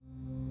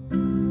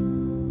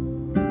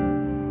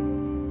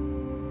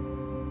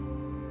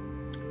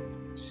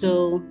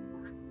so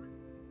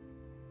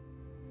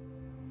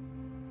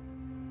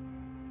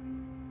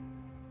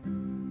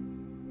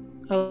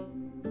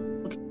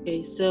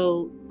okay,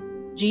 so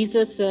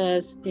Jesus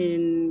says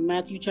in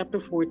Matthew chapter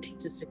 14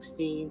 to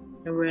 16,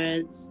 it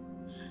reads,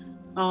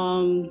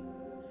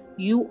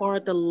 you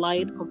are the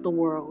light of the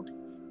world.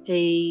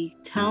 A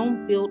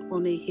town built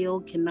on a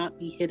hill cannot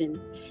be hidden.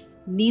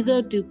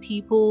 Neither do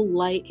people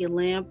light a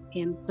lamp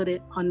and put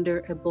it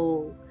under a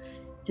bowl.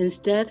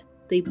 Instead,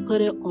 they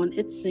put it on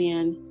its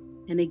stand,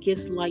 and it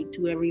gives light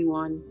to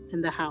everyone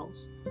in the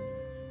house.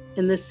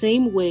 In the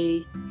same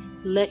way,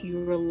 let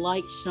your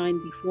light shine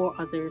before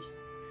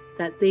others,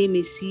 that they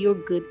may see your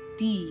good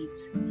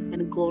deeds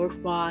and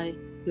glorify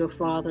your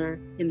Father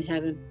in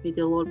heaven. May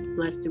the Lord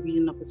bless the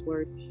reading of His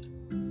word.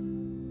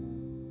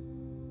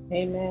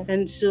 Amen.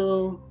 And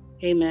so,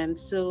 amen.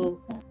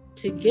 So,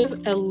 to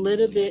give a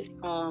little bit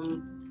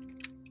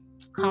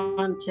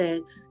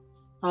context,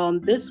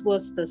 this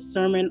was the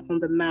Sermon on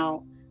the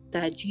Mount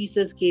that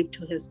Jesus gave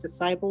to his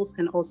disciples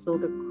and also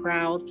the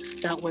crowd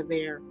that were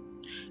there.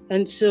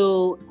 And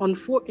so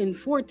in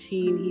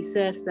 14, he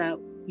says that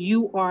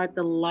you are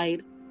the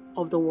light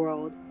of the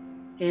world.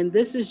 And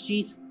this is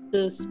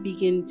Jesus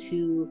speaking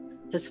to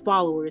his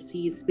followers.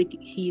 He's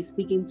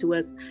speaking to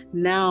us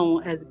now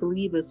as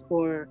believers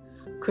or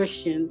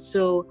Christians.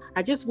 So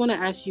I just want to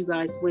ask you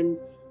guys, when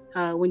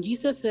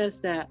Jesus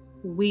says that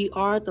we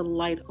are the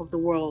light of the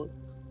world,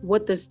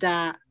 what does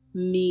that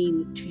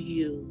mean to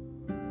you?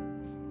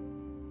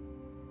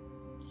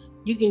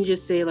 You can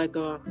just say like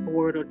a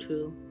word or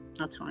two.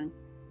 That's fine.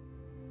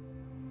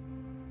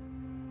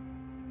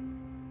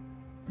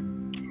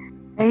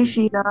 Hey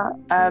Sheila.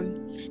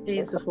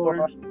 Hey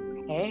Sephora.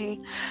 Hey.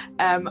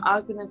 I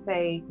was gonna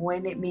say,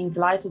 when it means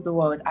light of the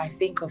world, I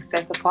think of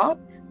set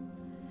apart.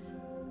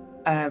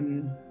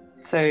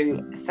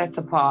 So set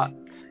apart,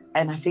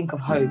 and I think of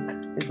hope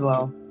as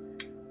well.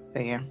 So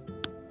yeah.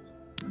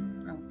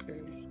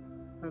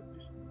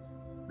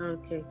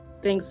 Okay.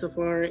 Thanks,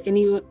 Sephora.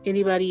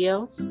 Anybody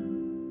else?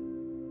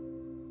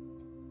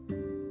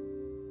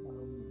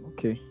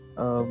 Okay.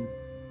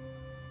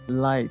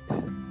 Light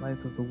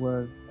of the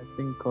world. I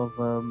think of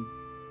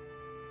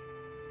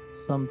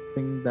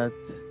something that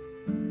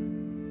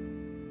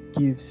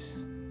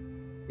gives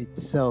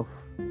itself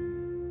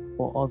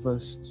for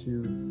others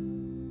to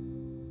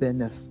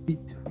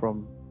benefit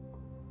from.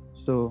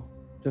 So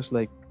just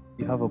like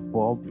you have a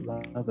bulb, you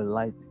have a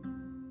light,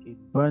 it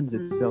burns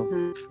itself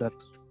that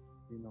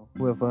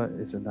whoever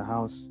is in the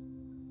house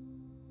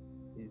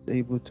is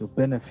able to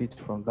benefit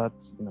from that,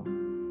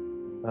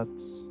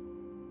 that's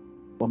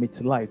from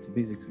its light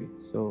basically.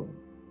 So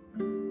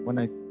when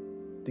I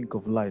think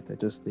of light, I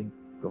just think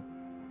of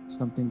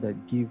something that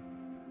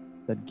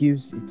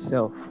gives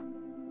itself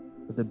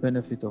for the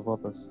benefit of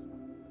others.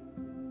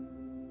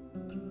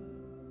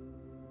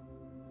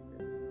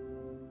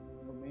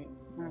 For me,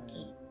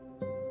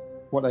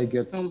 what I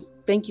get.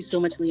 Thank you so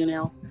much,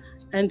 Lionel.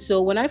 And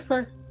so when I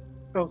first,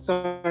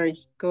 sorry,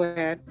 go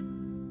ahead.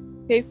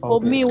 Okay,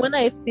 for me, when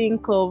I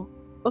think of,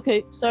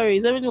 sorry,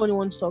 is there anyone who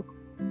wants to talk?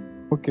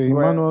 Okay,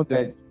 Manuel,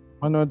 then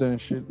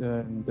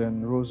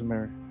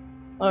Rosemary.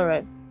 All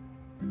right.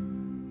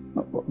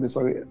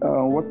 Sorry,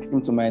 what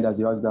came to mind as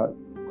you asked that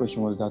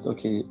question was that,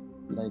 okay,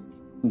 like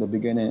in the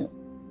beginning,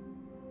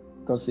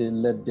 God said,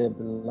 let there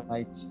be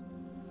light,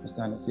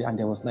 and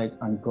there was light,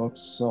 and God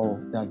saw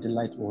that the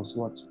light was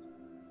what?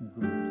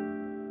 Good.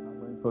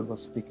 And when God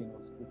was speaking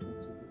to the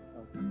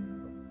earth,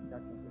 because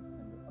darkness was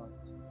in the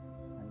earth,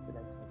 and he said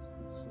that it was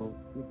good. So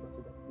we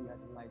consider that we are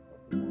the light of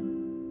the world.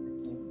 I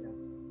think that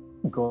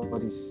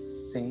God is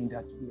saying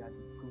that we are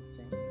the good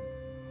things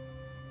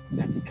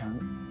that he can,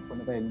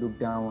 whenever I look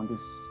down on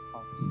this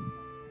earth,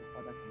 the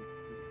Father can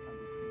see and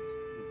be pleased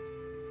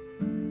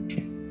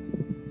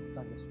with.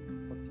 That is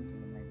what came to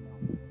my mind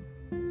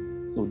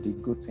now. So the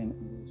good thing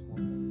in this world,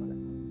 the Father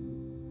can see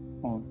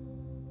on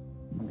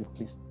and be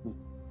pleased with.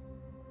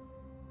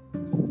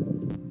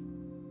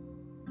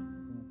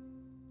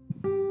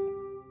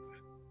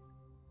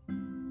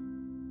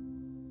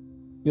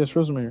 Yes,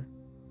 Rosemary.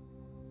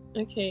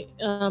 Okay.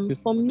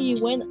 For me,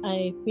 when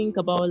I think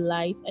about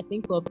light, I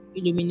think of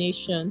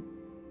illumination.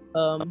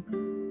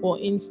 For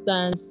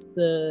instance,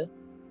 the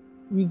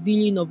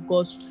revealing of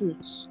God's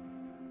truths,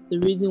 the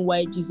reason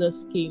why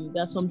Jesus came.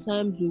 That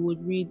sometimes we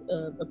would read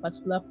a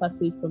particular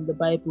passage from the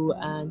Bible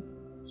and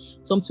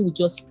something will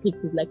just click.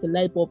 It's like a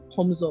light bulb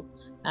comes up,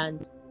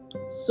 and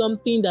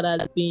something that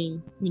has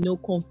been,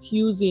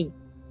 confusing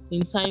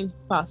in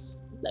times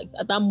past. It's like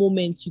at that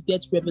moment you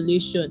get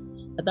revelation.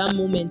 At that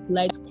moment,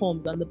 light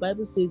comes, and the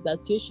Bible says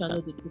that you shall know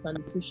the truth, and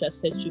the truth shall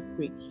set you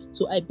free.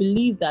 So I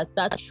believe that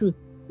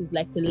truth is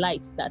like a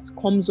light that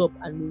comes up,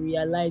 and we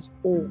realize,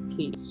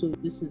 okay, so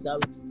this is how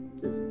it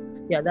is.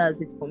 Yeah,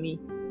 that's it for me.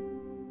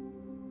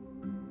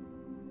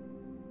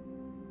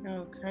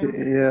 Okay.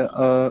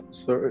 Yeah.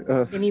 Sorry.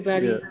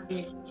 Anybody?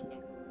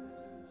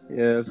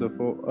 Yeah. So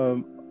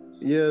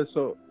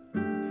So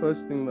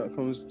first thing that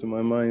comes to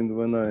my mind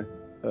when I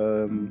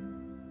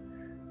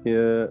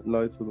hear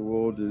light of the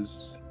world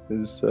is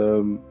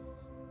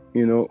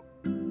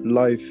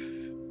life.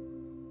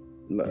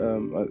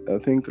 I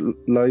think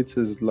light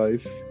is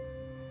life.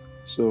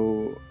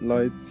 So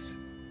light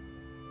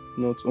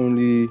not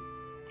only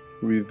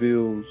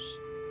reveals,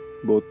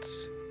 but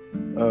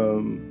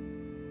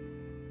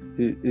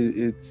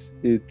it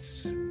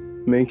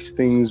makes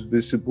things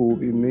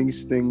visible. It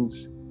makes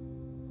things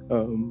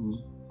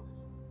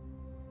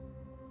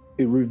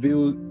it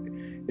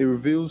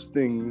reveals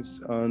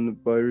things,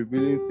 and by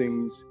revealing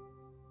things,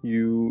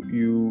 you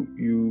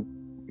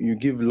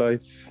give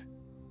life.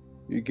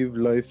 You give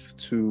life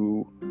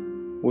to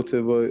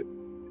whatever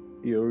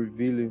you're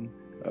revealing.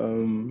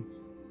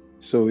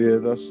 So yeah,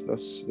 that's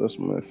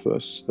my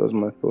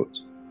thought.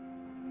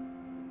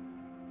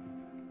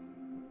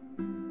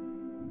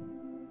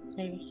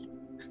 Okay.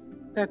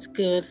 That's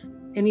good.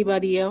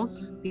 Anybody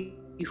else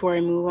before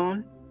I move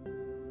on?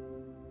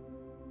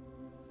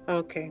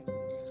 Okay.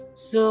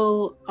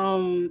 So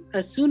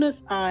as soon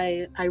as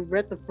I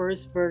read the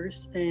first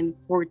verse in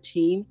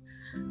 14,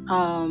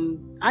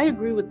 I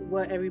agree with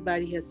what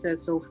everybody has said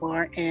so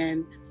far,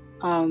 and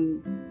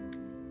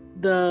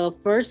the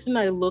first thing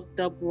I looked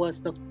up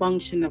was the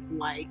function of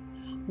light,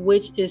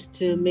 which is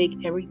to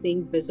make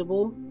everything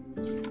visible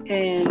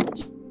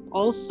and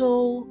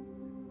also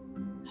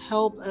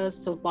help us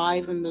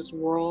survive in this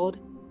world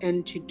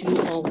and to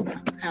do all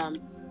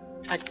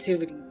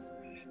activities.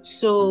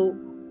 So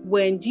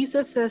when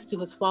Jesus says to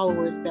his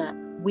followers that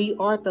we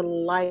are the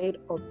light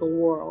of the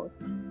world,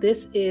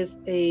 this is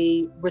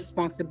a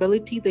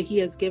responsibility that he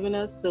has given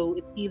us. So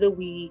it's either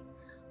we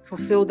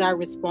fulfill that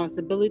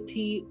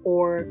responsibility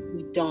or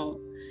we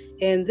don't.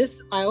 And this,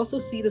 I also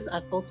see this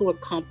as also a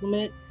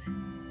compliment,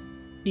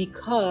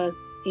 because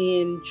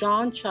in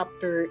John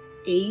chapter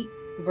 8,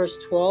 verse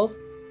 12,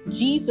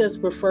 Jesus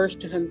refers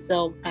to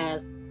himself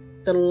as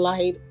the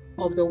light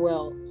of the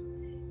world.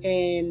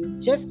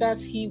 And just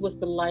as he was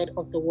the light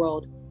of the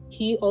world,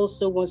 he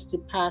also wants to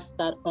pass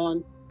that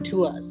on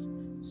to us.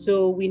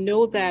 So we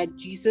know that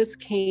Jesus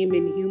came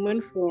in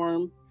human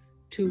form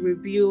to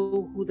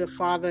reveal who the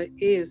Father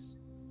is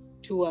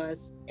to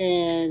us.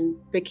 And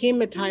there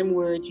came a time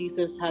where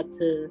Jesus had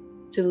to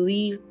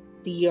leave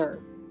the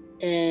earth.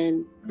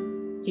 And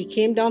he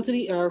came down to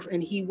the earth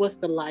and he was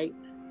the light.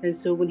 And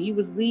so when he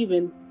was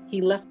leaving,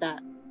 he left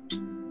that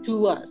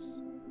to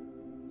us.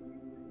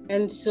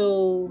 And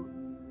so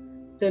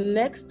the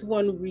next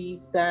one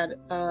reads that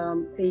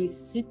a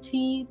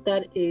city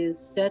that is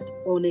set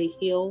on a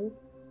hill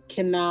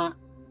cannot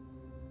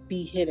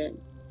be hidden.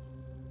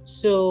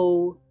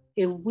 So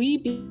if we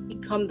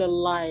become the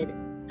light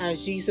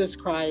as Jesus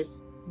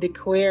Christ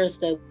declares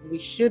that we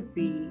should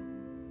be,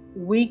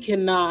 we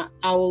cannot,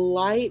 our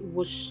light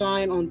will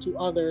shine onto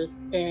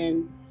others.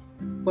 And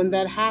when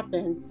that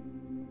happens,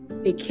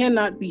 it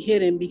cannot be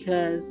hidden,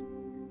 because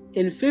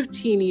in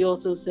 15, he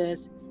also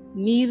says,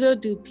 neither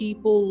do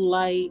people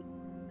light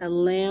a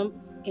lamp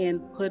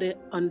and put it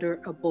under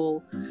a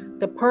bowl.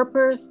 The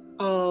purpose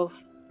of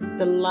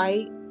the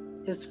light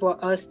is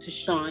for us to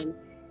shine.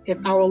 If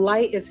our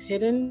light is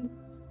hidden,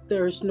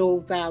 there's no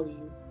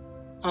value.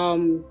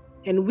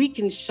 And we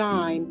can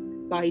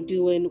shine by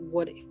doing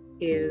what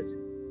is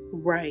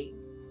right.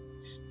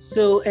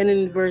 So, and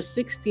in verse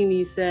 16,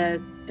 he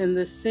says, in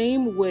the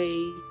same way,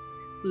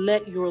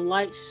 let your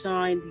light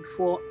shine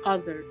before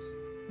others,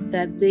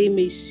 that they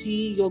may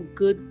see your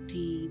good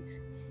deeds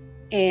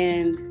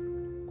and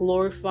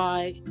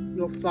glorify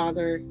your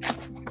Father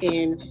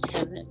in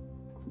heaven.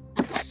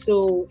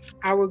 So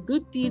our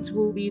good deeds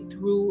will be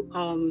through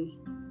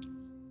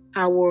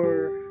our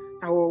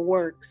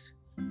works.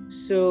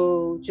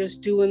 So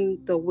just doing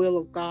the will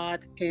of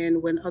God,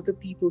 and when other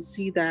people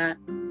see that,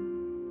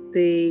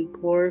 they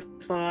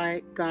glorify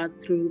God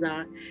through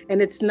that.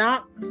 And it's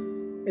not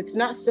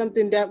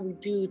something that we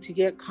do to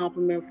get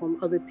compliment from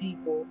other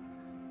people,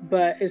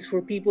 but it's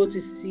for people to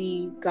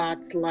see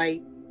God's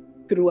light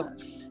through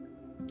us.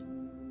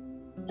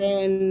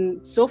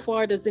 And so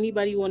far, does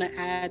anybody want to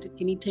add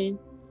anything?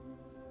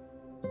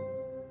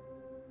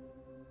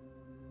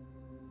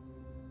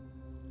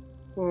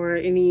 Or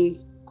any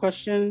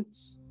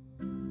questions?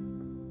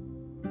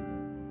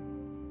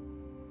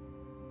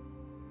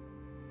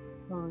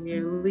 Oh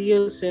yeah,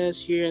 Leo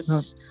says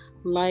yes.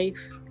 Light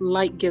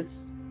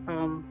gives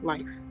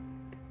life.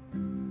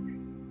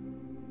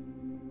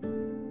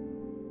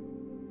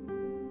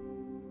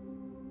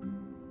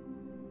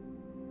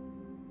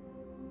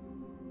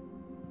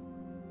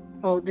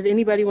 Oh, did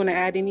anybody want to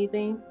add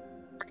anything?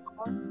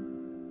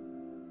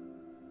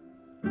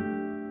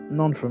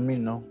 None from me,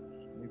 no.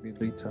 Maybe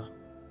later.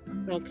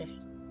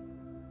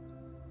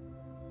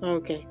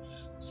 Okay.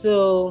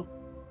 So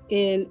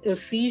in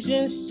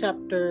Ephesians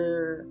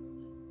chapter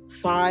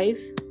 5,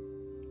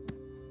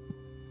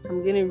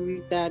 I'm going to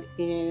read that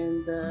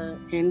in the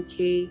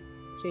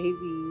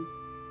NKJV.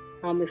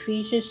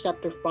 Ephesians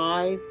chapter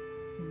 5,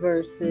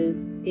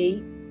 verses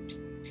 8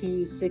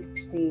 to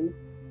 16.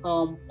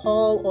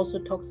 Paul also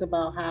talks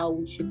about how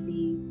we should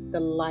be the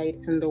light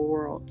in the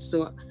world.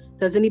 So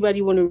does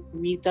anybody want to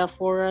read that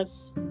for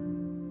us?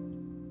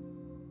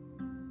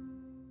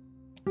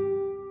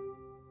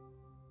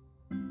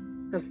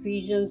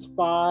 Ephesians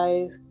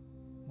 5,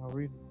 I'll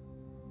read.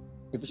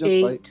 Ephesians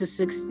 8 5. to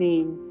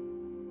 16.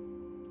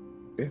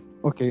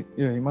 Okay.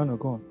 Yeah, Emmanuel,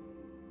 go on.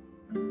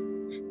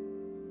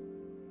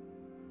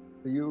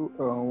 You,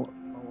 I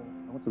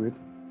want to read.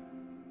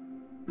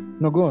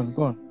 No, go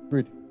on.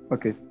 Read.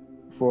 Okay.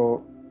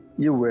 For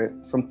you were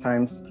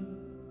sometimes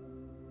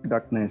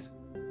darkness,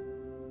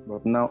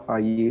 but now are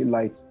ye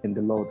light in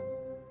the Lord.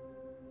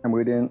 I'm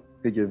reading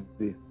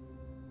KJV.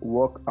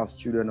 Walk as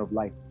children of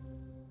light.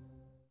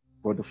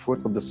 For the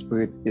fruit of the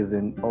Spirit is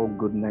in all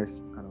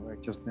goodness and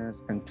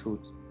righteousness and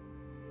truth,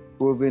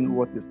 proving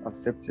what is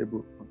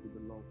acceptable unto the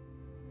Lord.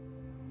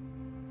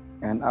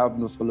 And have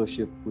no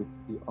fellowship with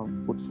the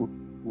unfruitful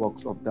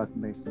works of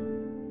darkness,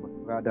 but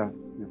rather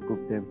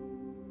reprove them.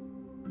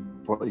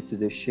 For it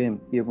is a shame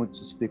even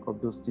to speak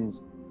of those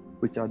things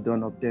which are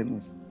done of them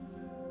in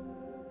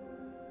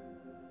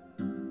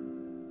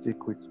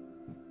secret.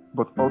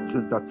 But all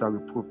truths that are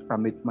reproved are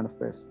made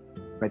manifest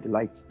by the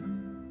light.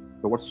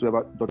 For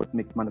whatsoever does not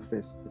make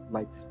manifest is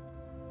light.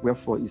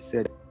 Wherefore he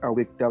said,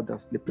 Awake thou that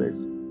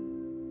sleepest,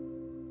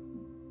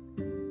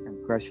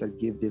 and Christ shall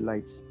give thee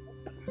light.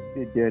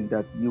 See then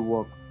that ye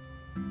walk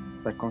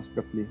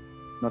circumspectly,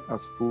 not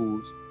as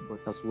fools, but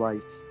as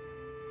wise,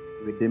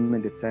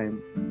 redeeming the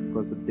time,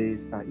 because the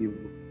days are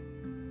evil.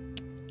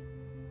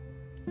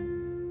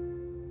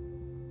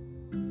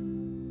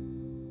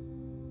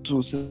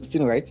 To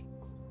 16, right?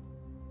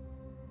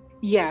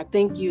 Yeah,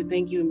 thank you,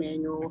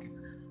 Emmanuel. Okay.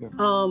 Yeah.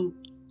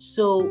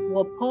 So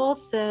what Paul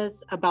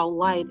says about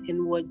light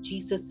and what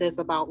Jesus says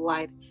about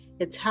light,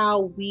 it's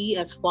how we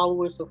as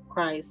followers of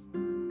Christ,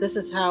 this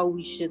is how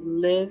we should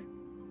live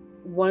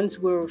once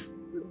we're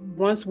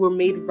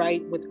made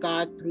right with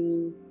God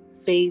through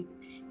faith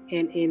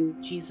and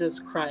in Jesus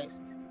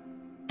Christ.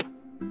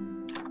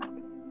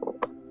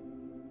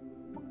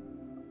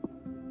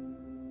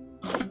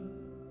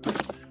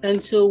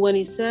 And so when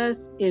he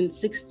says in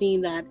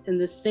 16 that in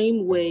the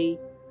same way,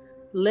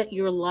 let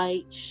your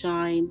light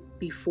shine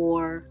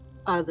before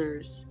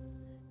others.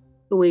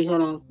 Wait,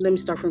 hold on. Let me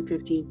start from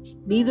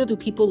 15. Neither do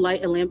people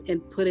light a lamp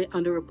and put it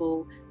under a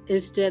bowl.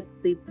 Instead,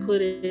 they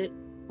put it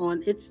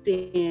on its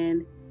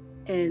stand,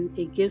 and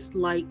it gives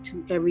light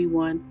to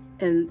everyone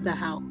in the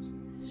house.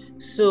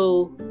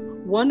 So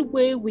one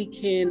way we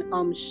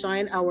can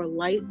shine our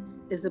light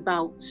is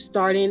about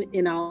starting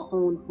in our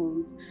own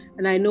homes.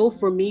 And I know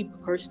for me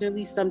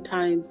personally,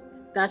 sometimes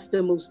that's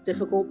the most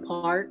difficult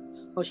part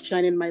of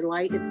shining my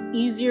light. It's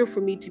easier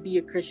for me to be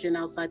a Christian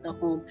outside the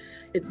home.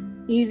 It's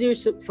easier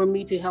for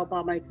me to help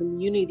out my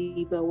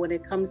community. But when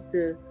it comes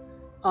to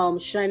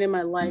shining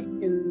my light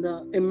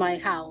in my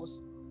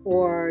house,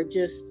 or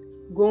just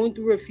going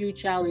through a few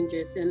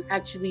challenges and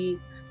actually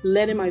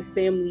letting my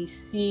family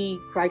see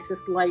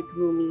Christ's light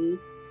through me,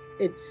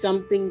 it's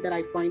something that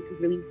I find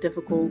really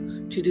difficult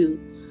to do.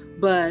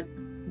 But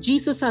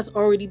Jesus has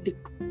already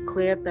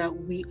declared that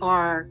we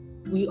are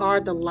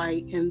the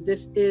light, and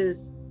this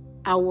is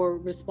our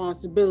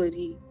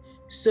responsibility.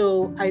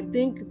 So I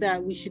think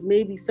that we should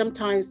maybe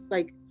sometimes,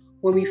 like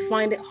when we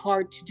find it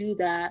hard to do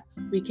that,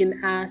 we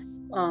can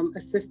ask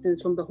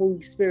assistance from the Holy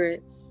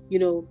Spirit,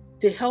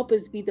 to help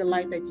us be the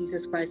light that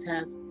Jesus Christ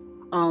has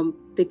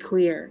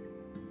declared.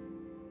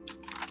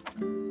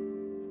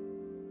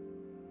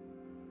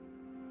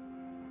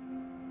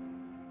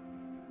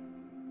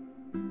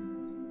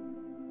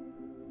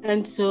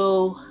 And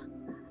so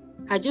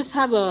I just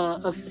have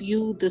a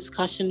few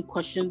discussion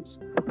questions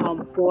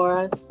for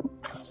us.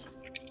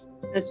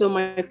 And so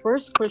my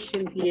first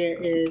question here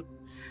is,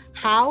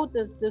 how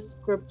does this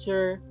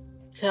scripture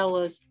tell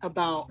us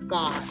about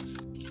God?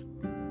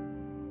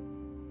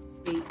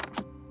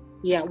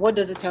 Yeah, what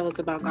does it tell us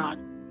about God?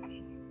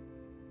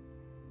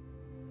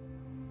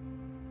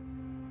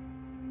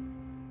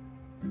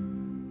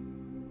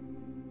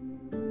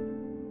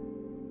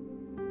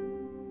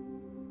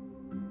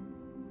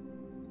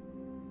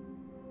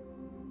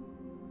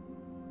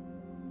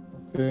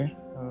 Okay.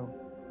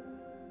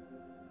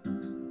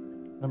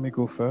 Let me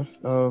go first.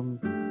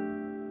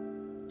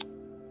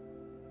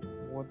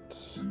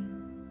 What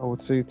I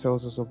would say it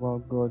tells us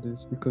about God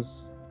is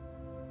because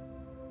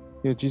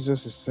here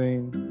Jesus is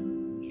saying,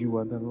 "You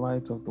are the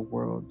light of the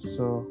world."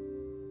 So,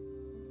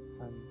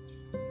 and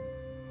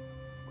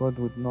God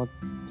would not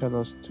tell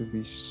us to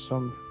be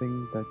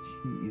something that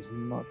He is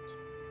not.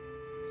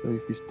 So,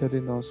 if He's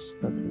telling us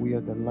that we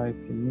are the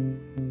light, it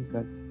means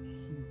that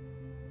He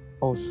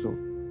also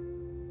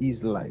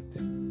is light.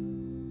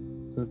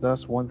 So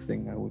that's one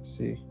thing I would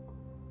say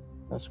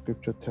that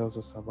scripture tells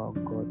us about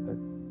God, that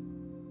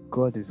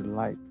God is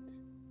light.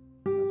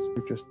 The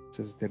scripture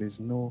says there is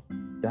no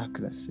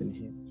darkness in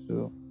Him.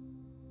 So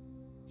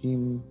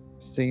Him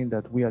saying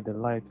that we are the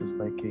light is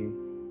like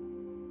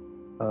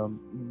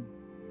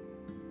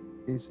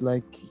it's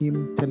like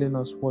Him telling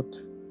us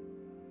what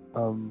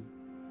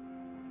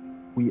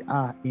we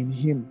are in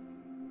Him,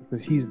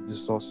 because He's the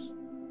source.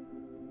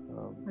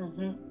 So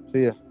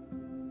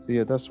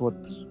yeah, that's what.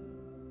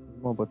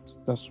 No, but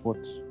that's what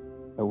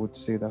I would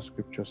say that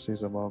scripture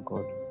says about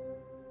God.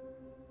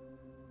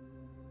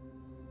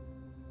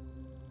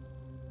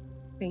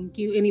 Thank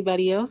you.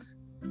 Anybody else?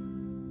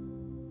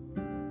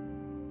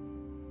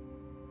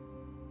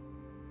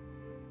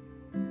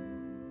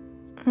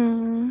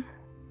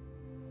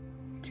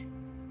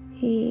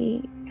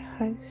 He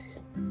has.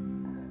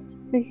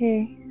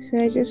 Okay, so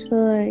I just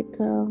feel like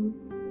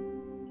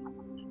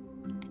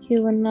he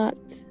will not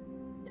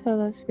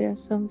tell us we are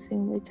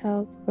something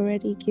without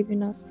already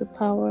giving us the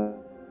power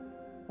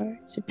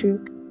to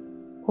do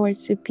or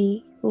to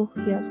be who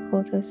he has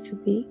called us to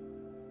be.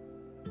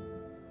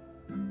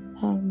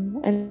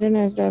 I don't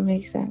know if that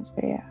makes sense,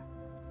 but yeah,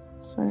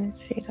 just wanted to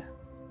say that.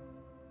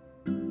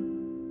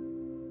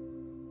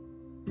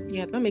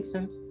 Yeah, that makes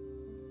sense.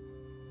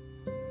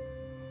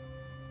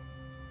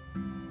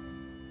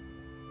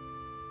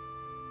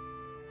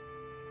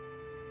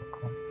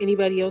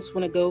 Anybody else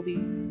want to go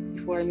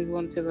before I move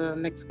on to the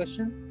next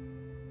question?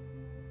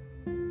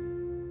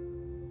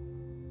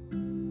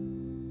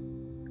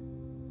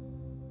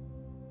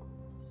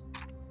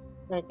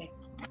 Okay.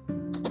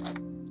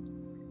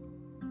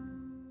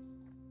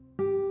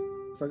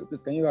 Sorry,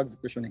 please, can you ask the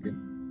question again?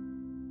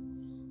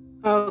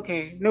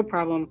 Okay, no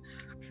problem.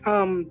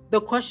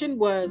 The question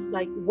was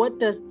like, what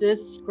does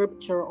this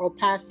scripture or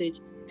passage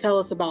tell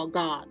us about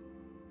God?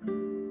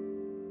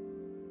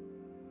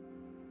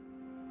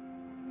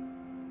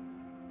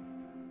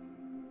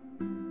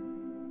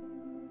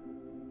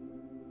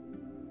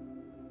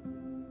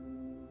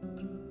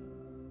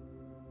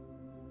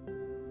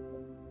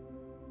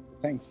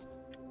 Thanks.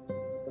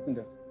 What's in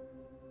that?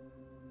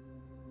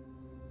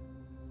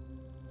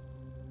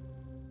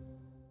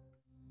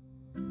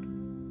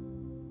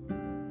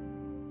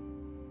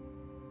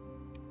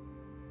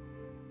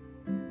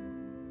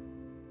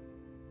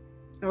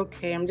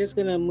 Okay, I'm just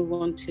gonna move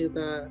on to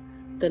the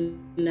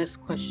next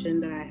question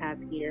that I have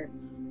here,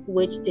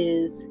 which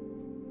is,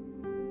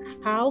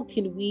 how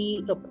can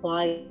we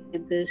apply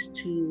this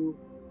to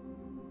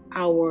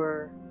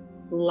our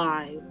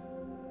lives?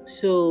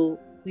 So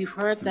we've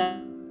heard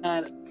that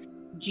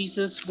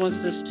Jesus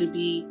wants us to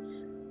be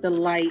the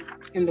light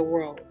in the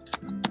world.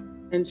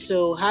 And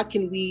so how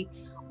can we,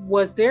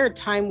 was there a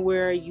time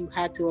where you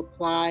had to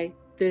apply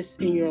this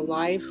in your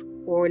life?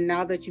 Or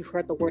now that you've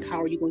heard the word,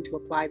 how are you going to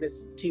apply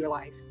this to your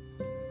life?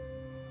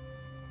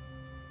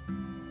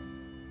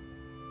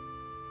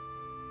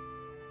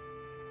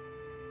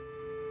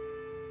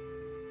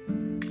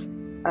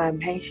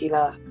 Hey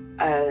Sheila.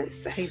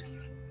 Hey.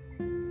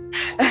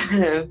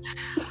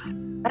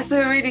 That's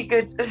a really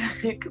good,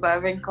 because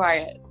I've been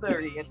quiet.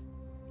 Sorry.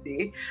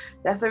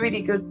 That's a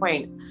really good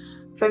point.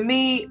 For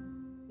me,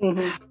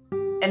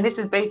 and this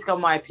is based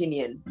on my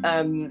opinion,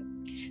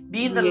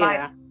 being the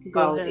light of the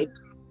world,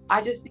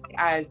 I just see it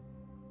as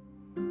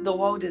the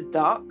world is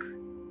dark.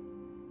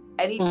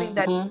 Anything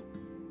that is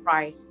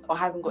Christ or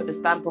hasn't got the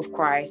stamp of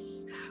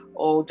Christ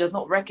or does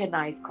not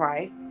recognize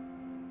Christ,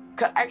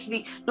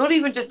 actually not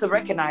even just to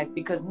recognize,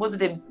 because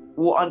Muslims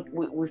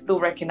will still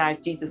recognize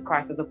Jesus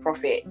Christ as a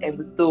prophet and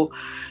will still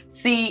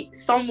see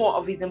somewhat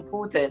of his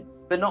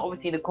importance, but not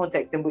obviously in the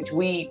context in which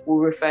we will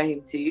refer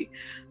him to.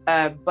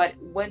 But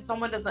when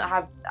someone doesn't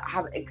have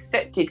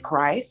accepted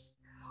Christ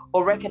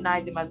or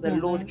recognize him as the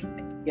Lord and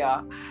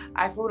Savior,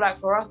 I feel like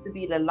for us to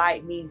be the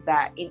light means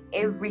that in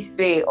every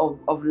sphere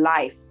of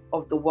life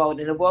of the world,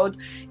 in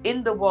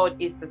the world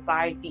is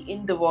society,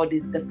 in the world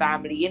is the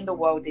family, in the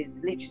world is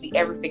literally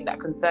everything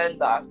that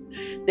concerns us,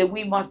 then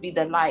we must be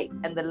the light,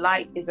 and the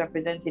light is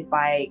represented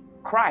by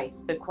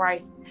Christ. So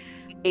Christ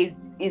is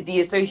the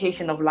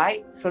association of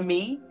light for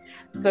me.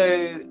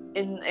 So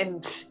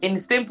in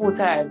simple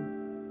terms,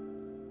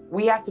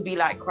 we have to be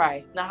like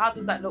Christ. Now, how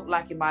does that look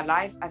like in my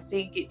life? I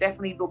think it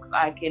definitely looks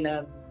like in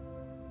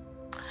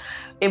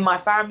my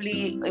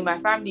family. In my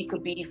family,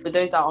 could be for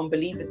those that are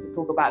unbelievers to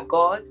talk about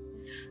God.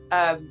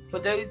 For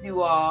those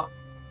who are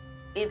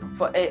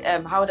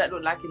how would that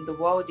look like in the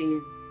world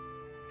is,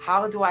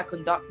 how do I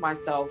conduct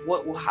myself?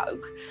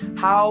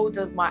 How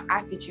does my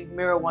attitude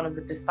mirror one of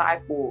a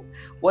disciple?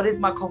 What is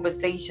my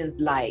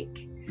conversations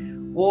like?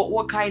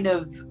 What kind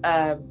of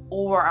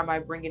aura am I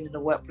bringing in the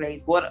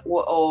workplace? What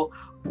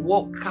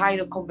kind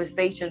of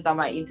conversations am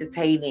I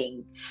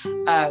entertaining?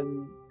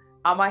 Am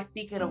I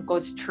speaking of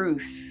God's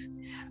truth?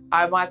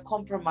 Am I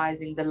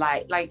compromising the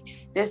light? Like,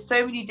 there's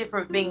so many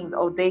different things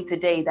of day to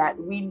day that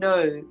we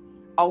know.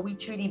 Are we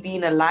truly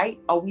being a light?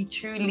 Are we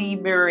truly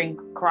mirroring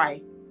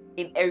Christ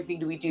in everything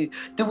that we do?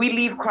 Do we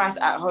leave Christ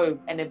at home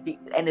and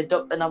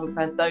adopt another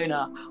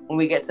persona when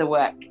we get to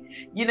work?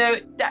 You know,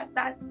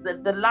 that's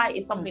the light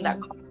is something that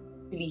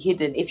can't be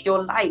hidden. If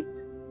your light,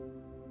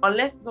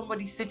 unless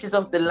somebody switches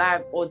off the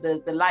lamp or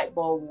the light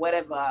bulb,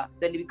 whatever,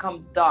 then it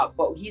becomes dark.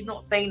 But he's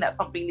not saying that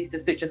something needs to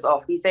switch us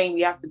off. He's saying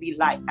we have to be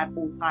light at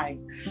all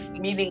times,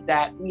 meaning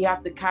that we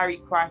have to carry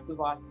Christ with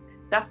us.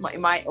 That's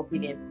in my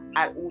opinion,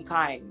 at all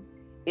times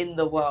in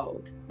the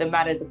world, no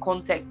matter the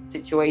context, the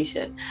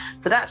situation.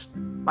 So that's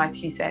my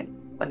 2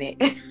 cents on it,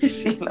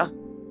 Sheila.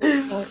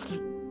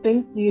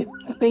 Thank you.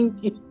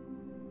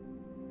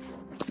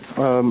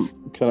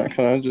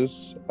 Can I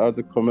just add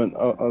a comment?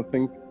 I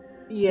think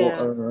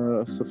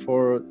what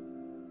Sephora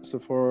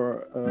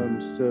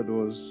said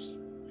was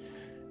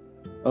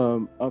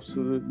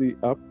Absolutely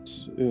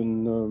apt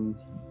in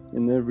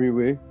every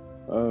way.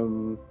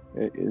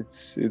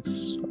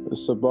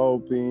 It's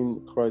about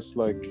being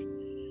Christ-like,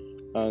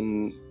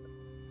 and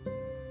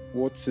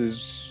what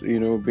is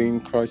being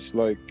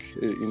Christ-like?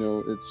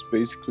 It's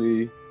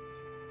basically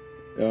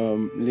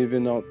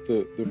living out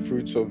the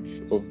fruits of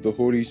the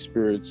Holy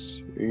Spirit.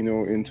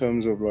 In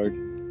terms of like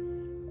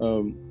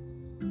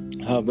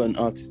have an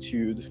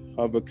attitude,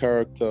 have a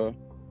character,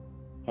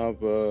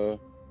 have a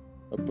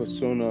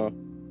persona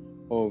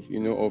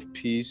of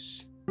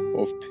peace,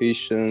 of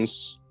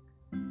patience,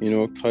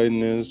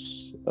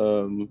 kindness,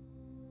 and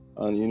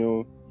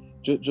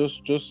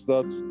just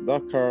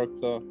that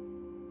character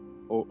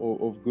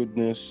of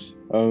goodness,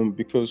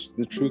 because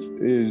the truth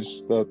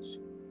is that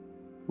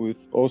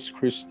with us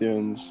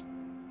Christians,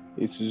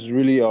 it is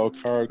really our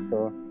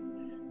character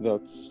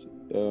that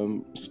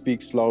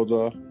speaks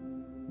louder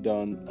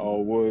than our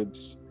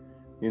words.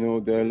 There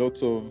are a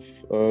lot of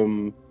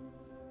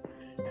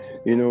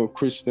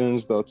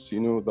Christians that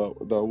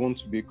want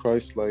to be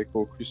Christ-like,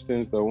 or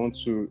Christians that want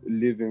to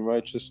live in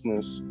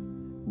righteousness,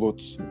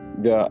 but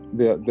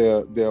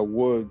their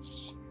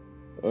words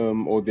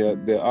or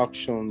their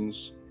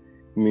actions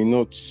may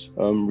not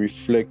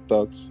reflect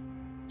that.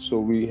 So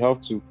we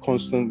have to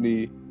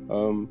constantly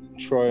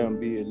try and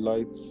be a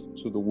light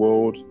to the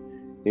world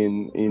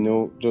in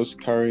just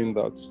carrying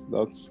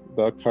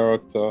that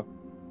character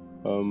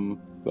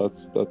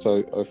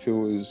that I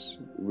feel is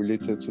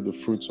related to the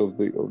fruits of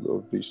the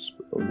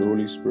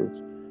Holy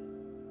Spirit.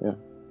 Yeah.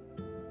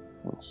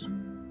 Thanks.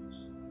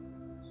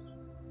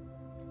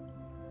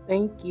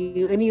 Thank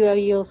you.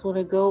 Anybody else want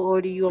to go,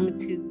 or do you want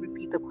me to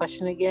repeat the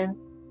question again?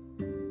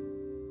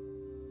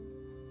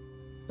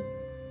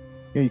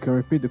 Yeah, you can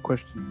repeat the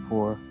question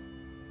for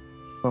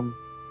some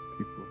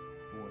people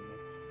who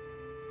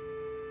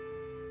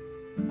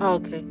are not.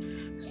 Okay.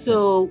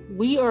 So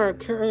we are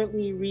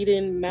currently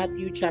reading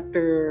Matthew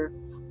chapter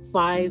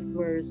 5,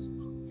 verse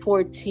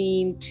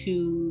 14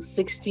 to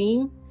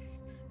 16.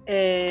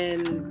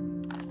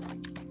 And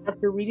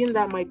after reading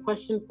that, my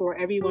question for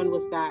everyone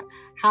was that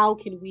how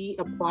can we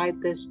apply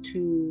this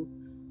to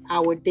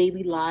our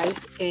daily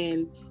life?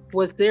 And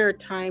was there a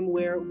time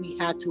where we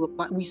had to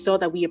apply, we saw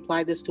that we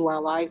applied this to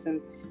our lives?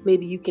 And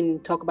maybe you can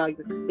talk about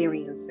your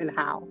experience and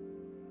how.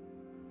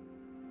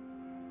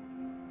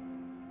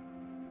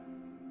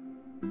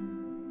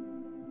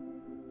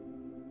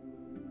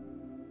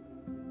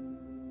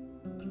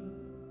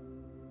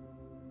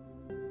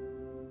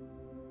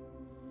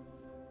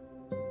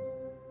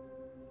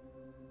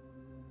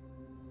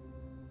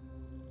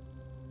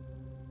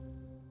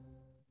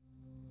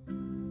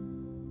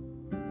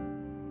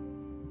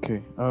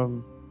 Okay.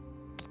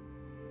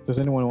 Does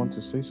anyone want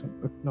to say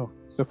something? No.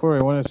 Sephora,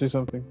 I want to say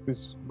something.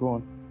 Please go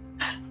on.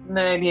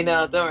 No,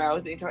 don't worry. I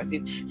was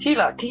interrupting.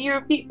 Sheila, can you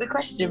repeat the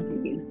question,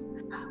 please?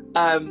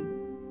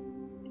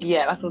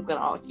 Yeah, that's what I was going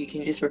to ask you. Can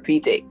you just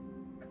repeat it?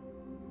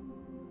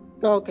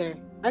 Okay,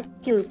 I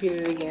can repeat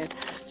it again.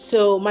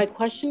 So my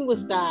question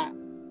was that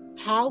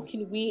how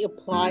can we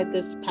apply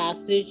this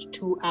passage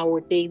to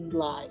our daily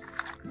lives?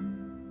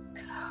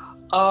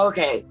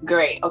 Okay,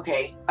 great.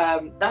 Okay,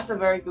 that's a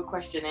very good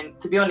question, and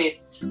to be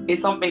honest,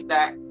 it's something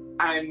that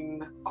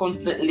I'm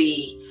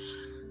constantly,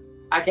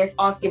 I guess,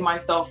 asking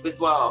myself as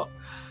well.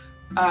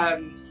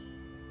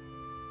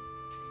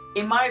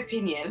 In my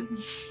opinion,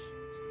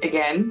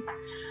 again,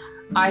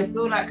 I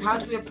feel like how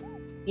do we apply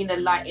a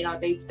light in our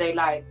day-to-day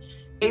lives?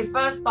 It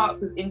first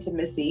starts with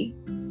intimacy,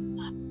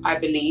 I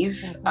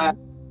believe.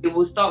 It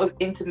will start with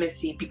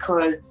intimacy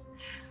because,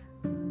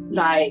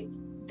 like,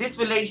 this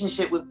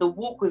relationship with the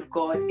walk with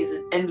God is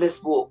an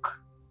endless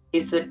walk.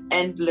 It's an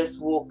endless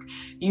walk.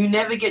 You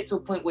never get to a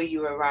point where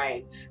you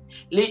arrive.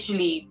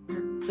 Literally,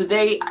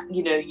 today,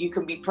 you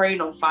can be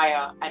praying on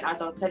fire. And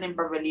as I was telling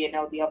Brother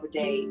Lionel the other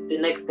day, the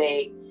next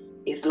day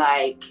is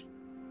like,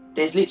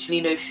 there's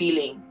literally no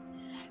feeling.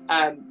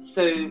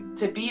 So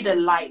to be the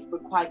light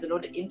requires a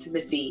lot of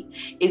intimacy.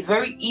 It's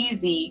very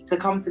easy to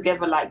come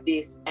together like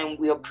this and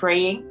we are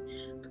praying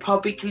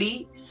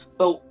publicly.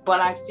 But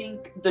I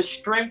think the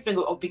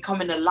strengthening of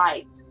becoming a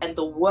light and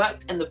the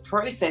work and the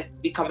process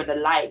to becoming a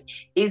light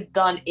is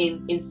done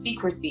in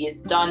secrecy.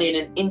 It's done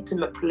in an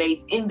intimate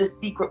place, in the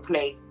secret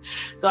place.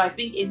 So I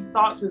think it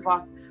starts with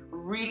us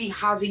really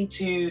having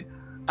to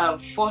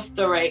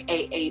foster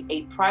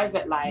a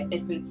private life, a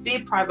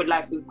sincere private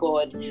life with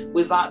God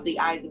without the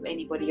eyes of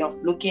anybody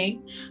else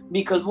looking.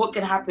 Because what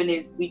can happen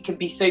is we can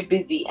be so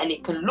busy and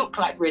it can look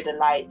like we're the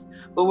light,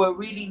 but we're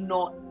really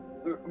not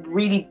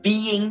really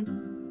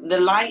being the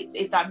light,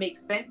 if that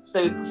makes sense.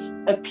 So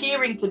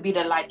appearing to be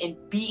the light and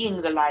being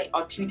the light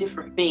are two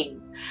different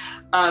things.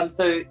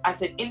 So I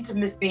said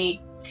intimacy,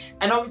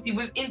 and obviously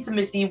with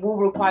intimacy will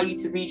require you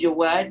to read your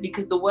word,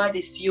 because the word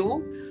is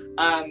fuel.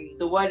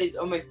 The word is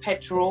almost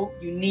petrol.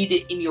 You need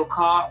it in your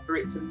car for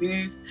it to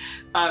move.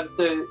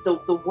 So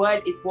the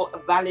word is what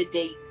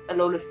validates a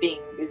lot of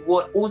things, is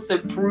what also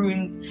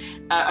prunes,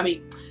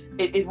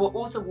 it is what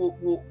also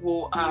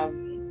will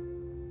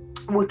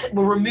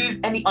remove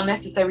any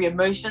unnecessary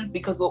emotions,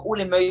 because we're all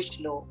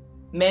emotional.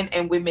 men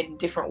and women in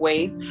different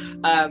ways.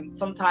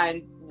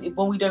 Sometimes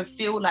when we don't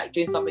feel like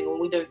doing something, when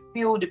we don't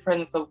feel the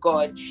presence of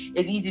God,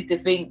 it's easy to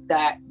think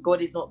that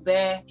God is not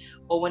there,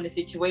 or when the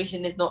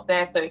situation is not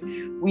there. So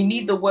we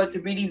need the word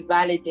to really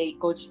validate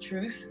God's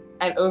truth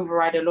and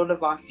override a lot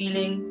of our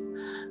feelings.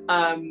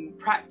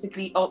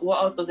 Practically,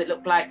 what else does it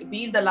look like?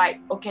 Being the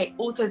light, okay,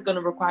 also is going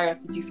to require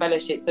us to do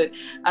fellowship. So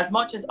as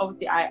much as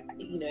obviously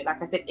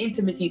like I said,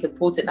 intimacy is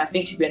important, I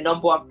think should be a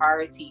number one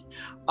priority.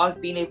 Us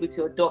being able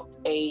to adopt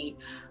a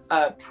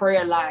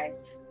prayer life,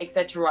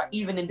 etc.,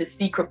 even in the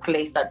secret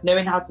place, like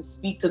knowing how to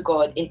speak to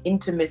God in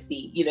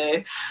intimacy,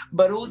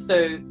 but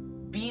also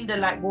being the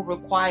light will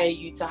require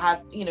you to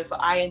have, for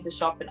iron to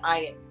sharpen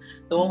iron.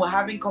 So when we're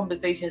having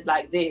conversations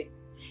like this,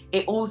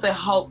 it also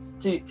helps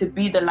to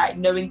be the light,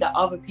 knowing that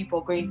other people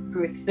are going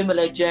through a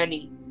similar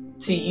journey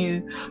to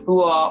you,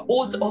 who are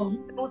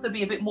also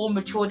be a bit more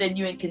mature than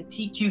you and can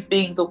teach you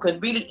things or can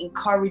really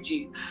encourage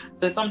you.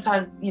 So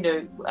sometimes,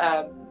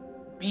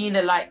 being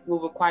a light will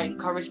require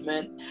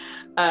encouragement.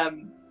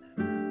 And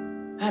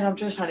I'm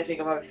just trying to think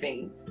of other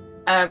things.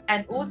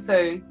 And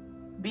also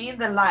being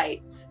the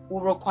light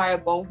will require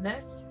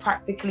boldness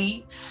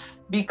practically,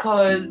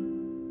 because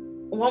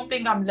one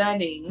thing I'm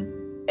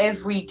learning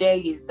every day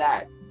is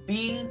that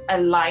being a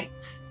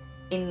light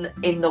in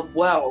the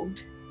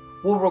world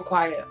will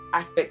require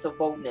aspects of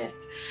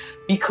boldness,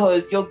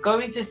 because you're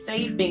going to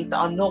say things that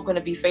are not going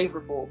to be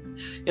favorable.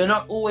 You're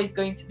not always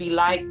going to be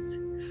liked.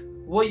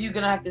 What you're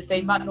going to have to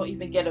say might not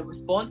even get a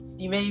response.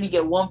 You may only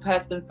get one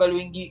person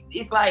following you.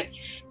 It's like,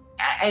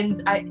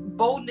 and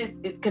boldness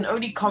can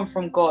only come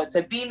from God.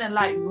 So being a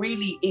light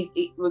really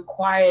it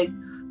requires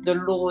the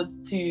Lord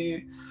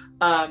to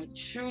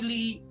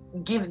truly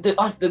give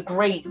us the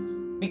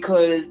grace,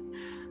 because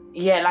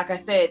like I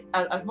said,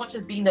 as much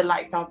as being the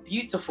light sounds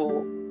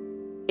beautiful,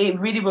 it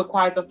really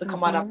requires us to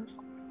come out of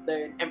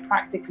zone, and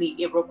practically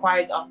it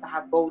requires us to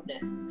have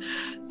boldness.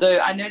 So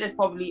I know there's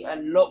probably a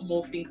lot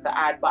more things to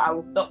add, but I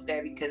will stop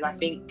there because I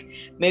think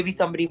maybe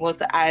somebody wants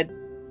to add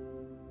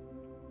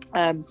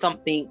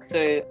something,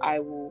 so I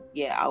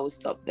will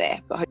stop there,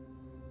 but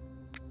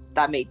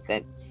that made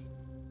sense.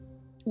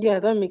 Yeah,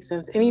 that makes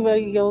sense.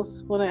 Anybody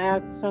else want to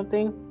add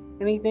something?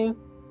 Anything?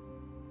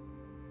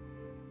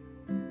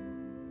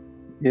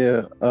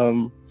 Yeah.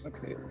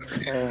 Okay.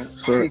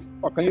 So please,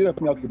 can you help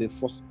me out with the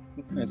first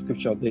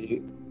scripture?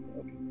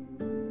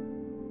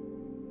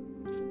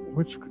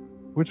 Which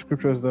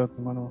scripture is that,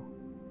 Emmanuel?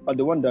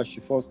 The one that she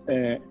first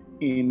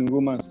in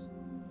Romans.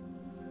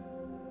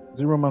 Is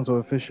it Romans or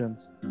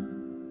Ephesians?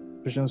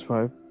 Ephesians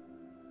 5.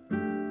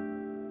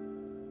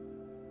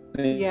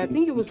 Yeah, I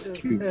think it was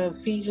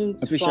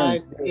Ephesians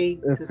 5,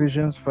 8 to...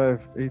 Ephesians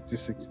 5, 8 to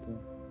 16.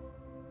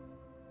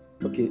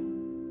 Okay.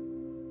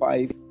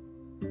 5,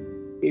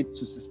 8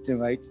 to 16,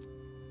 right?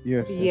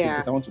 Yes. Yeah.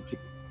 Because I want to pick.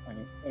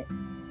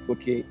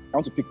 Okay, I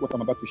want to pick what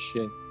I'm about to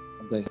share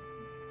from there.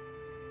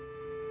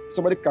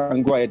 Somebody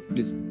can go ahead,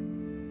 please. I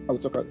will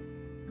talk out.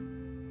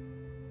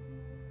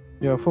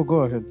 Yeah,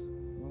 go ahead.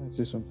 I want to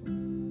say something.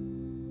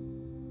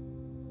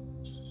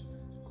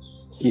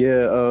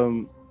 Yeah.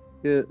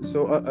 So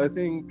I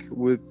think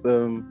with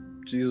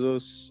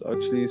Jesus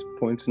actually is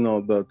pointing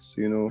out that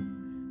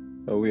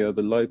we are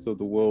the light of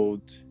the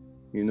world.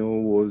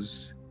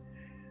 Was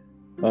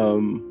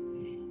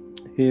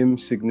him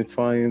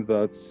signifying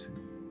that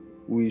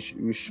we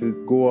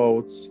should go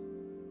out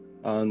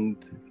and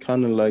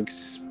kind of like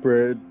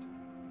spread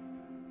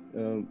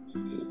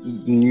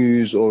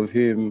news of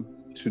him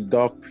to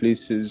dark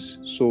places.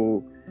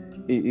 So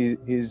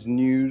his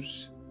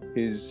news,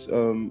 his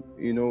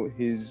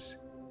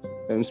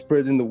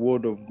spreading the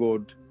word of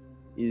God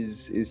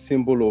is a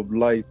symbol of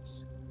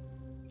light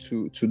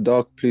to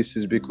dark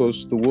places,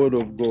 because the word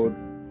of God,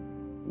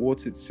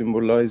 what it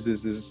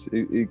symbolizes is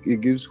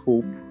it gives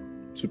hope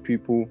to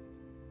people.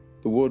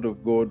 The word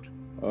of God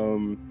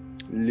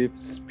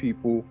lifts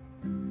people,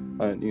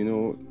 and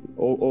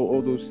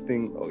all those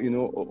things.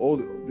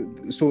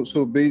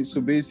 So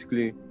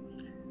basically,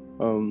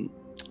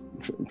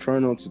 try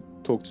not to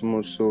talk too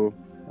much. So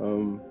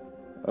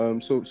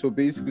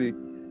basically,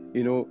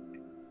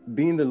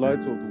 being the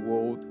light of the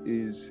world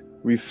is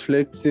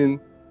reflecting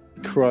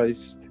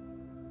Christ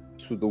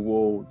to the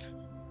world,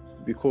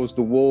 because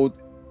the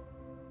world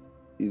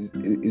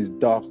is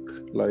dark.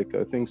 Like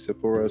I think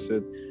Sephora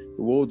said,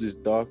 the world is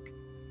dark.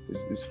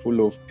 It's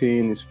full of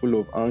pain. It's full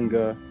of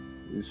anger.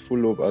 It's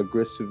full of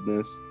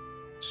aggressiveness.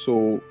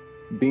 So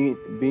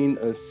being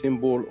a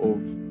symbol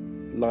of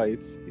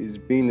light is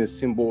being a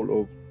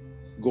symbol of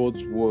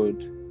God's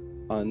word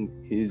and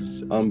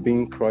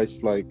being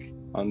Christ-like,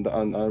 and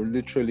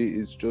literally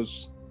it's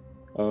just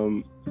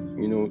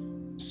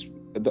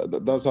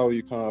that's how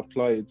you can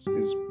apply it.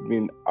 It's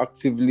be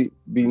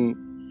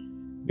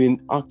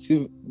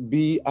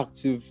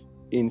active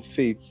in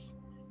faith.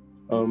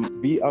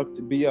 Be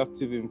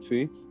active in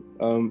faith.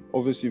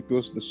 Obviously,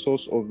 because the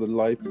source of the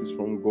light is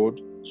from God.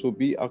 So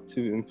be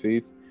active in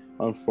faith,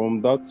 and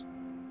from that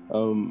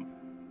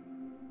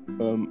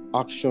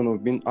action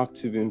of being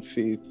active in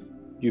faith,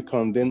 you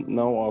can then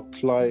now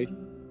apply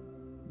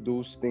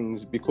those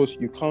things, because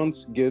you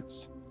can't get,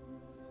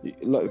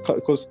 like,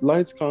 because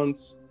light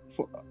can't,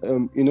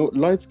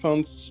 light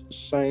can't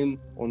shine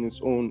on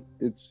its own.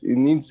 It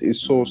needs a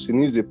source, it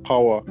needs a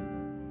power,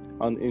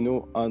 and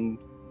and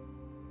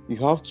you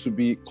have to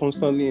be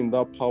constantly in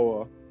that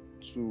power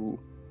to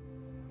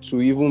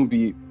even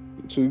be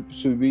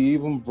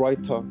even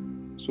brighter,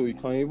 so you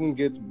can even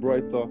get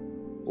brighter,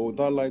 or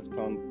that light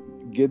can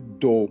get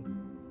dull.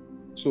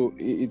 So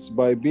it's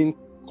by being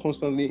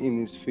constantly in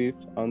his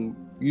faith and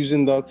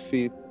using that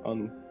faith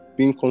and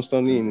being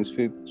constantly in his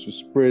faith to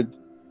spread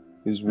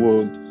his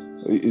word,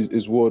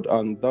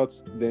 and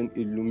that then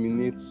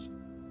illuminates,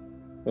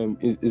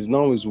 is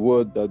now his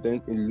word that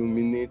then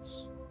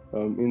illuminates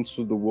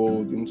into the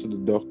world, into the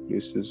dark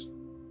places.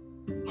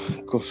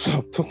 Gosh,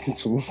 I'm talking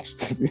too much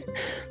today.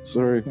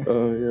 Sorry.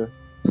 Yeah.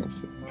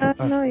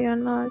 No, you're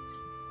not.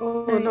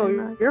 Oh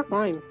no, you're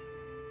fine.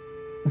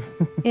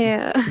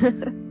 Yeah.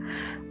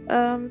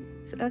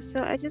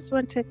 So I just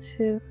wanted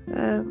to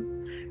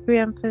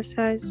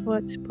re-emphasize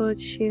what both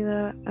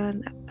Sheila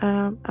and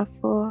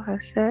Afo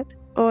has said.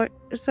 Or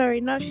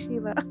sorry, not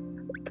Sheila.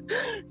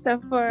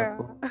 Sephora.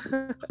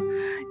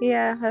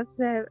 Yeah, have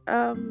said.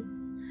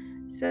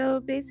 So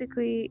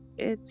basically,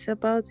 it's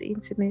about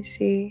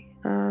intimacy.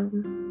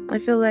 I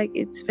feel like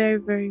it's very,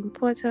 very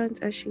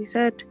important, as she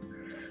said,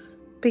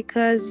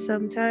 because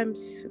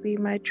sometimes we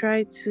might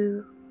try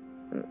to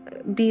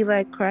be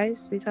like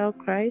Christ without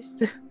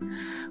Christ,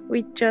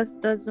 which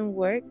just doesn't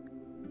work,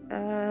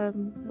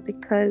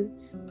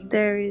 because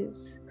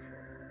there's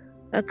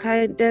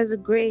a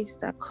grace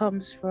that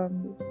comes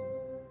from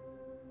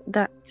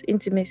that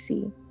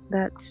intimacy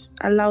that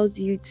allows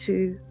you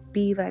to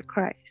be like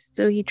Christ.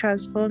 So he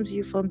transforms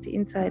you from the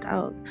inside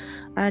out,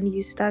 and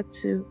you start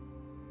to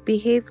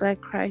behave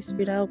like Christ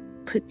without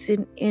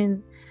putting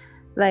in,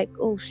 like,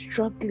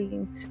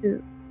 struggling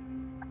to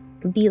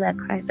be like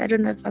Christ. I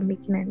don't know if I'm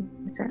making any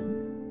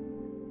sense.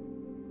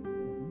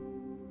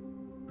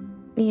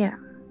 Yeah.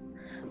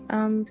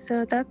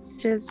 So that's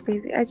just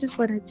basically, I just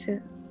wanted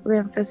to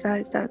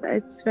re-emphasize that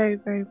it's very,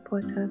 very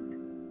important,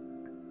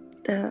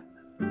 the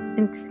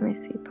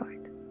intimacy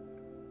part.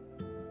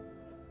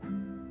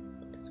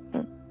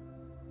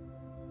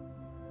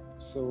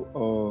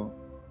 So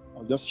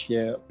I'll just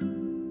share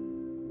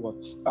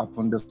what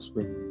happened this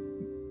week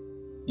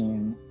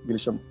in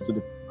relation to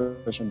the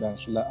question that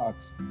Sheila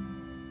asked.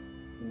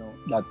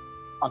 That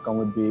how can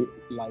we be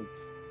light?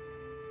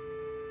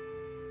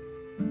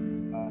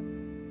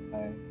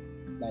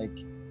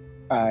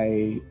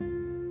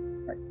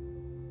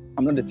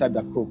 I'm not the type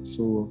that cooks,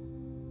 so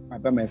I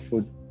buy my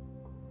food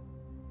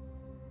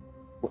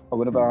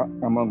whenever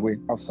I'm hungry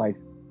outside.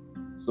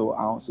 So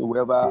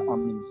wherever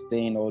I'm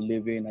staying or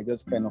living, I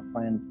just kind of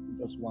find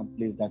just one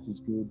place that is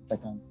good,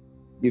 that can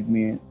give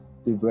me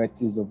the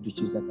varieties of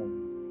dishes that I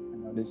want,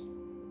 and I just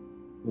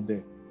go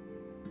there.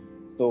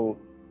 So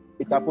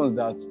it happens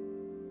that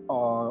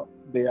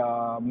they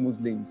are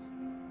Muslims,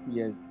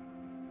 yes,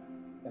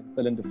 that's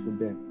selling the food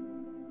there.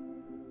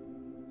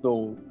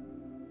 So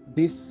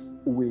this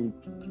week,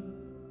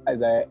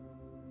 as I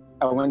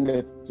went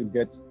there to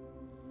get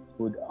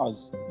food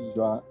as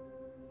usual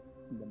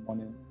in the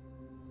morning,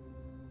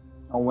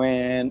 and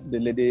when the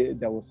lady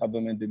that was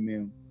serving me the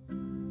meal,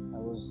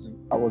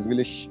 I was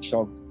really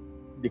shocked.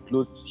 The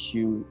clothes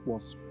she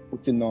was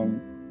putting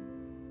on,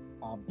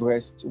 her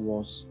breast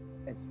was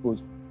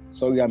exposed.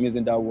 Sorry, I'm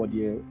using that word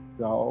here.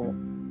 We are all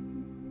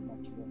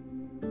natural.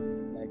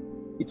 Like,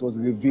 it was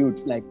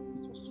revealed, like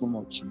it was too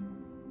much. It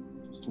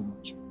was too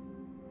much. You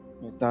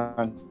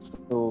understand?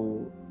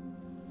 So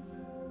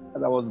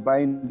as I was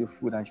buying the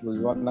food and she was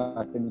running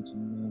attending to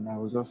me, and I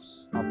was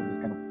just having this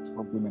kind of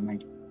trouble in my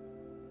mind.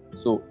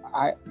 So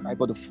I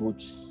got the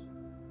food.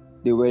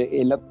 There were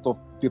a lot of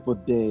people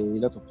there, a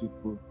lot of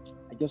people.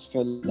 I just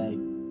felt like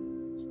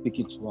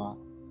speaking to her.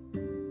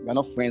 We're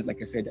not friends,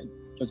 like I said. I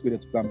just go there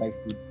to go and buy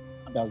food,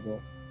 and that's all.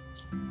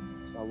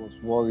 So I was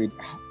worried.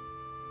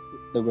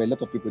 There were a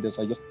lot of people there,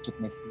 so I just took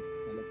my food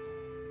and I left.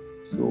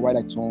 So while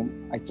at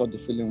home, I thought the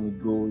feeling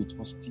would go. It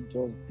was still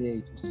just there.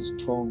 It was still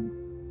strong.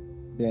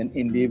 Then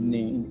in the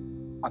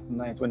evening, at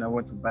night, when I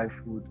went to buy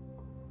food,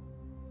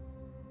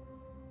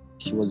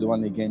 she was the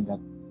one again that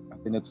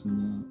attended to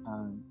me,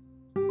 and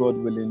God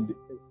willing,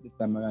 this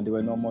time around there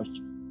were not much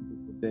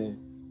people there.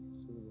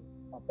 So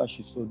after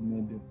she sold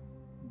me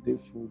the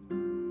food,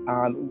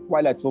 and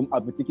while at home,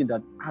 I've been thinking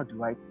that, how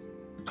do I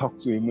talk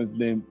to a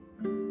Muslim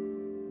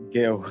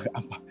girl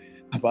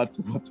about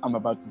what I'm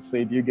about to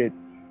say? Do you get,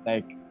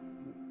 like,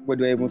 where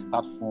do I even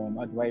start from?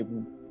 How do I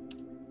even?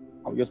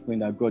 I was just praying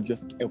that God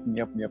just help me.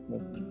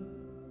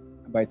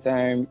 And by the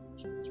time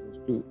she was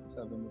through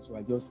serving me, so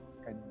I just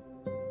kind of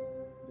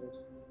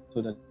just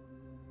so that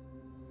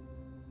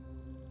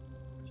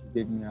she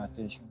gave me her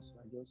attention. So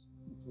I just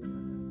told her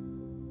that I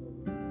said, sorry,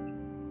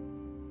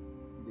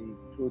 the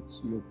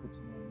clothes you're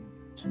putting on is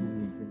too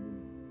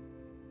revealing.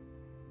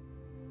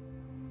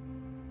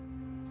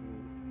 So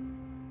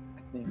I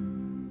think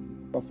it's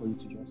better for you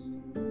to just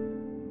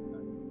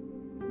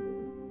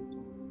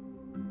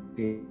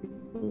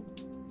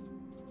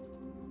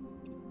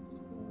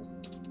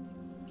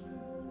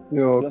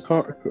Yeah, Just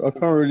I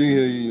can't really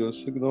hear you. Your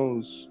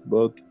signals,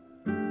 but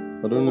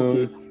I don't know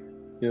okay. if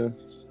yeah.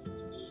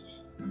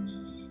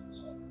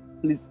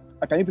 Please,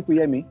 can you people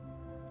hear me?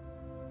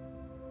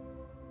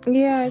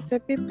 Yeah, it's a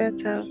bit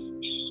better.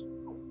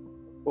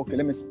 Okay,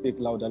 let me speak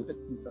louder. Let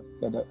me just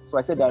louder. So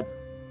I said that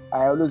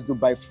I always do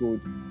buy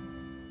food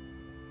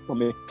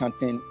from a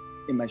canteen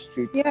in my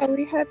street. Yeah,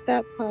 we heard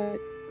that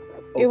part.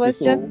 Okay, It was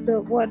so just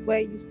the one where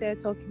you started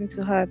talking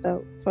to her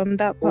though, from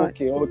that part.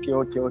 okay.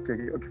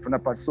 From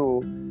that part.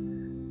 So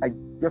I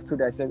just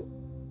told her, I said,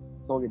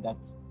 sorry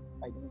that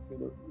I didn't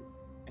feel it.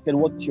 I said,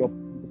 what you're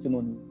putting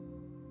on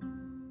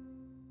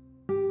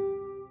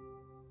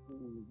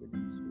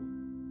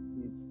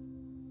please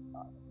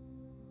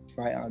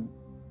try and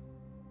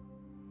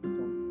put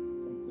on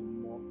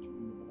something more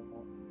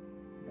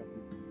that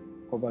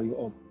will cover you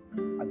up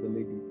as a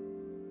lady.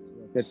 So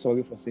I said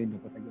sorry for saying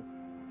that, but I just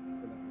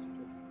feel like I should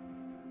just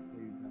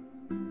tell you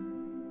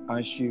that.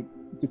 And she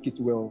took it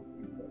well.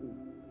 She said, oh,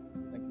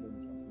 thank you very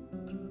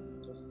much.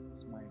 I just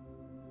smiled.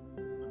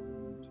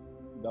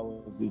 And that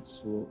was it.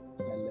 So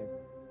I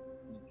left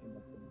and I came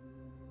back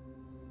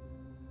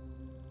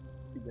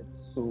home.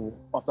 So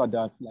after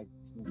that, like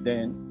since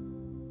then,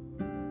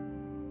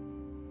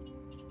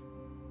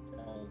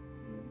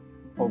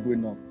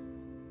 covering up,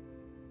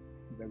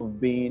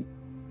 of being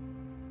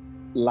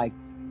light,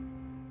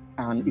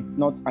 and it's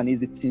not an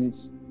easy thing.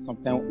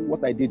 Sometimes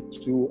what I did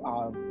too,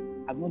 I've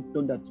not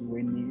done that to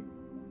any.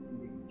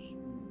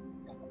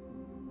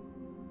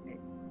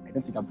 I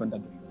don't think I've done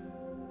that before.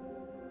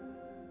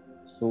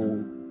 So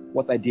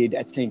what I did,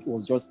 I think,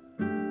 was just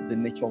the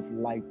nature of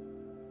light,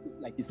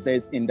 like it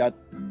says in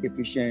that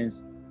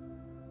Ephesians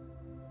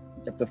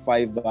chapter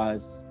 5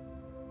 verse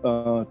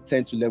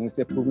 10 to 11,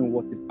 say, proving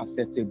what is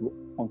acceptable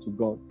unto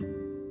God,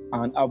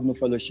 and have no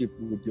fellowship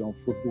with the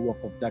unfruitful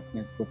work of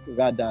darkness, but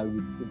rather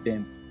reprove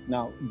them.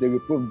 Now, the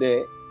reprove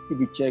there, if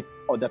you check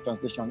other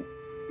translation,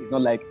 it's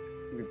not like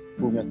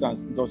reprove your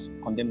stance, just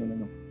condemn,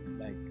 no.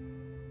 Like,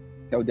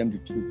 tell them the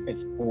truth,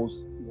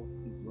 expose what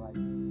is right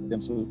for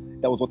them. So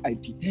that was what I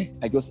did.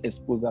 I just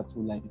exposed her to,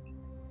 like,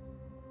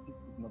 this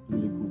is not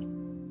really good.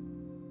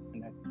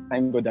 And I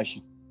thank God that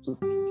she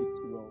took it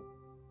well.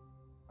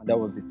 And that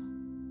was it.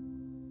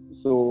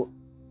 So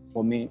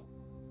for me,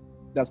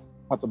 that's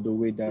part of the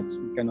way that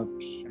we kind of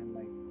shine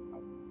light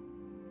as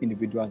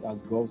individuals,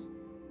 as girls,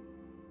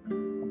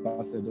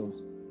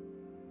 ambassadors.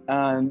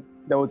 And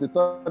there was a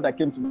thought that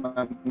came to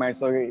my mind.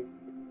 Sorry,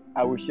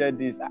 I will share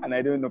this, and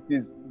I don't know,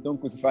 please don't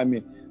crucify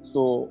me.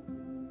 So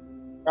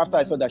after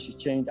I saw that she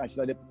changed and she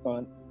started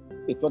on,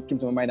 a thought came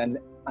to my mind,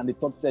 and the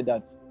thought said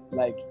that,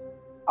 like,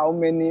 how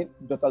many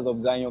daughters of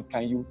Zion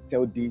can you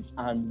tell this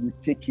and we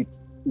take it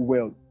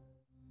well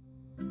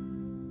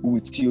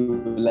with you,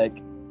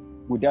 like,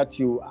 without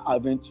you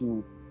having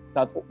to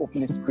start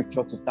opening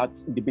scripture to start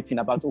debating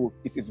about, oh,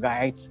 this is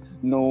right,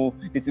 no,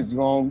 this is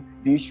wrong,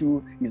 the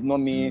issue is not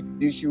me,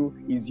 the issue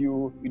is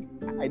you.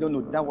 I don't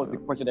know. That was the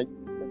question that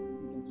just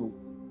came into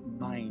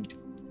mind.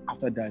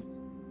 After that,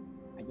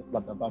 I just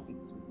laughed about it.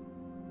 So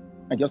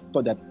I just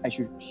thought that I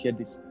should share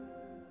this.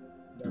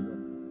 That's all.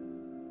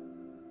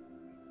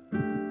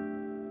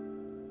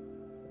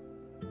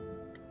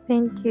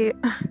 Thank you.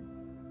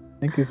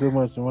 Thank you so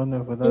much,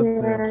 Wanda, for that.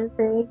 Yeah,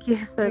 thank you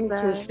for Thanks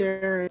for that.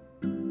 sharing.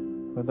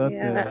 For that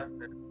Yeah.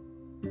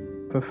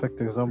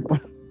 perfect example.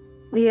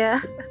 Yeah.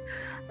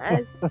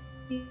 As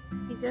he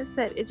just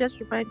said, it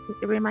just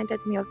reminded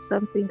me of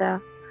something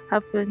that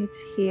happened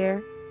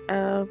here.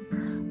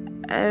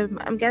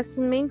 I'm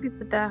guessing many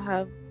people that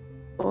have,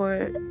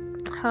 or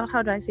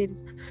how do I say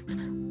this?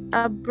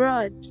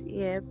 Abroad,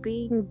 yeah,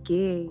 being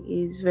gay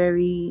is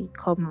very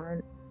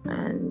common,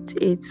 and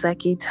it's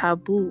like a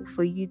taboo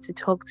for you to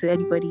talk to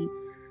anybody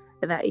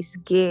that is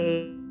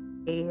gay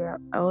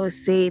or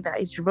say that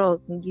it's wrong.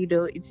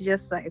 It's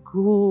just like,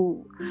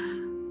 who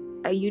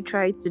are you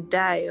trying to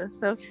die or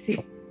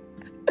something?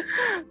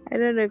 I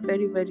don't know if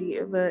anybody,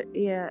 but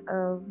yeah.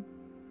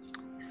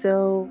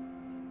 So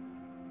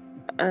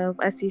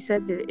as he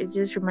said, it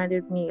just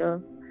reminded me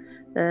of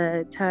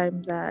the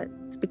time that,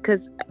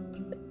 because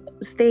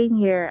staying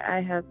here,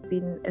 I have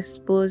been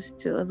exposed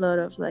to a lot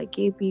of like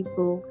gay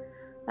people.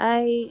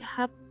 I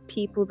have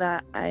people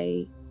that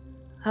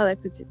how do I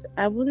put it?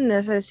 I wouldn't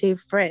necessarily say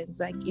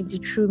friends, like in the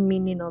true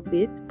meaning of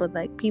it, but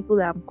like people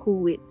that I'm cool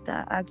with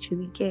that are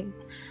actually gay.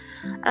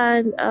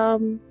 And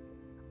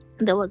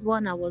there was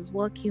one I was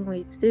working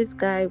with. This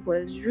guy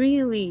was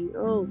really,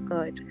 oh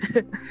God.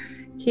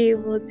 He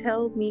will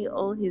tell me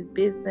all his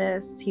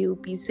business. He'll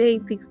be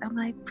saying things. I'm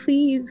like,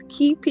 please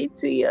keep it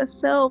to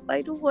yourself.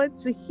 I don't want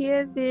to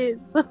hear this.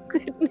 For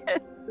goodness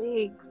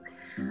sakes.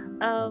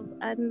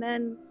 And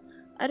then,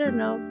 I don't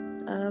know.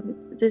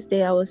 This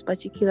day I was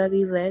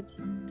particularly led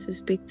to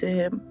speak to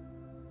him.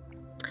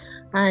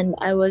 And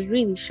I was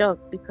really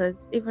shocked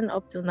because even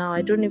up till now,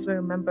 I don't even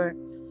remember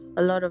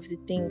a lot of the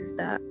things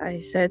that I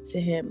said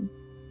to him.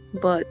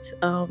 But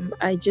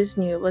I just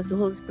knew it was the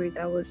Holy Spirit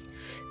that was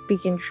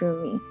speaking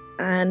through me.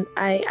 And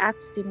I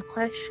asked him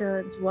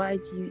questions. Why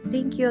do you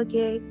think you're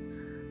gay?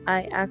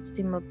 I asked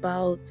him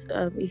about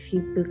if he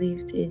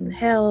believed in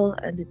hell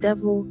and the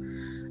devil,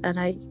 and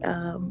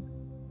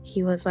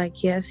he was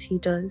like, yes, he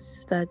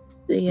does. That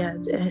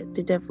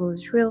the devil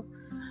is real.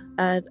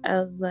 And I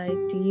was like,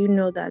 do you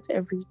know that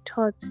every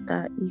thought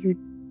that you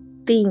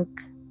think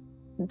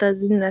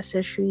doesn't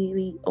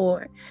necessarily,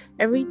 or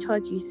every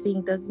thought you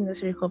think doesn't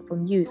necessarily come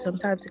from you.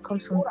 Sometimes it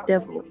comes from the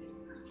devil,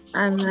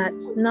 and that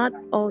not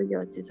all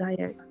your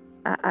desires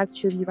are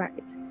actually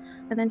right.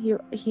 And then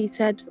he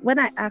said, when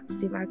I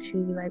asked him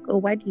actually, like, oh,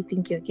 why do you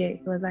think you're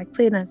gay? He was like,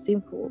 plain and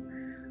simple.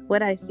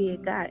 When I see a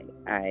guy,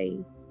 I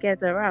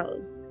get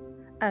aroused.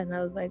 And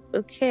I was like,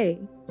 okay.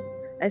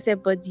 I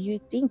said, but do you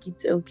think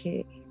it's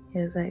okay? He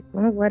was like,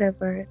 well,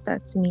 whatever,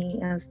 that's me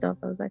and stuff.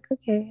 I was like,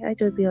 okay, I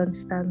totally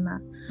understand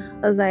that.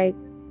 I was like,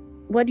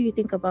 what do you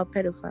think about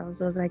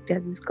pedophiles? I was like, they're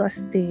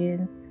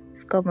disgusting,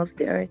 scum of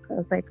the earth. I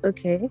was like,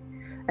 okay.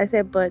 I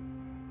said, but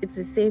it's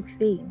the same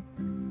thing.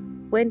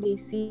 When they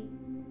see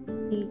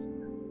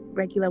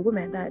regular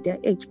women, that they're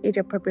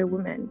age-appropriate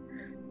women,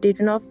 they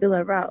do not feel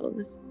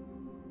aroused.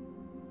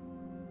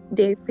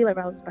 They feel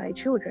aroused by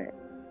children.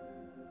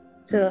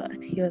 So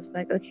he was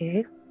like,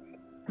 okay.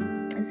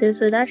 So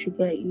that should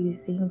get you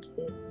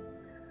thinking.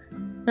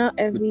 Not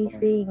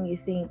everything you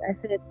think. I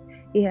said,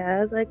 yeah, I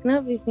was like, not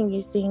everything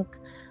you think.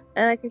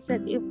 And like I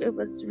said, it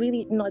was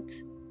really not.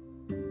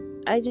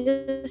 I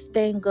just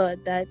thank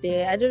God that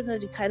day. I don't know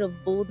the kind of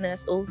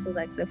boldness also,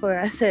 like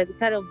Sephora said, the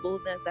kind of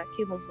boldness that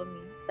came over me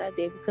that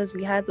day, because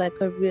we had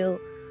like a real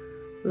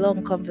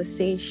long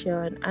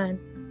conversation. And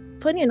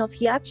funny enough,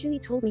 he actually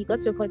told me, he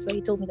got to a point where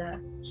he told me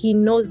that he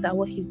knows that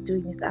what he's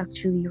doing is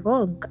actually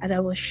wrong. And I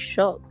was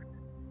shocked.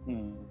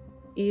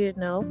 You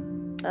know,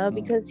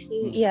 because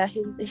he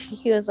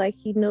was like,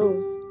 he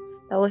knows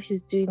that what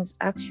he's doing is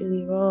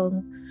actually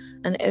wrong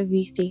and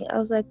everything. I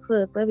was like,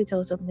 look, let me tell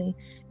you something,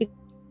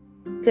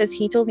 because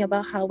he told me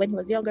about how when he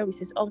was younger with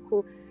his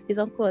uncle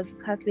was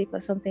Catholic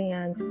or something,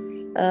 and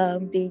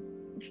they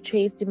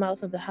chased him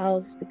out of the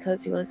house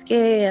because he was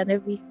gay and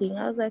everything.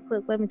 I was like,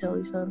 look, let me tell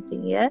you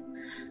something, yeah.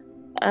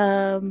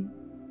 And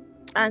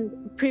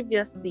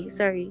previously,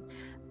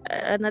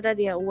 another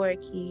day at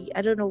work,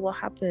 I don't know what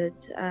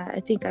happened. I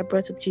think I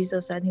brought up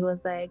Jesus, and he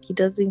was like, he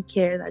doesn't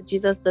care, that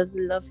Jesus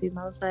doesn't love him.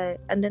 I was like,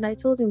 and then I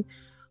told him,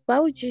 why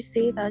would you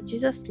say that?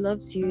 Jesus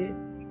loves you.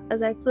 I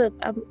was like, look,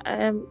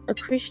 I'm a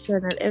Christian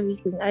and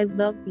everything. I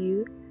love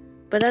you,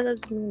 but that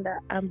doesn't mean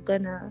that I'm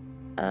gonna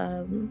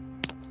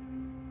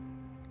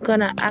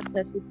act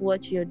as if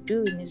what you're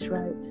doing is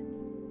right,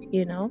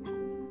 you know.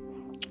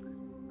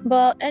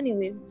 But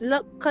anyways,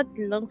 cut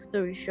the long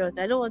story short,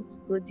 I don't want to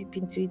go deep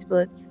into it,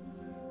 but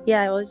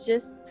yeah, it was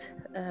just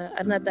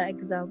another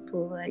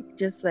example, like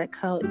just like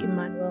how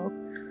Emmanuel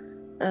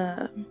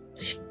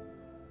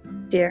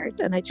shared,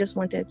 and I just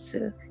wanted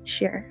to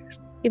share,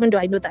 even though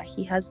I know that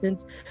he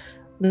hasn't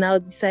now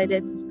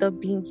decided to stop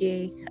being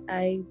gay.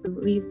 I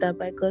believe that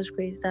by God's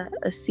grace, that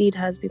a seed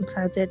has been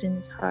planted in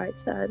his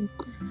heart, and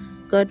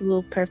God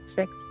will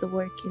perfect the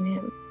work in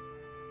him.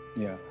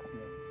 Yeah.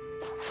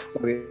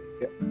 Sorry.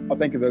 Oh,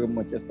 thank you very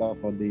much, Esther,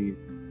 for the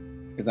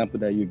example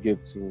that you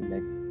gave to,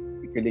 like,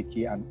 it's really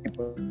key and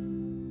important,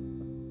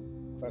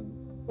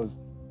 because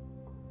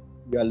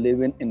we are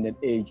living in an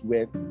age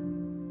where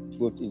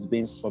truth is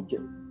being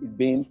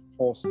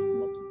forced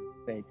not to be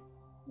said.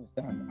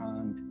 Understand?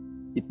 And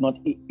it's not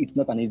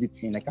an easy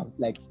thing.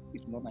 Like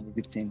it's not an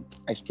easy thing.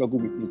 I struggle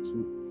with it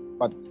too.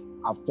 But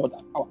I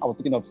was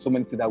thinking of so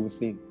many things that I would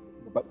say,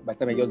 but by the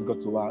time I just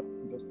got to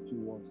just 2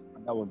 words,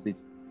 and that was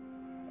it.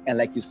 And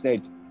like you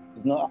said,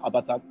 it's not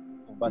about that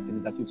converting,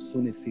 it's that you've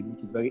sown a seed,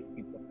 which is very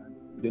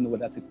important. You don't know what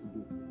that seed could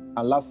do.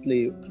 And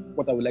lastly,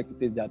 what I would like to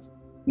say is that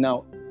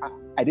now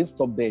I didn't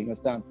stop there, you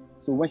understand?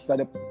 So when she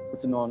started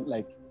putting on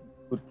like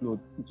good clothes,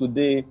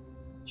 today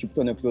she put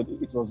on a clothes,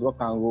 it was rock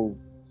and roll.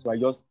 So I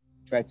just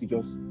tried to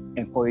just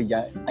encourage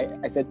her.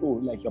 I said, oh,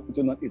 like, you're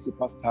putting on a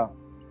superstar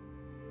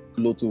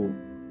clothes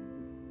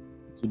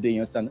today, you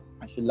understand?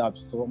 And she laughed.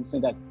 So I'm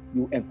saying that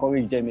you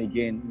encourage them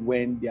again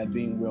when they are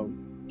doing well.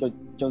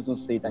 Just don't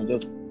say it and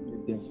just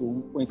let them. So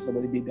when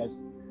somebody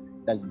that's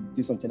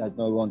do something that's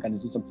not wrong and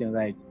is do something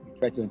right, you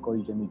try to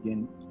encourage them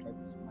again. You try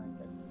to smile.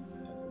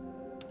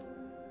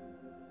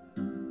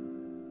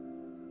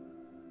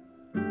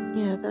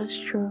 Yeah, that's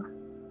true.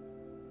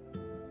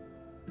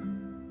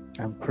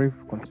 And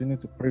continue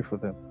to pray for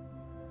them.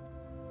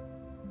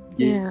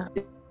 Yeah.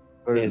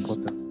 Very Yes.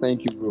 important.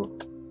 Thank you, bro.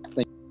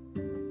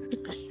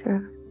 That's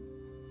true.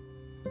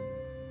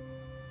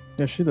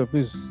 Yeah, Sheila,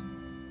 please.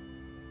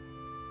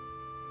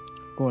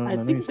 Go on. I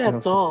know think you still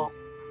that's have all.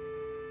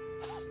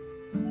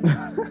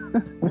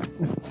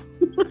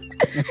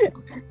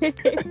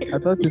 I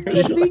thought you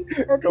I think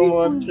Come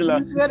on, Sheila.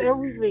 we said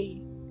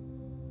everything.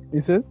 You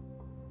said?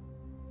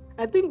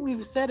 I think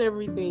we've said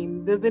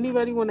everything. Does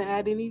anybody want to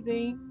add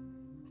anything?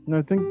 No,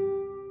 I think.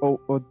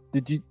 Or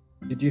did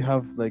you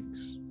have like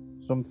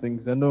some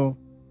things? I know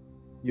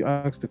you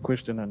asked a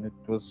question, and it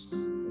was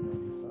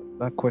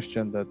that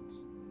question that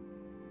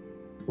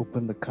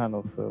opened the can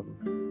of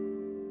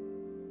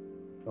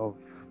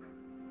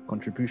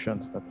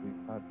contributions that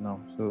we've had now.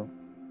 So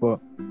But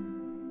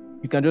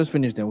you can just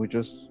finish them.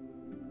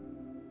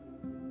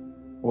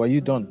 Or are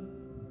you done?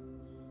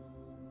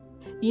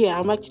 Yeah,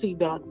 I'm actually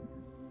done.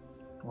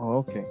 Oh,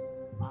 okay.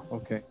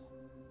 Okay.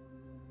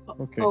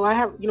 Okay. Oh, I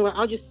have. You know what?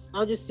 I'll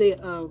just say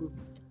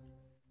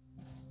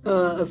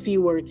a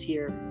few words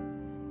here.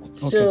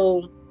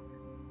 So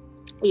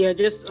yeah,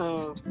 just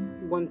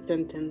one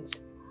sentence.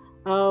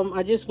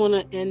 I just want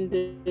to end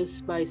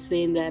this by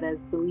saying that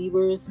as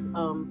believers,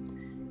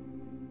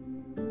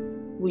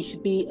 we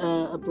should be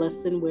a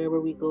blessing wherever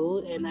we go.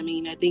 And I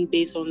mean, I think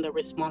based on the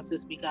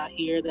responses we got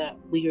here, that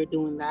we are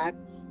doing that,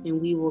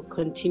 and we will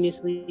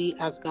continuously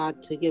ask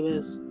God to give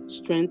us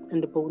strength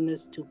and the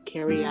boldness to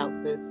carry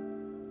out this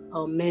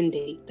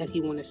mandate that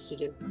He wants us to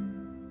do.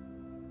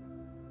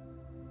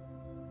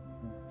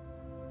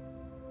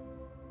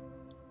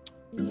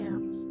 Yeah.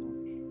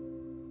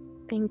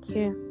 Thank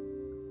you.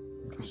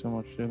 Thank you so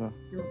much, Sheila.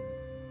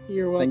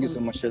 You're welcome. Thank you so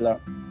much,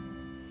 Sheila.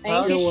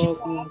 Thank You're you.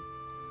 welcome. All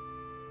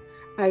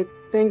right,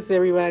 thanks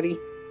everybody.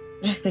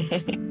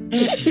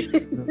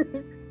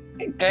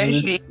 Go,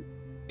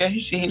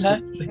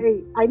 Sheila.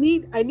 Hey, I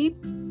need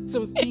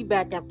some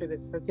feedback after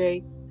this,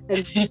 okay?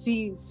 And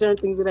see certain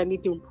things that I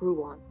need to improve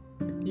on.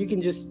 You can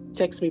just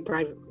text me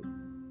privately.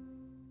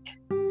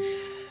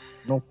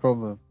 No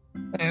problem.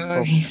 No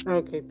worries.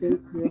 Okay,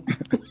 thank you.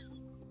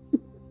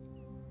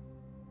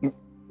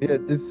 Yeah,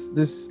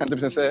 this. And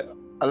to say,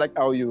 I like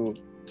how you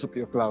took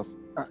your class.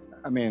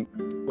 I mean,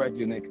 it's quite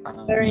unique.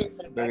 Very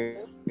very.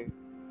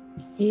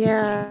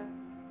 Yeah.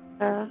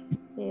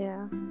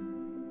 Yeah.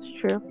 It's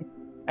true.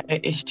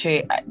 It's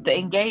true. The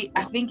engage,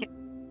 I think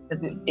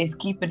it's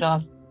keeping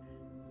us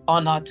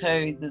on our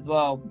toes as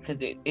well, because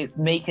it's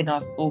making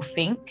us all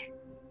think.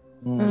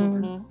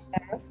 Mm.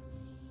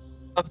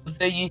 I'm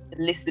so used to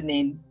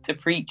listening to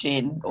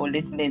preaching or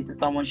listening to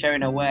someone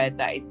sharing a word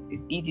that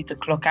it's easy to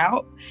clock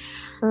out.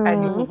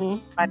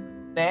 And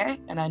there,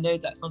 and I know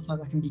that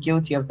sometimes I can be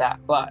guilty of that,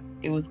 but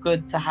it was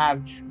good to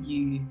have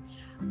you.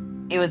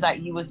 It was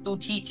like you were still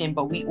teaching,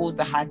 but we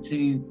also had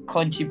to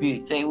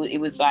contribute, so it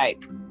was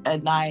like a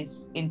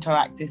nice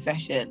interactive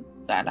session,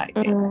 so I liked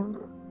it.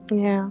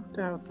 Yeah.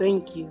 Oh,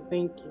 thank you.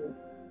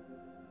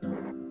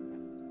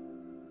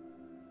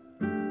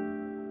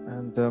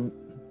 And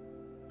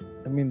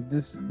I mean,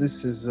 this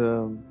is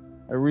I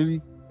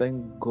really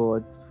thank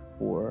God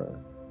for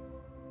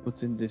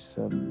putting this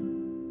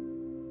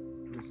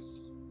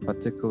this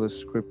particular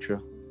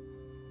scripture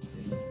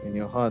in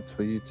your heart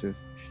for you to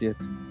share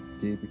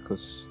today,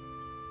 because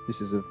this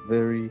is a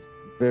very,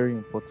 very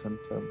important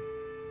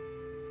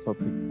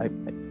topic.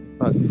 In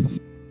fact,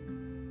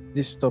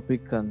 this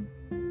topic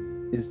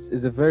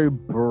is a very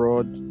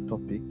broad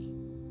topic.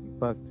 In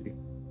fact,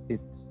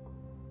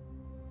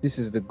 this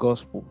is the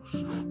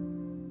Gospels.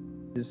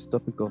 This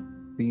topic of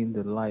being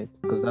the light,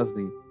 because that's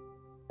the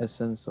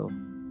essence of.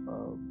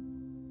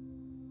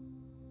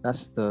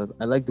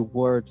 I like the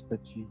word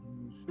that you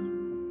used at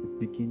the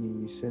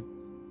beginning. You said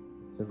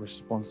it's a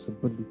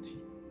responsibility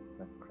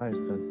that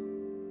Christ has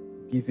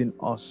given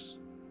us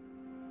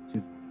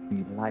to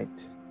be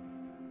light,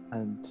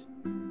 and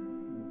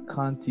we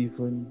can't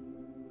even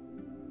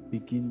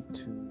begin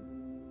to.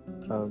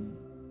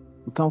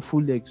 We can't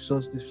fully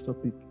exhaust this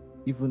topic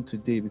even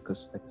today,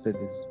 because, like I said,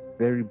 it's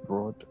very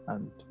broad,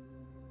 and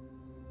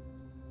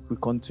we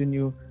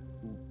continue,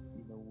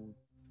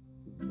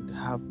 we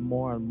have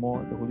more and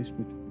more. The Holy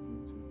Spirit will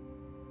begin to.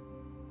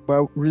 But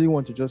I really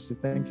want to just say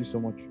thank you so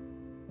much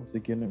once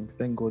again, and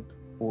thank God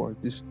for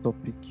this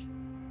topic.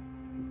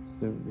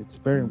 It's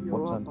very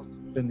important,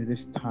 especially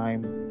this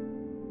time,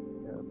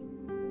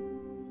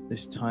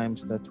 these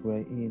times that we're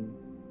in.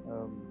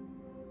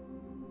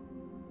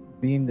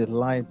 Being the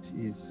light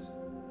is.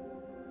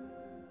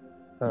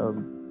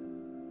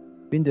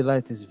 Being the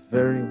light is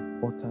very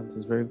important,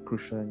 it's very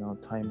crucial in our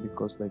time,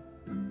 because like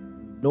we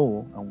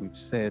know, and we've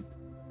said,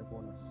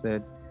 everyone has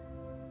said,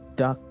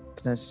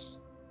 darkness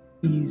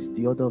is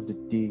the order of the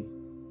day.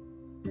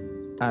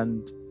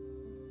 And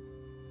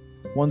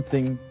one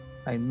thing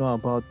I know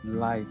about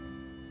light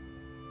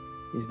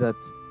is that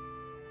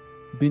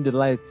being the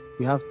light,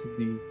 we have to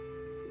be,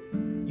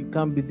 we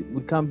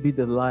can't be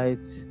the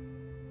light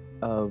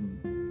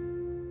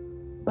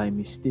by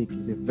mistake.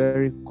 It's a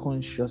very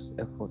conscious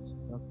effort.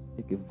 You have to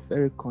take a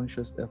very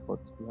conscious effort.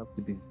 You have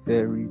to be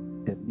very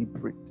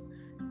deliberate.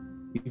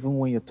 Even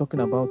when you're talking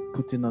about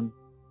putting on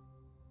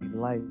a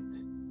light,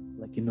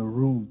 like in a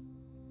room,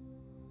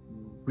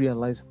 you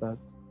realize that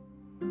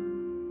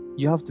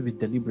you have to be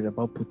deliberate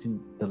about putting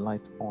the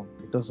light on.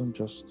 It doesn't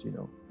just,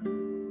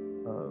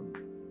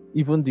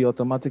 even the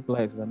automatic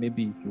lights that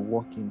maybe if you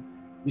walk in,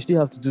 you still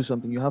have to do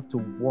something. You have to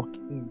walk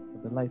in for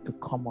the light to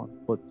come on.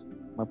 But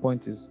my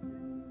point is,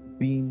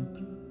 being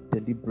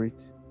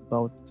deliberate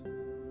about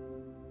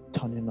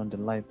turning on the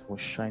light or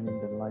shining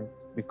the light,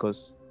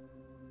 because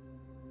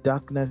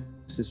darkness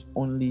is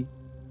only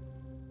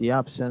the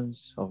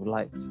absence of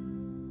light.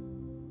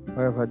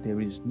 Wherever there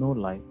is no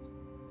light,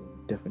 there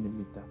will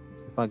definitely be darkness.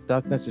 In fact,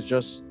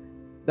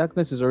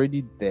 darkness is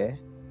already there,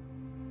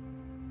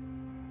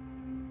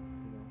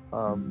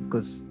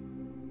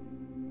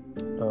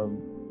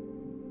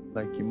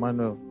 like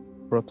Emmanuel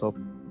brought up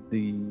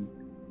the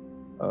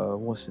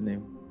what's the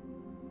name?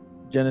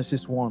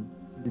 Genesis 1.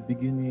 In the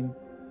beginning,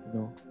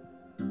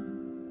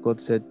 God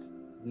said,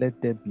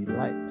 "Let there be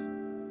light."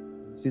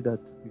 You see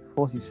that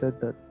before he said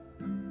that,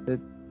 he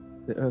said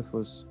the earth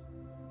was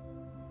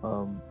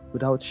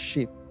without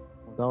shape,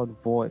 without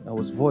void. I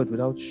was void,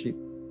 without shape,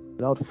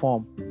 without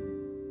form,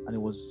 and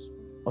it was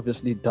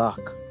obviously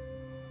dark.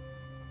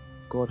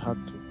 God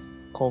had to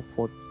call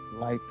forth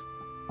light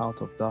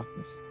out of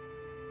darkness.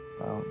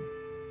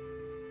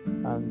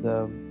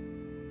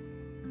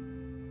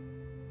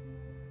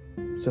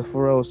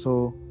 Sephora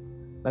also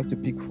like to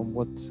pick from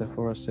what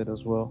Sephora said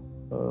as well.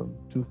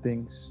 Two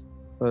things.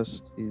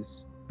 First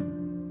is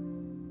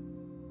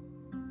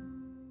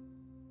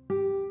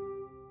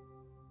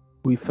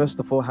we first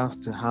of all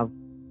have to have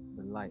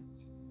the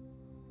light,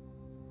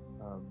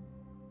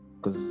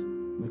 because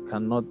we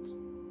cannot,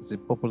 it's a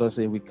popular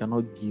saying, we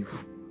cannot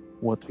give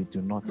what we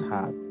do not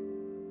have.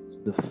 So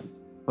the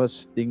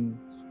first thing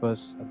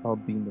first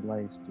about being the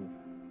light is to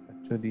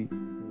actually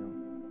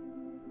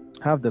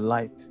have the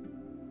light.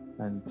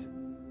 And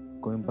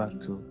going back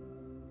to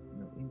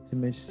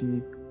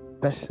intimacy,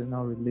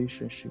 personal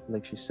relationship,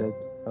 like she said,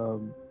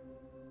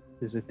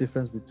 there's a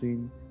difference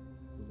between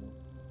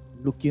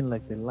looking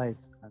like the light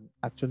and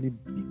actually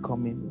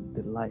becoming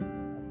the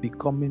light.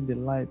 Becoming the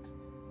light.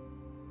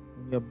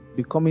 When you're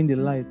becoming the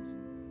light,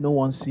 no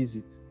one sees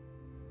it.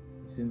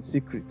 It's in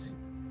secret.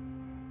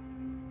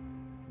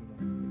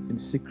 It's in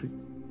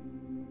secret.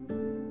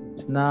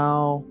 It's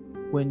now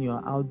when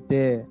you're out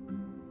there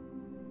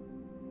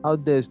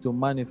is to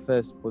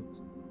manifest, but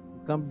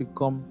you can't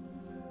become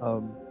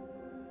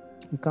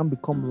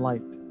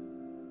light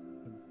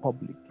in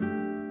public.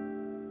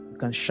 You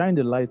can shine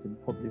the light in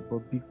public,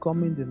 but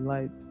becoming the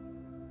light,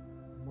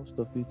 most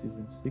of it is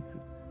in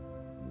secret.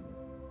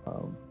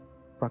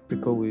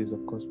 Practical ways,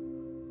 of course,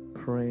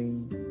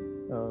 praying,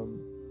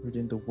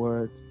 reading the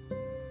word,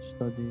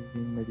 studying,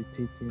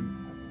 meditating.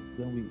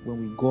 When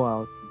we go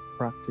out, we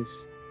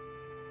practice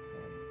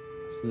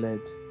as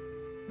led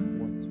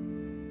what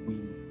we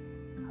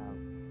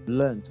have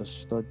learned or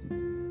studied,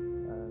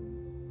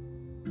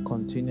 and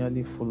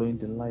continually following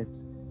the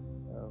light.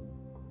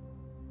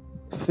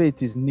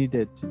 Faith is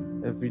needed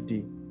every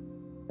day.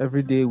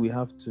 Every day we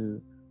have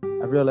to.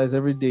 I realize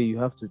every day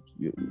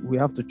we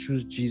have to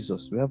choose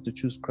Jesus. We have to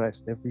choose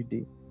Christ every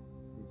day.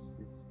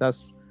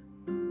 That's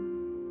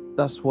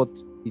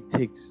what it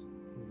takes.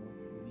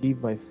 Live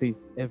by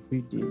faith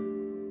every day.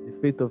 The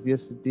faith of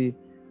yesterday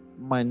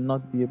might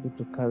not be able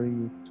to carry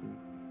you to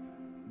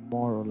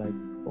tomorrow, like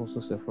also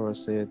Sephora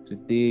said.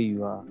 Today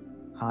you are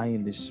high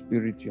in the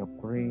spirit, you are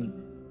praying,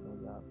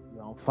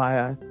 you're on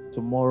fire.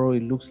 Tomorrow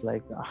it looks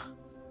like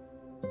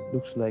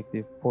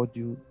they've poured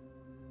you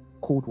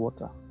cold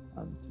water,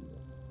 and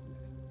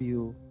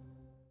you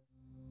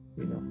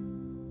feel,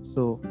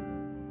 So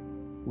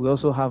we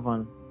also have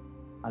an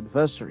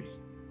adversary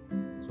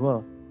as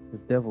well, the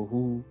devil,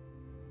 who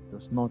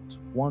does not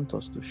want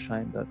us to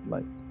shine that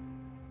light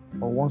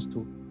or wants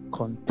to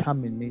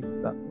contaminate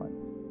that light.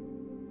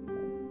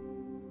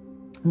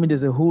 I mean,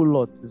 there's a whole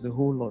lot,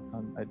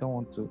 and I don't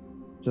want to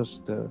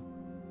just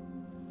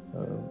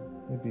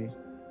maybe,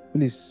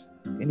 please,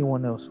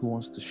 anyone else who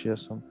wants to share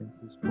something,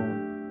 please go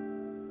on.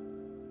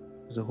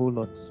 There's a whole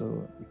lot,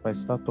 so if I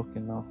start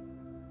talking now,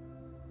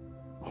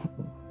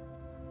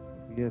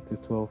 we get to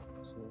 12.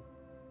 So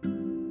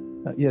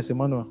yes,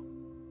 Emmanuel.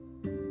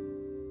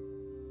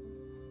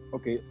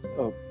 Okay,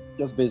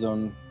 just based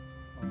on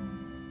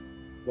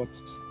what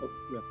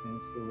we are saying,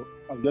 so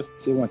I'll just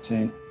say one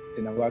thing,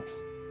 then I'll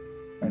ask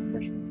my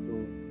question. So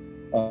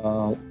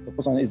the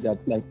first one is that,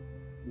 like,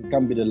 we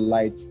can't be the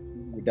light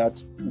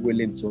without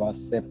willing to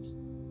accept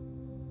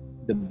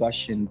the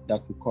bashing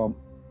that will come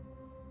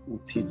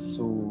with it.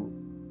 So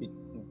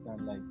it's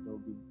instant, like there will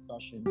be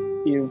bashing.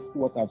 If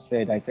what I've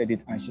said, I said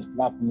it and she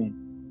slapped me,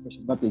 but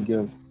she's not a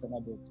girl, she's an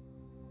adult,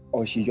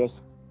 or she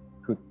just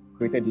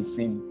created the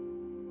sin,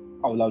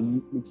 I will have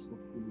looked so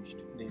foolish.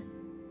 Then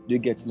do you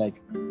get,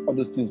 like, all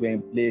those things were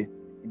in play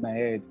in my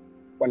head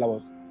while I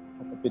was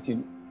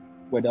contemplating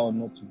whether or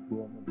not to go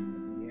or not,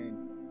 because in the end,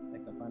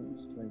 like, I found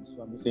strength.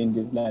 So I'm just saying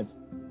this, life,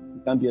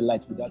 you can't be a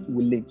light without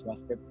willing to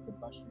accept the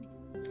bashing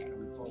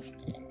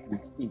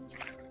with it.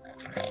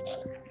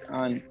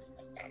 And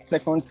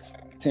second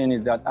thing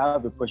is that I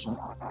have a question.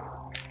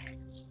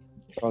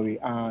 Sorry,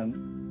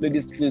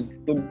 ladies, please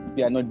don't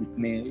be annoyed with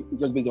me.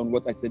 It's just based on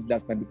what I said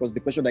last time, because the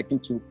question that came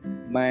to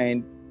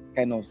mind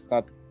kind of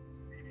started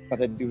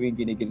doing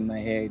it again in my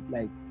head.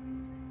 Like,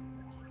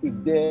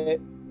 is there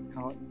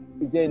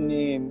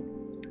any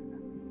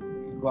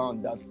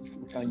ground that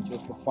we can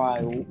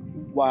justify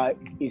why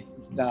a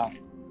sister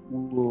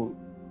will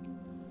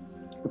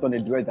put on a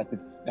dress that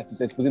is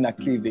exposing her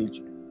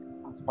cleavage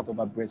as part of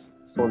her breast?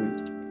 Sorry,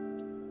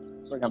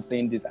 I'm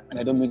saying this, and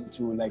I don't mean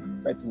to, like,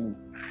 try to.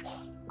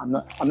 I'm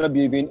not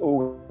being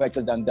more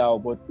righteous than thou,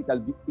 but it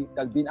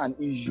has been an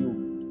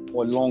issue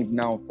for long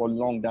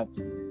that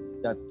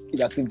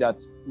it's as if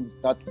that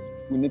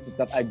we need to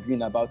start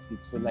arguing about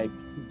it. So, like,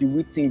 do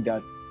we think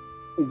that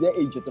is there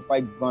a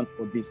justified ground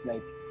for this?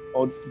 Like,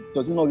 or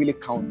does it not really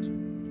count?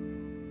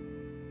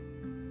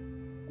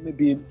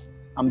 Maybe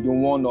I'm the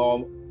one,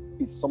 or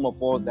it's some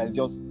of us that is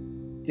just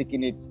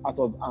taking it out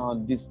of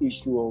this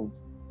issue of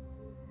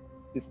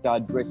sister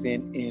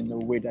dressing in a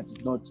way that is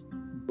not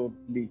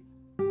godly,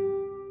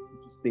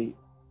 to say.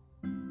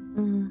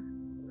 I'm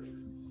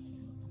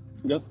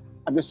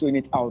just throwing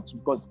it out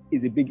because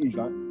it's a big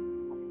issue.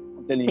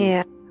 I'm telling you.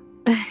 Yeah.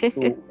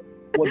 So,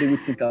 what do we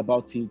think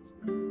about it?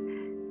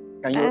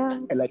 Can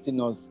you enlighten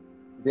us?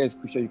 Is there a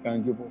scripture you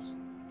can give us?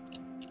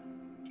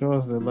 Show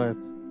us the light.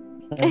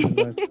 Shine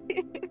the light.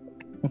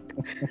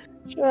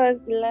 Show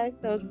us the light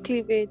of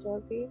cleavage,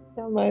 okay?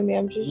 Don't mind me,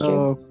 I'm just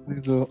No,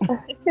 please don't.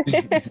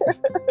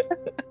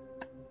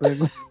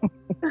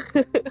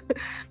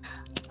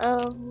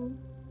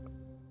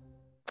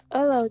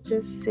 All I'll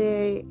just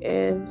say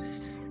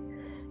is,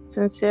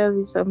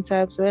 sincerely,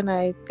 sometimes when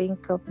I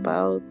think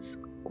about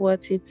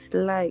what it's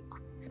like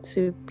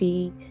to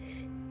be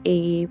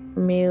a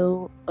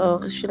male,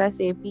 or should I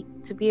say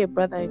to be a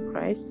brother in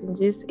Christ in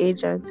this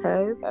age and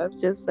time, I'm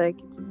just like,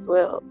 it is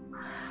well.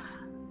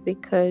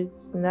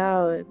 Because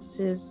now it's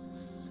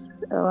just,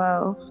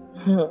 wow.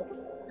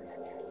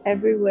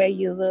 Everywhere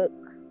you look,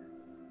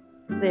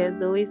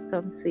 there's always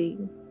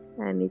something,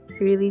 and it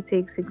really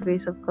takes the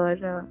grace of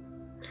God.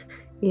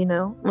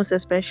 Most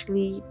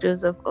especially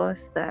those of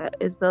us that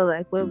it's not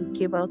like when we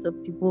came out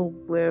of the womb,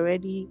 we're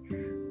already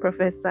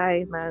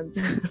prophesying and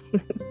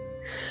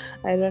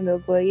I don't know,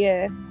 but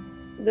yeah,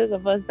 those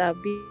of us that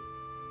have been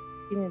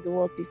in the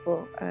world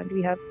before and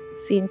we have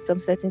seen some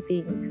certain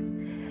things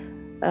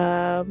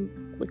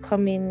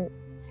coming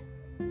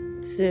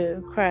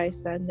to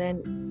Christ, and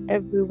then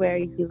everywhere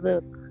you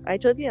look, I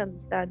totally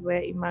understand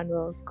where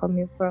Emmanuel's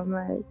coming from.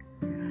 Like,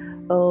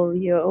 oh,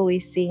 you're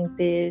always seeing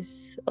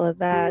this or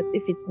that.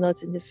 If it's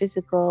not in the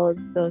physical,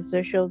 it's on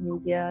social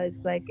media.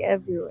 It's like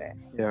everywhere.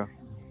 Yeah.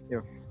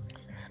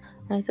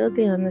 I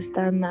totally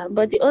understand that.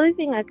 But the only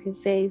thing I can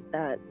say is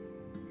that,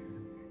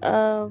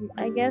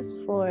 I guess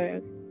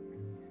for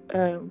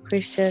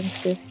Christian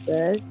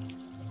sisters,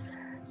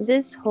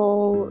 this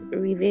whole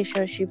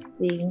relationship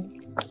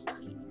thing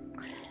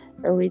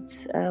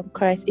with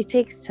Christ, it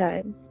takes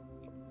time,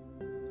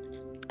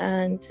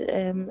 and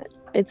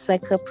it's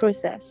like a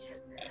process.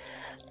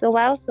 So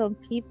while some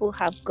people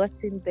have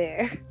gotten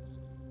there,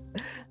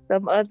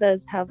 some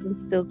others haven't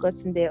still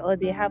gotten there, or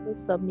they haven't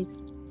submitted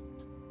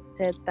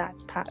that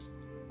part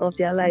of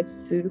their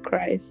lives to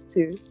Christ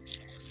to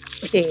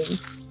Him.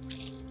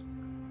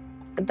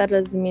 And that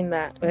doesn't mean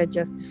that we're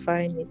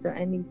justifying it or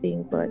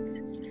anything, but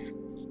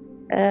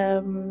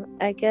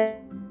I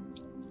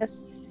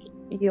guess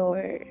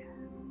your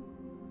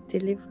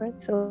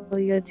deliverance or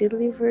your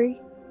delivery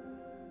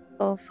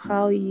of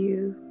how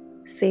you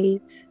say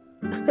it,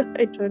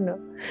 I don't know,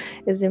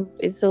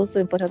 it's also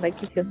important,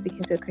 like if you're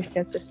speaking to a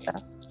Christian sister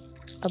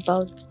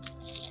about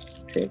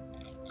it.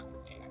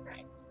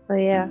 But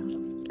yeah,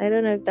 I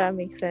don't know if that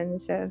makes any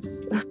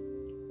sense.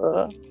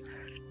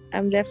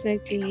 I'm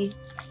definitely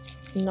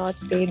not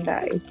saying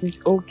that it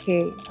is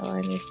okay or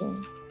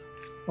anything.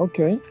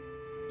 Okay.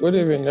 Good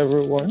evening,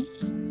 everyone.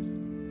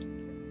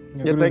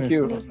 Yeah, thank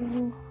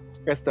you,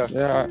 Esther.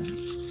 Yeah.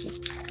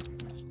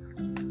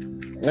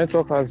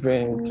 Network has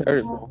been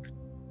terrible.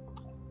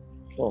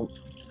 So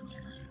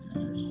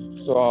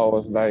I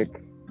was like,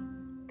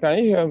 can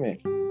you hear me?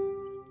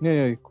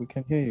 Yeah, we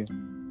can hear you.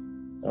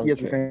 Okay.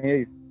 Yes, we can hear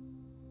you.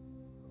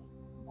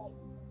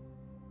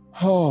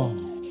 Oh,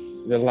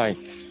 the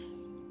light.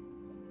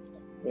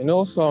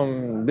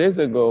 Some days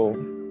ago,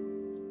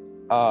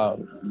 the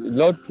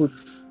Lord put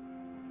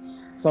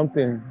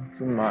something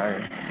to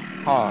my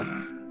heart,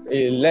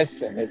 a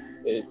lesson,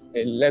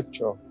 a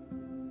lecture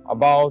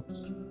about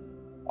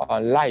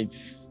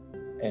life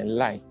and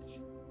light.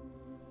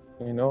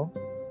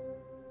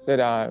 Said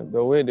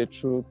the way, the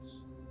truth,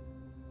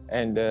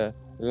 and the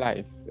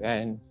life.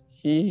 And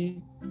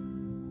He,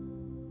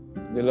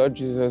 the Lord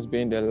Jesus,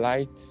 being the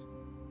light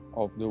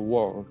of the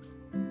world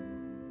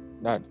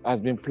that has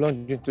been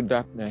plunged into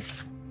darkness.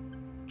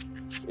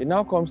 It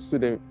now comes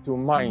to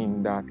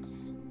mind that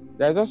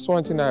there's just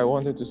one thing I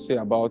wanted to say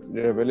about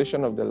the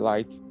revelation of the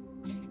light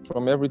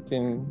from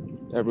everything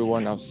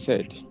everyone has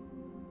said.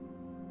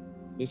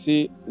 You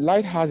see,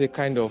 light has a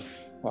kind of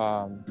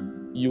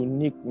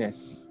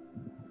uniqueness.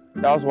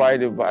 That's why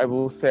the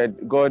Bible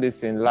said God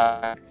is in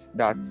light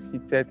that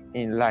seated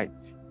in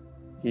light.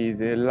 He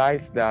is a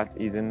light that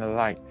is in the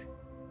light.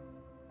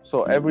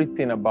 So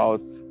everything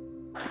about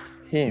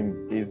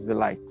Him is the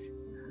light.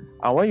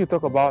 And when you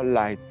talk about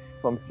light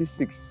from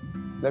physics,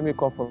 let me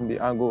come from the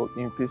angle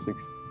in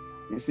physics.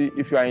 You see,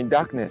 if you are in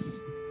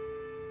darkness,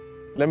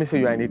 let me say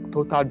you are in a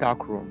total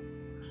dark room,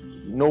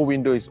 no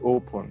window is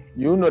open,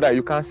 you know that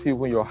you can't see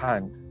even your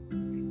hand.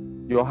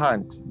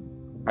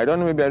 I don't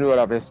know, maybe anyone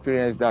have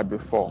experienced that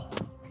before.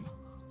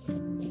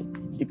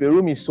 If a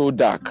room is so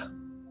dark,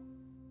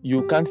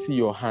 you can't see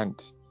your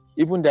hand.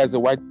 Even there's a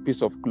white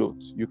piece of cloth,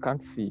 you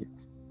can't see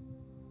it.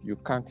 You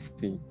can't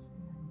see it.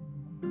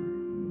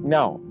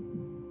 Now,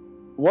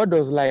 what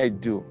does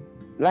light do?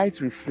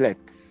 Light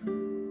reflects.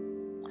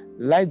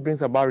 Light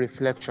brings about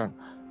reflection.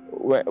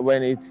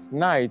 When it's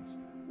night,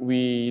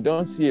 we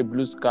don't see a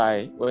blue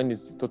sky when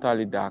it's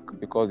totally dark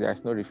because there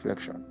is no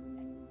reflection.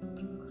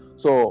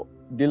 So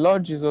the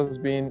Lord Jesus,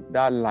 being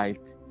that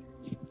light,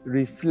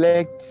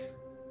 reflects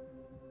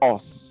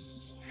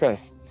us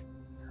first.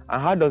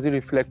 And how does it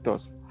reflect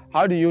us?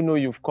 How do you know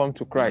you've come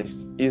to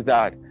Christ? Is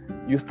that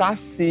you start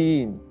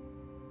seeing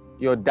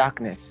your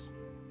darkness.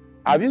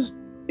 Has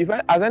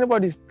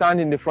anybody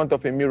stand in the front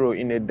of a mirror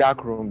in a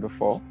dark room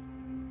before?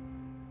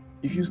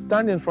 If you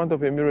stand in front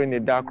of a mirror in a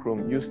dark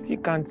room, you still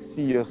can't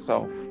see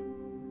yourself.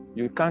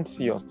 You can't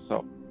see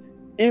yourself.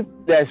 If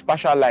there's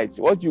partial light,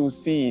 what you will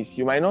see is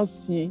you might not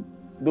see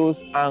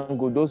those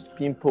angles, those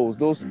pimples,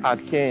 those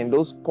arcane,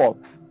 those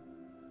spots,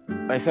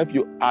 except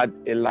you add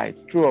a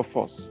light. True or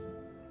false?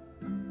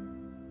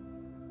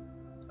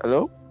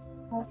 Hello?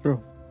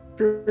 True.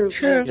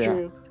 True.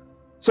 Yeah.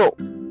 So,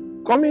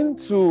 coming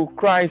to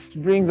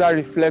Christ brings a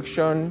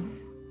reflection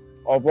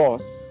of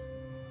us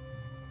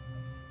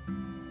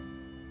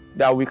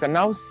that we can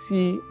now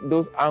see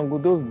those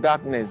angles, those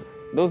darkness,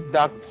 those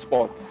dark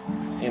spots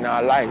in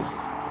our lives.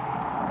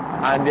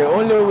 And the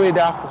only way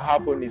that could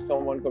happen is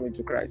someone coming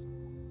to Christ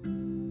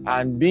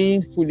and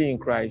being fully in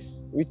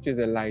Christ, which is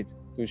a light,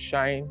 to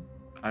shine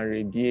and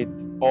radiate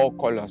all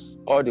colors,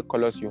 all the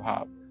colors you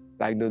have,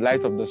 like the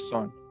light of the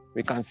sun.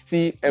 We can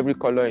see every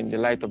color in the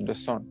light of the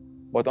sun,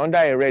 but under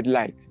a red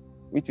light,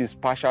 which is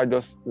partial,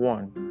 just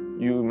one,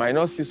 you might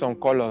not see some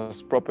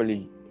colors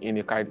properly in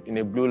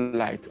a blue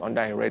light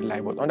under a red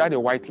light, but under the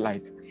white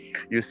light,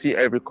 you see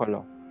every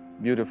color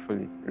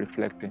beautifully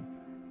reflecting.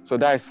 So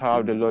that is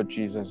how the Lord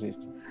Jesus is.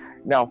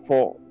 Now,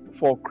 for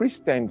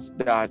Christians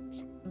that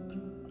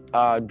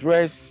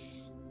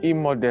dress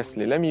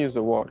immodestly, let me use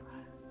the word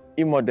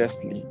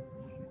immodestly,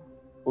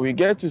 we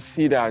get to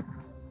see that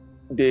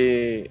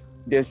the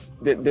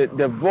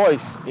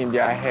voice in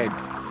their head,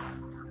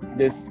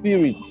 the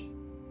spirit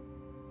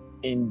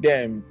in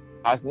them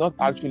has not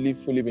actually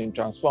fully been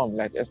transformed,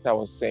 like Esther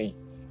was saying.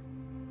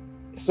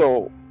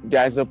 So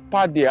there's a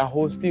part they are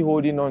still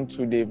holding on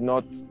to. They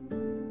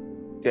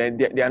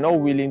are not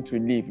willing to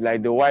leave,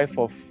 like the wife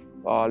of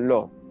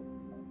Lot.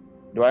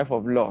 The wife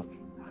of Lot.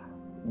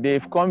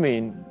 They've come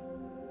in,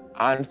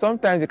 and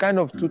sometimes the kind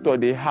of tutor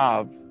they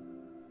have,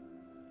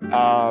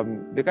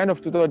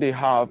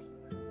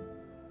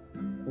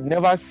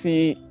 never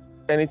see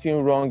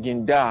anything wrong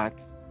in that.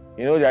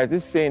 You know, there's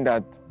this saying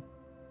that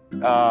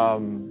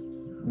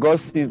God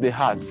sees the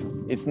heart.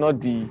 It's not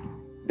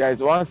there's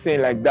one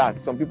saying like that.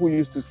 Some people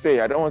used to say,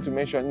 I don't want to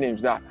mention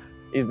names, that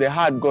it's the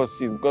heart God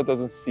sees. God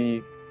doesn't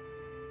see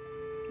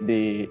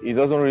he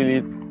doesn't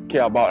really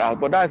care about us.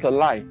 But that's a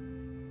lie.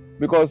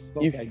 Because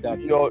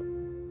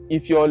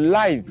if your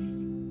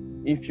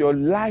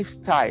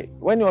lifestyle,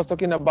 when he was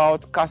talking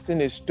about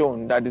casting a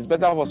stone, that is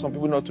better for some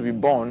people not to be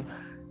born,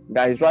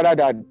 that is rather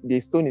that the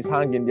stone is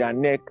hanging in their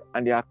neck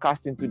and they are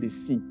cast into the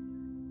sea.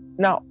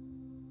 Now,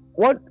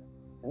 what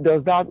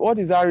is that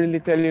really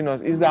telling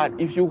us? Is that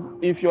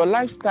if your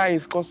lifestyle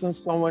is causing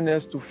someone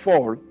else to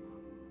fall,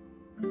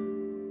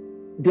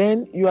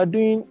 then you are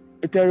doing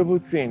a terrible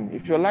thing.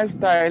 If your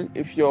lifestyle,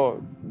 if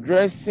your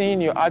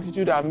dressing, your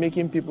attitude are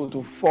making people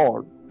to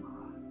fall,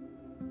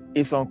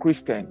 it's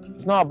unchristian.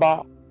 It's not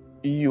about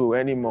you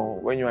anymore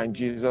when you are in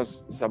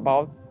Jesus. It's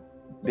about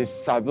the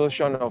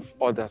salvation of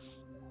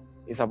others.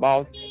 It's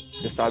about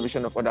the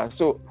salvation of others.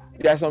 So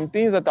there are some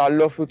things that are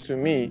lawful to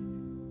me,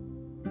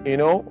 you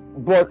know,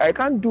 but I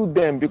can't do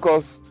them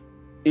because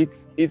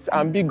it's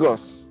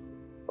ambiguous.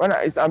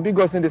 It's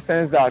ambiguous in the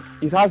sense that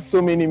it has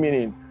so many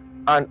meanings,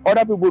 and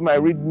other people might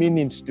read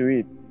meanings to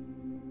it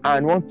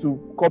and want to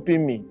copy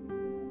me,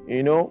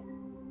 you know.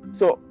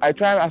 So I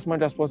try as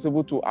much as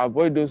possible to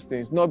avoid those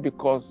things, not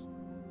because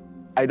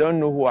I don't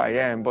know who I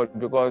am, but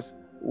because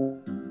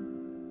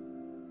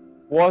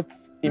what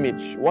will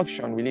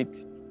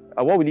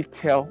it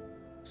tell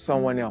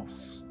someone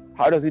else?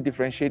 How does it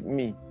differentiate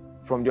me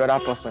from the other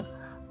person?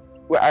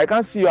 Well, I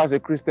can't see you as a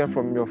Christian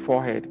from your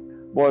forehead,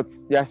 but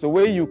there's a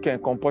way you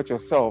can comport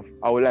yourself.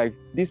 I will like,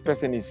 this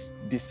person is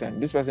decent,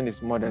 this person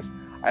is modest.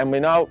 I may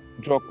now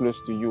draw close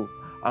to you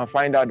and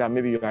find out that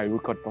maybe you are a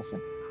wicked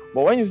person.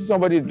 But when you see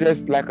somebody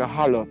dressed like a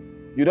harlot,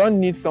 you don't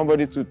need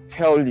somebody to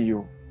tell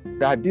you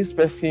that this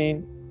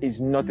person is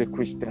not a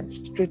Christian.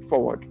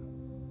 Straightforward.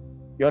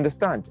 You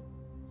understand?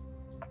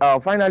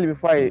 Finally,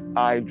 before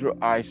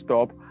I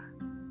stop,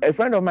 a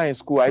friend of mine in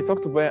school, I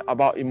talked to them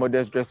about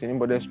immodest dressing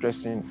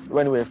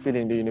when we were still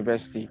in the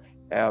university,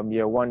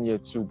 year 1, year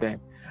 2 then.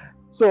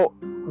 So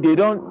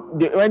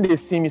when they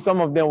see me,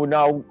 some of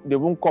them they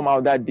won't come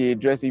out that day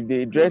dressed. If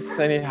they dress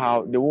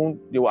anyhow, they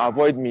will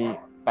avoid me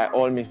by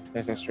all means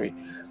necessary.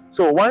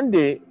 So one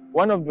day,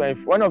 one of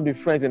the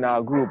friends in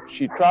our group,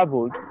 she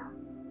traveled,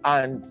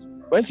 and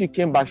when she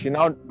came back, she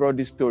now brought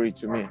this story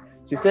to me.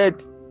 She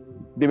said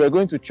they were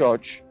going to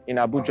church in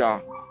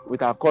Abuja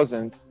with her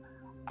cousins,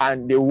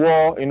 and they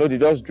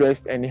just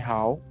dressed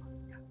anyhow.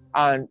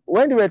 And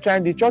when they were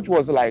the church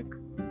was like,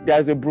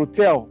 there's a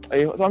brothel,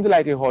 something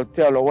like a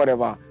hotel or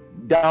whatever,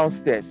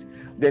 downstairs.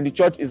 Then the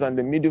church is on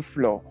the middle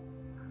floor.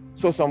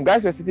 So some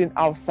guys were sitting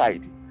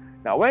outside.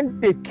 Now, when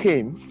they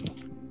came,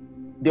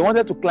 they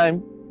wanted to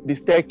climb the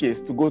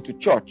staircase to go to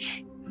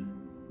church.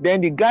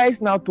 Then the guys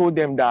now told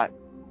them that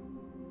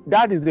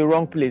is the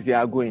wrong place they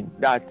are going.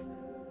 That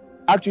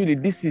actually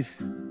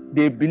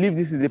they believe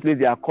this is the place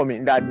they are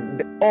coming. That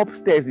the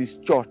upstairs is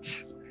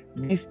church.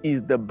 This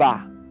is the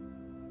bar.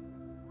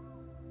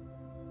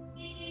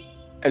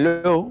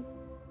 Hello?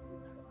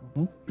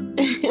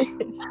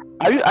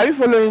 Are you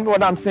following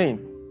what I'm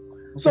saying?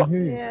 So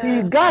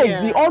the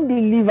guys, the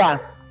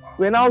unbelievers,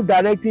 were now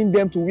directing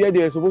them to where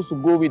they are supposed to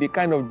go with the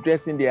kind of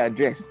dressing they are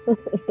dressed.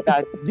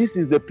 That this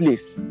is the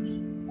place.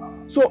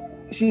 So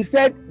she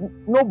said,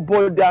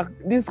 nobody,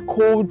 this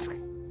cold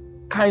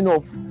kind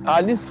of,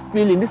 this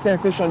feeling, this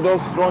sensation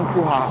just run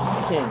through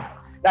her skin.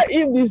 That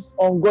if these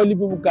ungodly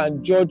people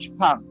can judge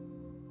her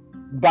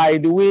by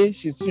the way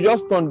she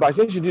just turned back,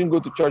 she didn't go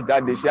to church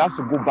that day, she has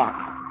to go back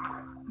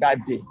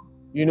that day,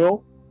 you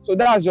know? So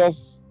that's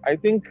just, I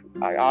think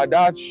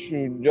that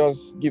should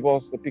just give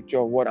us a picture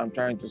of what I'm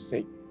trying to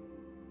say.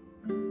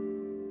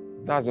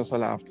 That's just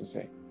all I have to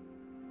say.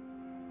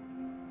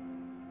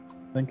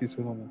 Thank you,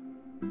 Solomon.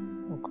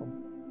 Welcome.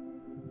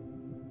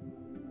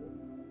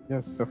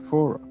 Yes,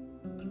 Sephora.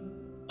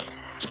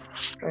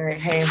 All right,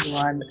 hey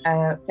everyone.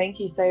 Thank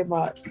you so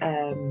much.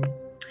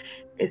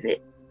 Is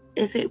it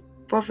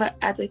Brother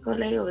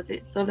Adekole or is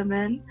it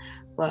Solomon?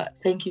 But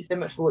thank you so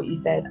much for what you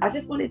said. I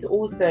just wanted to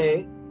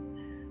also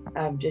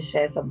just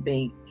share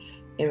something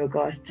in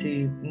regards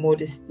to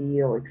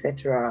modesty or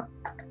etc.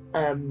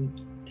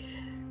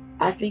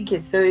 I think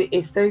it's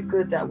so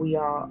good that we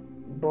are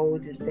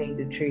bold in saying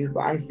the truth,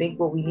 but I think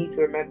what we need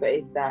to remember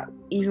is that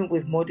even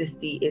with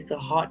modesty, it's a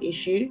heart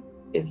issue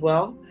as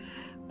well.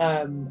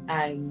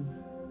 And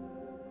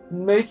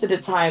most of the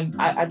time,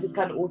 I just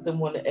kind of also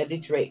want to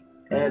alliterate,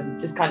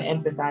 just kind of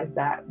emphasize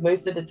that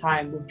most of the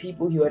time with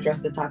people who are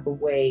dressed a type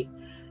of way,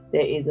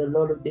 there is a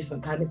lot of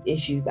different kind of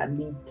issues that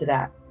leads to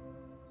that.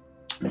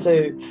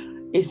 So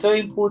it's so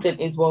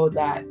important as well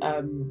that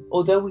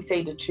although we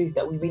say the truth,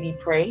 that we really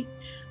pray,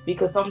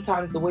 because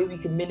sometimes the way we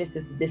can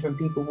minister to different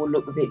people will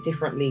look a bit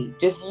differently.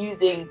 Just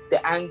using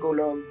the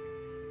angle of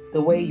the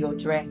way you're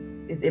dressed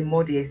is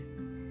immodest.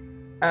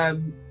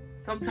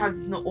 Sometimes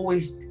it's not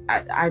always,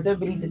 I don't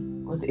believe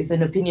it's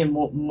an opinion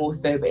more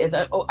so, but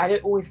I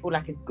don't always feel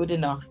like it's good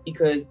enough,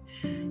 because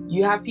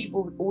you have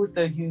people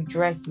also who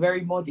dress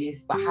very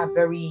modest but have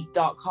very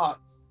dark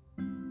hearts,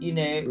 you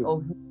know,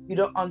 or you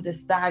don't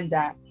understand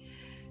that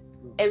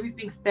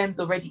everything stems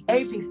from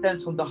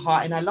the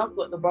heart. And I love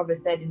what the brother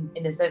said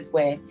in a sense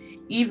where,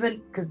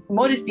 even because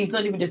modesty is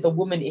not even just a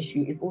woman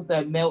issue, it's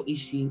also a male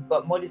issue,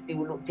 but modesty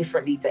will look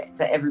differently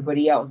to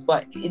everybody else.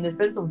 But in the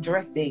sense of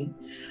dressing,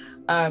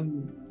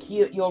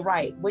 you're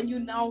right. When you're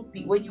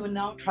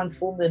now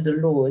transformed in the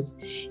Lord,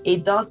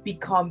 it does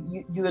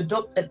become, you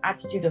adopt an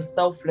attitude of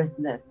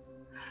selflessness.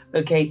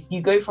 Okay, so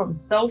you go from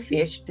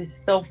selfish to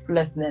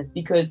selflessness,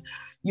 because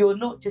you're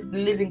not just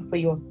living for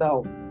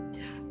yourself.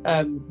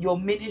 Your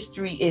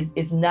ministry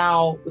is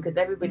now, because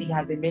everybody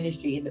has a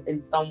ministry in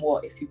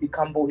somewhat if you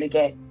become born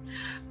again.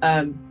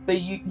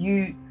 But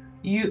you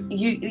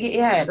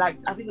like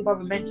I think the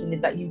brother mentioned, is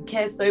that you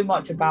care so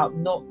much about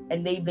not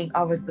enabling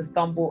others to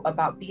stumble,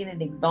 about being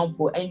an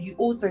example, and you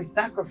also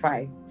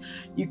sacrifice.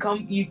 You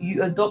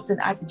adopt an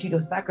attitude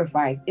of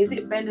sacrifice. Is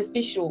it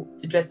beneficial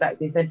to dress like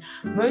this? And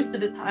most of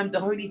the time the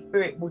Holy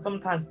Spirit will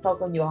sometimes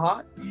tug on your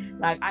heart.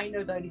 Like I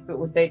know the Holy Spirit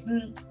will say,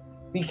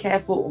 be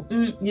careful,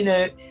 you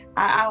know.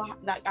 I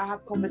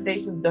have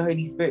conversations with the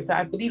Holy Spirit, so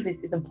I believe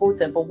it's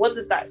important. But what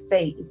does that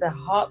say? It's a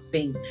heart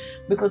thing,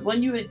 because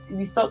when you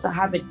start to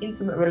have an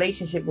intimate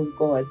relationship with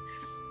God,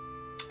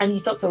 and you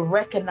start to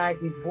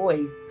recognize His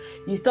voice,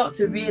 you start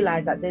to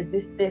realize that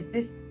there's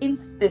this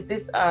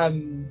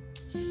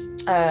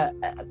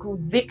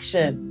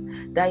conviction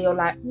that you're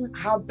like,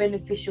 how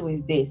beneficial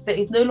is this? So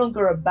it's no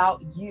longer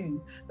about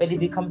you, but it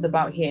becomes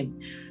about Him.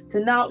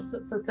 So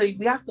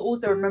we have to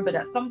also remember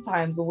that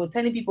sometimes when we're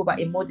telling people about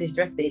immodest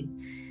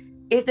dressing,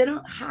 if they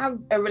don't have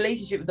a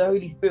relationship with the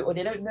Holy Spirit, or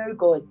they don't know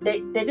God,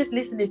 they're just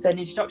listening to an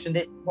instruction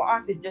that for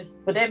us is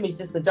just, for them it's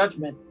just a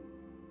judgment.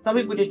 Some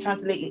people just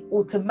translate it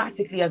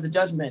automatically as a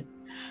judgment.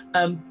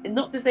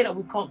 Not to say that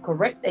we can't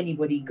correct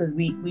anybody, because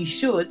we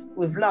should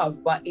with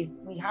love, but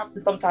we have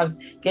to sometimes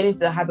get into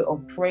the habit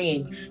of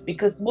praying,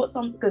 because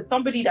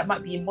somebody that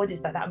might be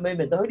immodest at that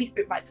moment, the Holy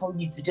Spirit might tell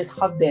you to just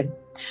hug them.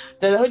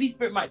 The Holy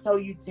Spirit might tell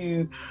you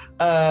to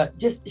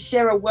just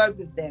share a word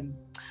with them.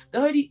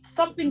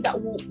 Something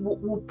that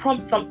will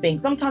prompt something.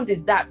 Sometimes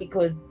it's that,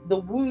 because the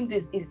wound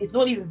is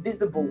not even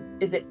visible.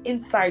 It's an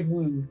inside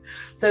wound.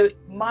 So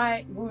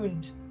my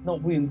wound.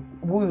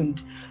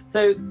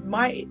 So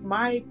my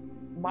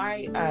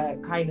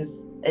kind of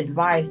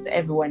advice to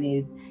everyone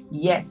is,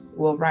 yes,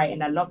 we're right.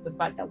 And I love the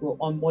fact that we're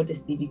on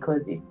modesty,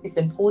 because it's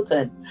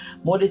important.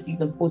 Modesty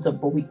is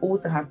important, but we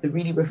also have to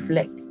really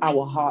reflect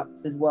our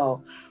hearts as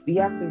well. We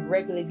have to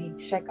regularly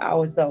check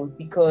ourselves,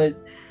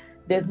 because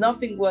there's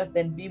nothing worse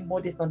than being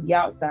modest on the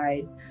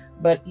outside,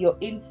 but you're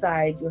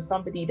inside, you're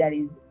somebody that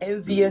is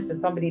envious, you're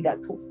somebody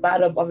that talks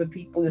bad of other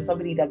people, you're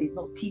somebody that is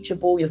not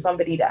teachable, you're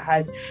somebody that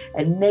has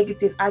a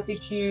negative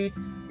attitude,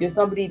 you're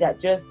somebody that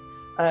just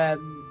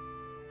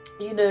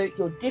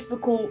you're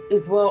difficult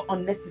as well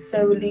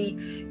unnecessarily,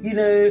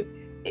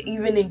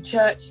 even in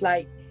church.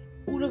 Like,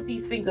 all of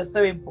these things are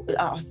so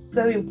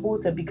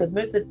important because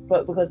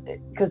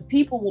because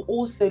people will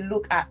also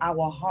look at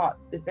our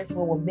hearts, especially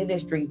when we're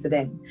ministering to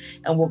them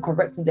and we're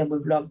correcting them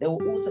with love. They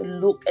will also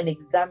look and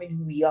examine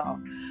who we are.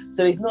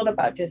 So it's not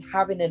about just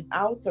having an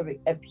outer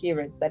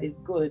appearance that is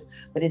good,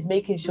 but it's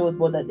making sure as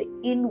well that the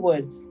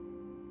inwards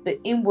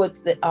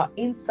that are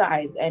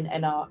insides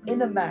and our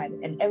inner man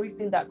and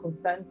everything that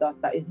concerns us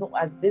that is not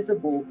as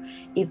visible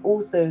is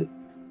also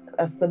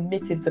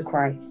submitted to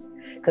Christ,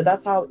 because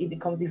that's how it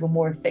becomes even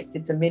more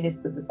effective to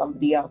minister to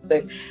somebody else.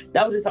 So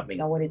that was just something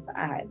I wanted to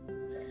add.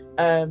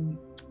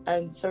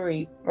 And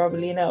sorry,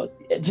 Robalina,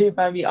 do you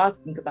mind me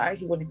asking, because I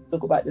actually wanted to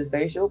talk about the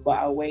social, but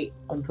I'll wait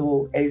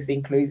until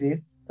everything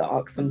closes to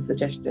ask some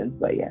suggestions.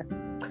 But yeah,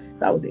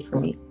 that was it for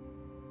me.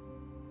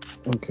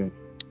 Okay,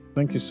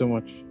 thank you so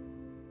much.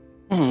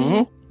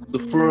 The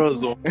floor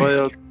is on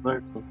fire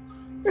tonight.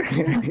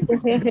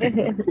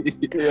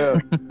 Yeah.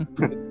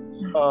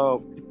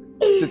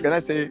 Please, can I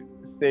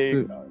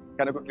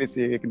can I quickly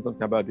say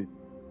something about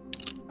this?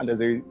 And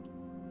there's a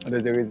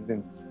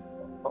reason.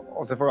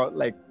 Also,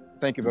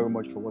 thank you very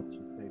much for what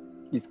you said.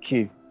 It's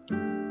key.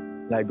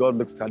 Like, God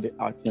looks at the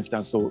heart,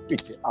 and so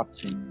it's the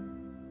action.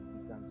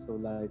 So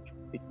like,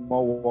 it's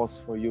more worse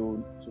for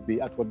you to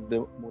be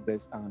outwardly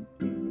modest and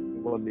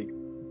inwardly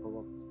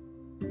corrupt.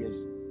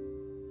 Yes.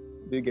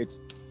 Do you get?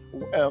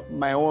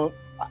 My own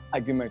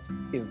argument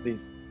is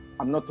this.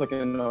 I'm not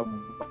talking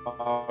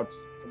about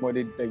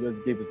somebody that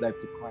just gave his life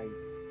to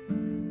Christ.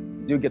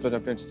 Do you get what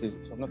I'm trying to say?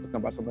 So I'm not talking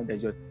about somebody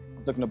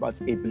I'm talking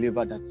about a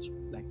believer that's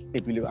like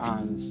a believer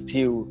and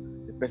still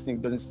the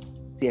person doesn't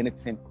see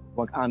anything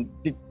wrong. And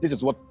this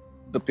is what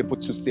the people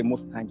to say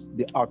most times,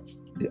 the art.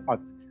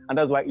 And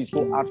that's why it's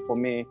so hard for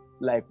me,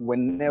 like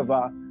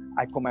whenever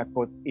I come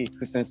across a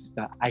Christian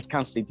sister, I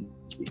can't say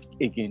this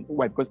again.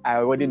 Why? Because I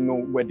already know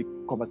where the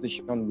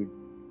conversation will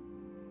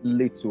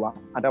lead to.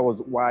 And that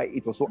was why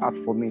it was so hard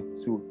for me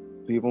to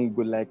even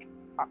go, like,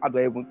 how do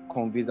I even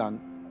convince an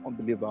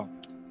unbeliever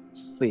to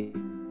say?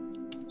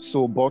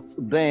 So, but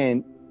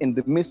then in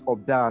the midst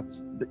of that,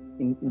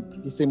 in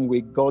the same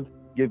way, God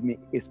gave me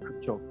a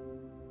scripture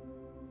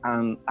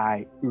and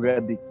I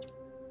read it,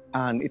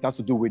 and it has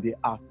to do with the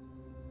art.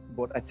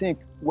 But I think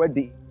where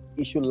the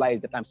issue lies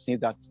that I'm saying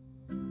that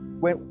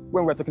when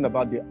we're talking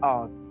about the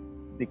art,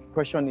 the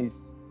question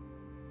is,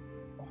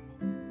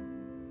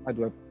 how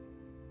do I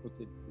put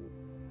it?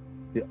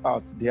 The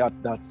art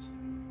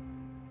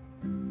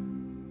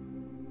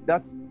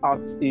that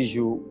art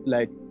issue,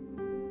 like,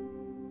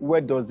 where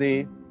does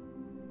it,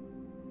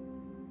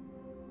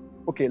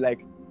 okay,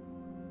 like,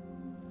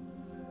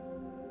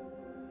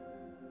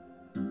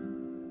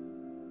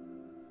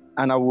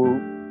 and I will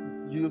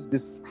use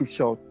this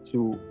scripture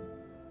to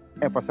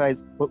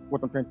emphasize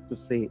what I'm trying to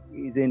say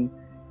is in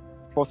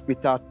 1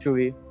 Peter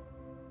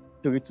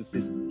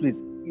 3:3-6.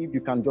 Please, if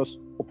you can just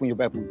open your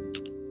Bible,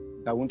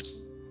 I won't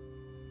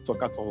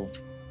talk out of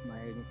my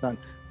head.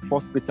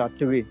 1 Peter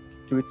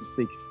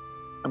 3:3-6.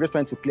 I'm just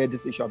trying to clear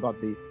this issue about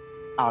the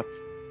art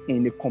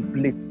in a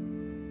complete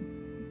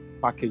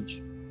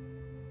package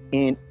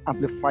in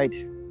Amplified.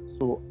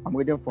 So I'm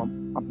reading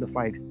from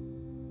Amplified.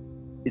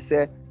 It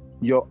said,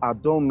 your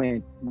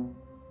adornment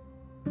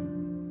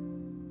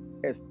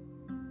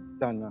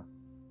external.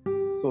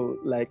 So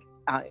like,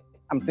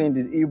 I'm saying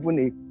this, even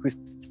a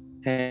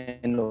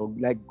Christian, or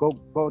like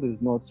God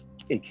is not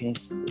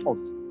against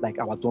us, like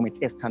our adornment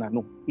external.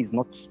 No, it's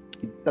not.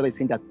 That is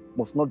saying that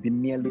must not be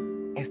merely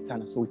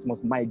external, so it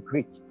must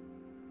migrate.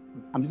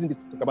 I'm using this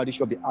to talk about the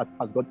issue of the art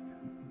as God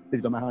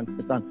placed on my hand.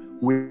 Understand?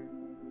 With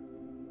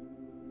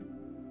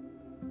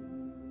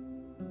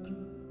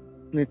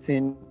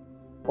splitting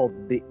of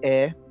the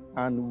air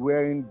and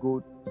wearing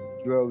gold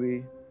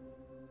jewelry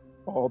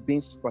or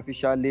being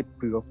superficially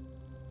pure.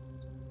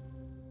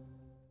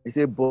 He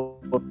said,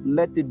 but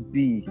let it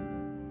be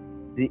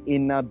the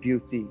inner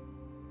beauty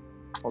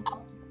of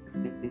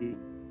the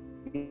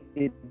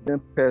hidden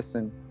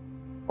person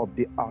of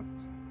the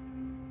art.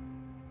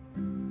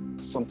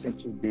 Something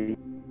to be,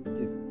 it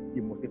is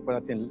the most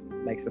important thing,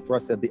 like Sephora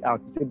said, the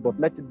art. He said, but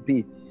let it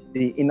be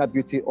the inner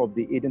beauty of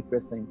the hidden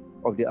person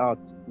of the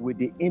art with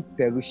the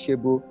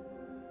imperishable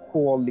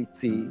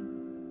quality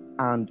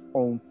and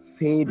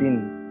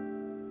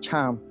unfading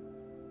charm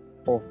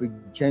of a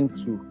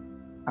gentle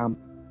and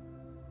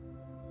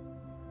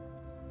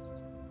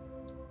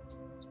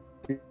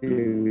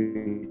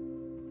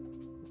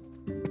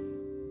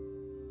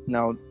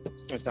now,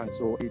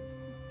 so it's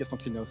just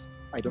something else.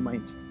 I don't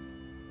mind.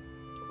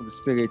 Of the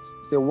spirit,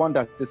 say one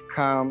that is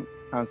calm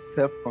and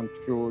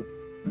self-controlled,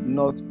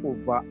 not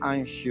over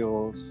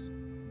anxious,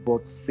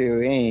 but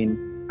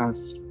serene and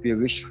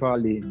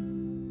spiritually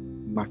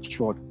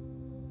matured.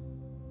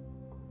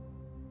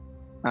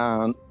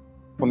 And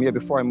from here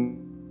before I move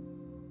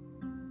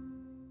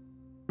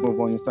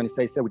on. It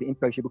says with the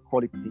imperishable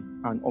quality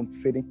and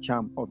unfading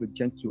charm of a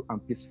gentle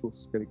and peaceful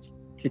spirit.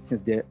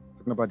 Kittens there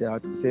talking about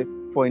that. He said,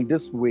 for in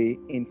this way,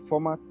 in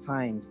former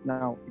times,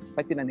 now it's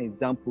citing an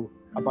example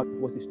about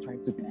what he's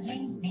trying to do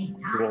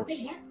to us.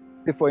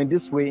 For in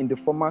this way, in the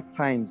former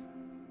times,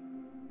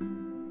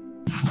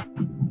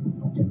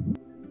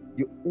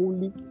 the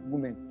only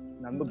woman,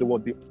 and I know the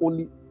word, the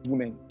only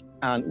woman,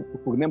 and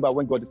remember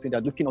when God is saying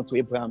that looking unto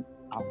Abraham,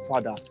 our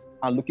father,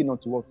 and looking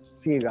unto what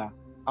Sarah,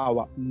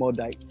 our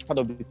mother, it's part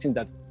of the thing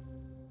that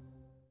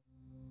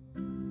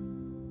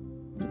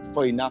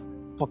before he now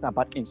talking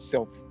about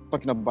himself,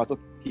 talking about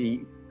okay,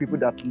 people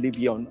that live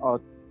here on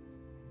earth.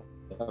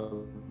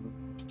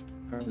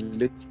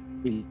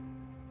 He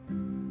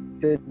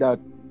said that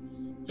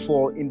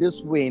for in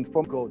this way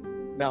inform God.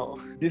 Now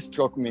this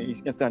struck me. He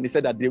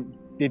said that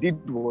they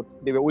did what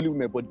they were only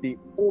women, but they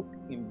hoped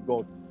in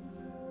God.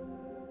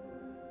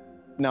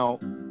 Now,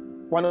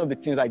 one of the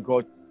things I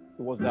got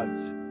was that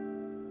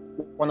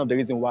one of the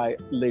reasons why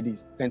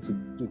ladies tend to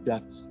do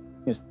that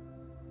is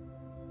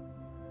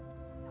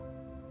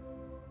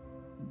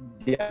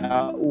their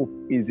hope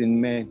is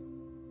in men.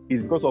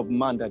 It's because of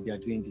man that they are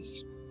doing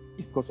this.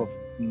 It's because of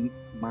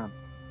man.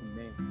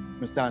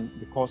 Understand?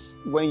 Because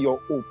when your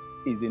hope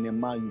is in a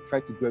man, you try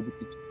to do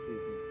everything to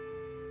please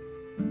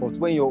him. But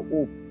when your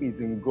hope is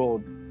in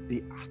God,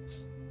 the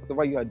acts,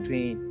 whatever you are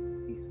doing,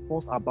 is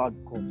first about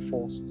God,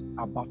 first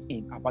about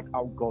him, about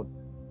how God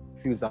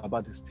feels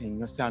about this thing. You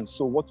understand?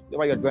 So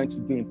whatever you're going to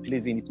do in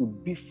pleasing, it will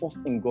be first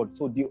in God.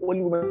 So the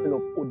only women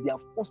of hope, their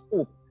first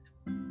hope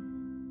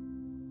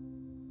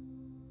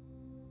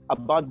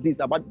about this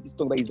talk about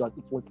Israel,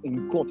 it was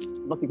in God,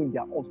 not even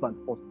their husband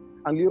first.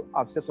 And you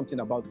have said something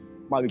about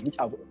marriage, which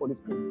I've always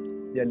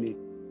called dearly.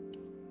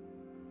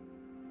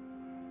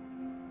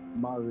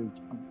 Marriage,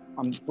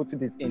 I'm putting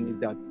this in is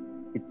that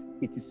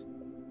it is,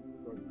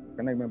 I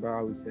cannot remember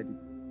how we said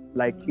it.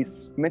 Like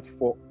it's meant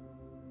for,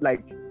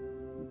 like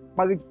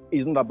marriage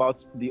is not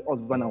about the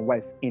husband and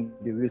wife in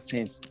the real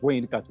sense. When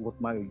you look at what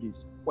marriage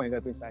is, when you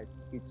get inside,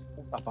 it's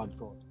first about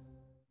God.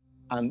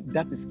 And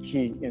that is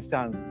key, you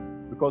understand?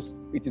 Because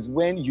it is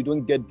when you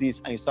don't get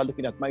this and you start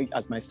looking at marriage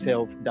as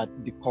myself that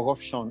the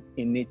corruption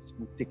in it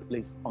will take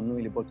place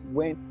unknowingly. But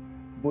when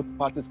both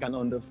parties can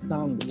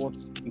understand what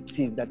it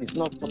is, that it's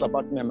not first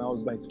about me and my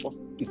husband,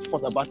 it's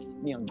first about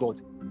me and God,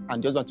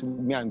 and just about to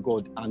me and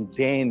God, and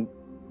then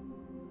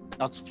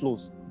that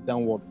flows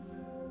downward.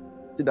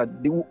 See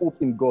that they who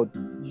hope in God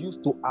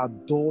used to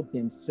adore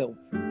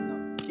themselves.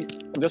 I'm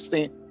just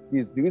saying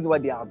this, the reason why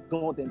they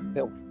adore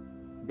themselves,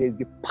 there's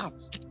the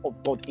part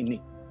of God in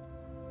it.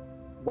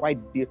 Why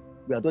they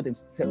adore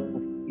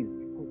themselves is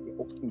because they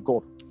hope in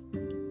God.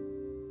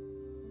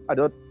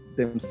 Adore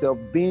themselves,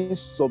 being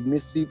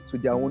submissive to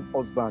their own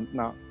husband.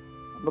 Now,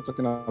 I'm not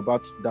talking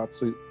about that,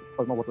 so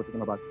that's not what we're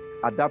talking about.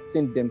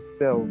 Adapting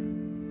themselves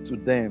to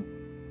them.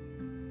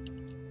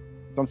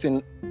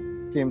 Something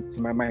came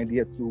to my mind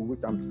here too,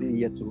 which I'm saying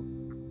here to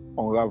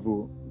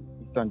unravel.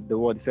 The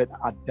word said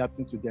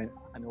adapting to them,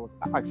 and I was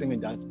asking me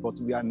that, but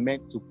we are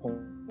meant to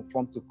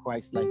conform to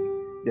Christ. Like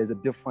there's a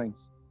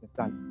difference.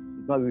 Understand?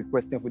 It's not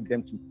requesting for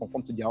them to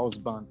conform to their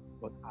husband,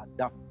 but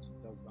adapt to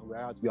their husband.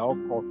 Whereas we are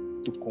all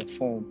called to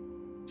conform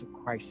to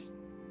Christ.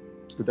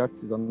 So that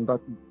is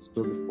another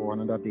story for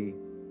another day.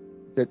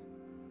 He said,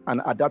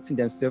 and adapting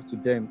themselves to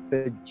them. He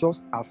said,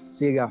 just as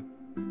Sarah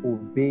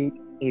obeyed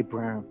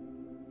Abraham,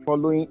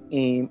 following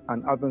him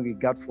and having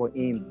regard for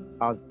him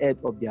as head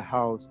of their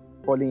house,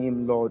 calling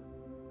him Lord.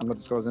 I'm not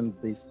discussing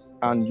this.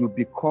 And you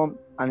become,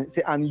 and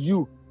say, and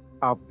you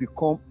have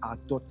become a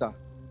daughter.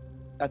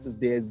 That is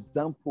the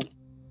example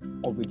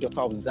of the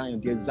daughter of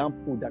Zion, the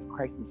example that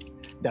Christ is,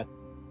 that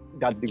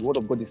the word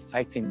of God is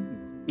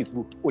citing is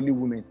with holy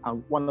women,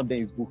 and one of them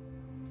is with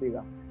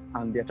Sarah.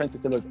 And they're trying to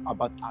tell us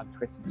about our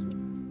dressing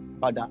too,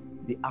 about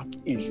the heart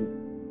issue.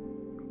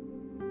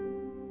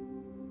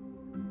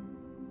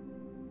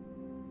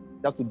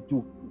 That's to do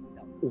with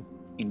the hope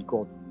in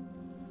God.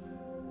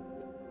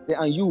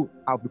 And you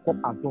have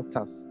become our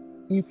daughters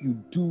if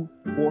you do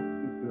what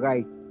is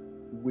right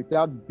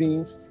without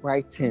being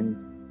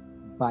frightened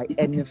by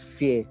any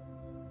fear,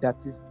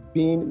 that is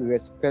being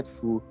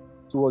respectful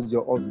towards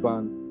your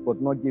husband, but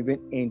not giving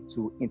in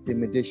to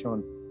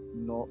intimidation,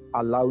 nor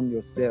allowing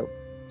yourself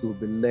to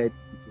be led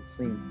into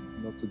sin,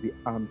 not to be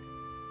harmed.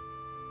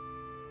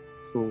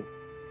 So,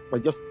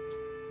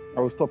 I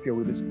will stop here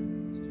with this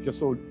scripture.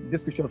 So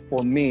this scripture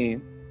for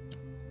me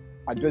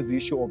address the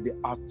issue of the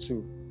heart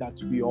too, that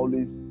we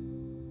always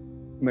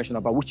mention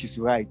about, which is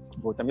right,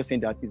 but I'm just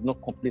saying that it's not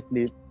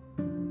completely,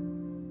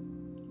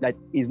 that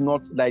is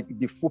not like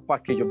the full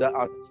package of that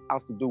heart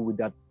has to do with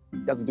that.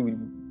 It has to do with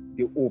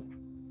the hope.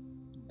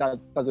 That's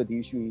what the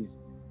issue is.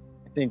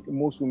 I think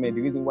most women,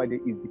 the reason why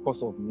is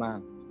because of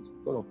man. It's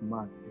because of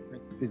man. They're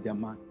trying to please their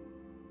man.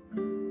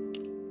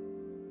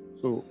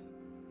 So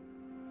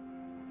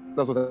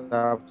that's what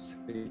I have to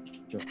say.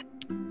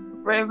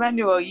 Right,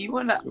 Emmanuel, you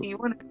wanna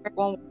break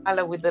one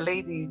wala with the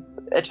ladies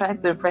trying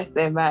to impress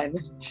their man,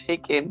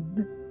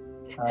 shaking.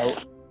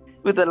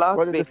 with the last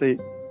What did bit. you say?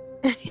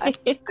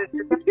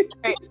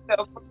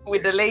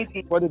 With the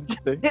lady. What did you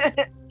say?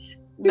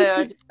 No,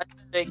 I'm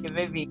just joking.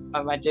 Maybe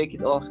my joke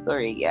is off.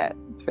 Sorry. Yeah.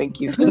 Thank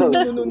you. No.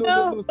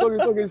 Sorry.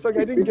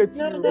 I didn't get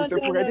you. No,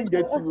 Sephora, I didn't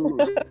get you.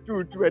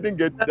 True. I didn't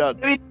get that.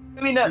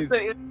 Let me not. Please. So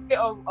it was a bit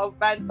of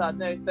banter.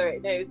 No, sorry.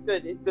 No, it's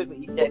good. It's good what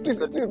you said. Please,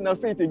 now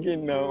say it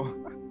again now.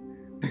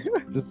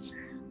 Just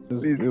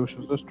Please. it was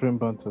just dream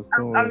banters.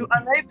 Don't worry.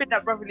 I'm hoping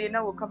that Brother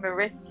Lena will come and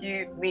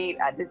rescue me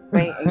at this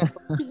point.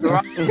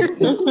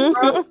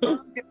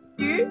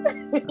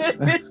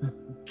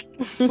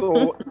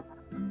 So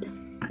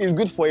it's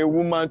good for a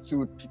woman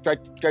to try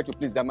to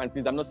please their man.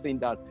 Please, I'm not saying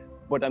that,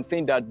 but I'm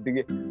saying that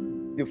the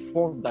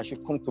force that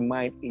should come to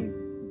mind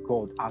is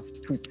God as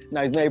Christ.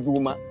 Now, it's not every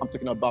woman. I'm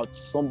talking about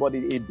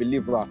somebody, a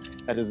believer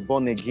that is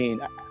born again.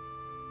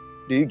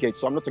 Do you get?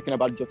 So I'm not talking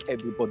about just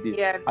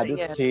everybody at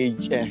this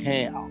stage.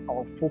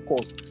 Our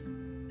focus,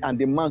 and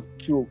the man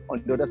too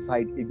on the other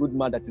side, a good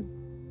man that is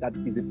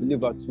a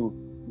believer too,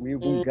 will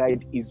even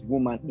guide his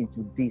woman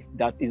into this.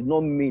 That is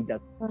not me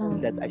that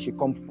I should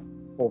come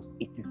first.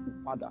 It is the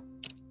Father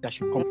that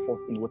should come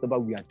first in whatever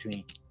we are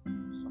doing.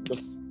 So I'm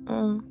just.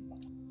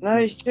 No,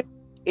 it's true.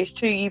 It's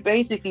true. You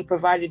basically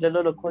provided a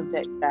lot of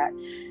context that,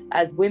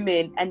 as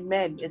women and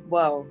men as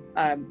well,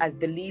 as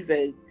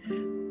believers,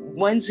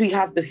 once we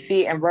have the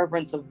fear and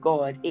reverence of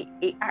God, it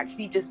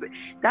actually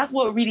that's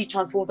what really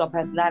transforms our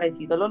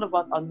personalities. A lot of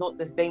us are not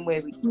the same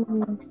way we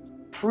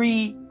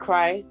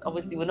pre-Christ.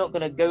 Obviously, we're not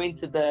going to go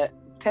into the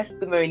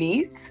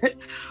testimonies,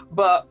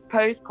 but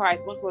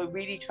post-Christ, once we're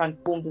really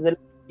transformed, there's a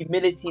level of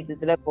humility,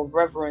 there's a level of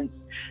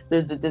reverence,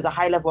 there's a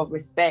high level of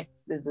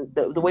respect, there's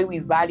the way we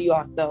value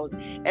ourselves.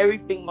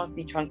 Everything must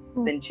be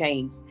transformed and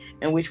changed,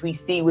 and which we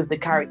see with the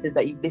characters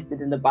that you've listed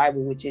in the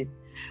Bible, which is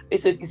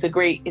it's a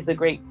great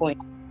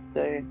point.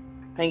 So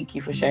thank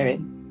you for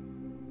sharing.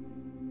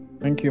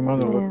 Thank you,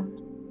 Mano. Yeah.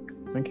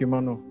 Thank you,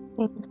 Mano.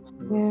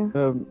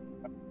 Yeah.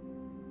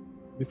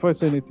 Before I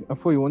say anything, I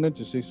thought you wanted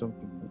to say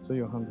something. I saw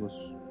your hand was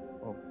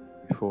up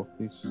before.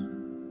 Please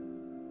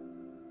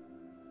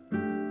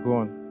go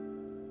on.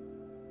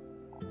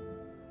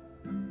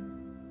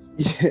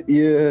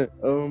 Yeah.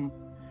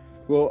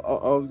 Well,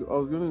 I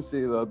was gonna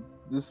say that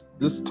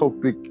this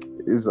topic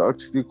is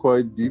actually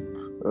quite deep.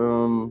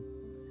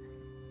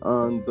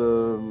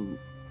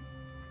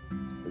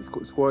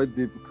 It's quite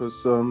deep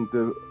because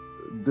the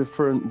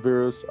different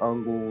various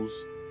angles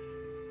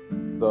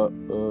that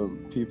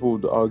people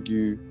would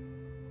argue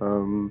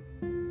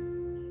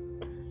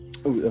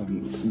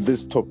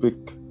this topic,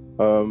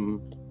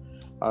 and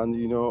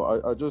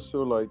I just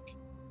feel like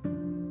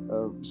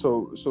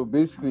so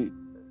basically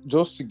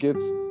just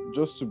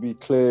to be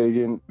clear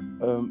again,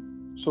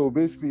 so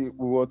basically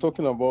we were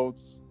talking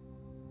about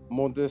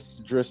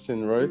modest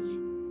dressing, right?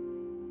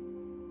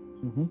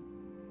 Mm-hmm.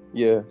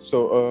 Yeah.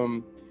 So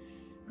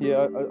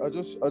I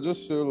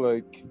just feel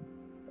like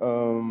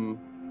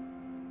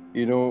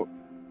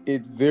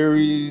it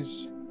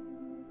varies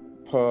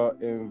per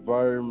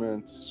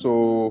environment.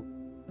 So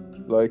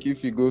like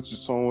if you go to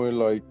somewhere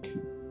like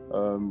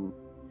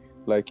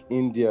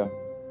India,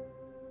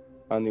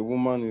 and a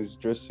woman is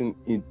dressing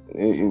in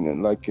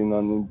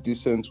an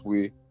indecent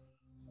way,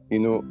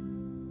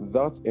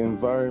 that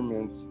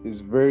environment is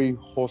very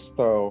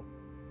hostile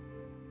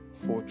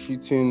for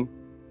treating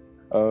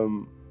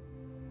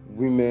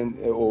women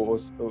or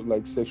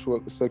like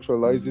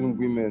sexualizing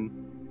women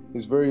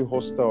is very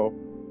hostile.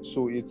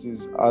 So it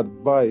is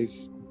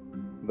advised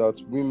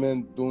that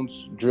women don't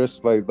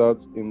dress like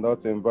that in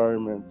that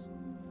environment.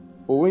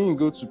 But when you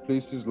go to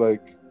places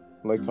like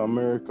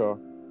America,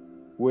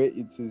 where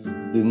it is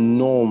the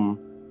norm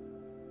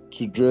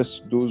to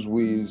dress those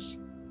ways,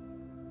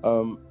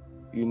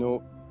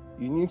 you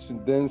need to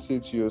then say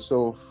to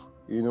yourself,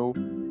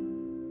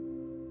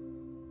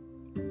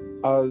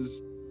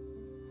 as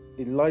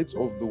a light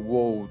of the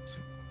world,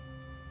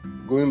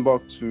 going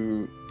back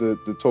to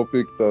the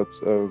topic that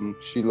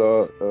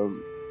Sheila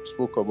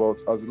spoke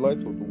about, as a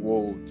light of the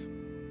world,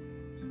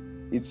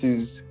 it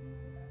is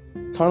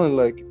kind of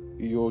like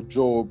your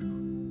job,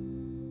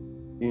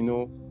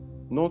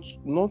 not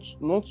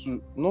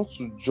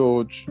to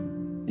judge,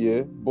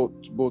 yeah, but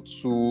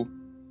to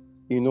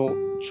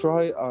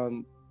try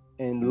and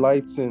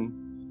enlighten,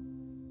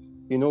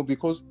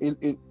 because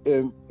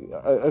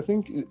I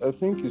think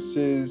it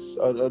says,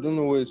 I don't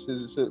know where it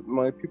says,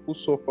 my people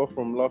suffer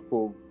from lack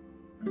of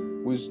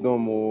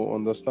wisdom or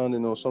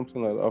understanding or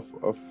something like that.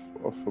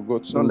 I've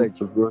forgotten Knowledge.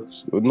 the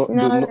words.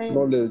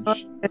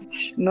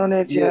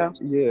 Knowledge.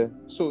 Yeah.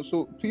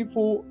 So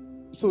people.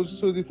 So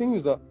the thing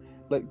is that,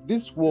 like,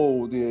 this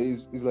world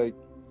is like,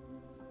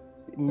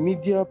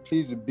 media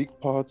plays a big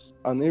part,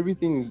 and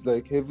everything is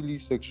like heavily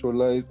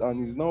sexualized,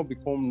 and it's now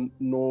become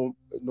norm.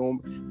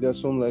 There are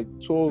some like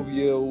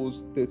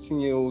 12-year-olds,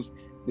 13-year-olds.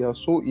 They are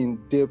so in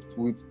depth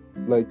with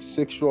like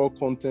sexual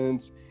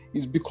content.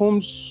 It's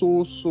become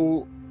so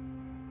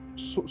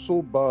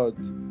bad,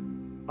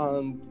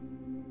 and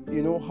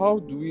how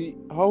do we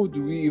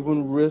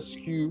even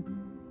rescue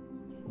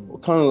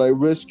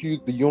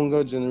the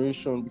younger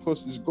generation,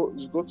 because it's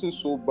gotten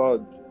so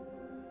bad,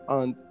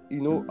 And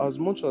as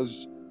much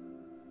as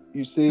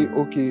you say,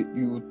 okay,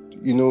 you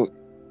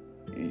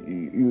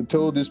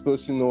tell this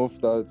person off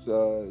that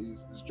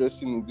is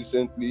dressing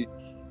indecently,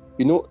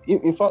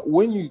 in fact,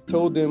 when you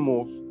tell them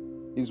off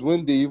is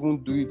when they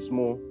even do it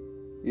more.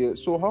 Yeah.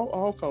 So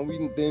how can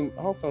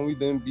we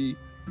then be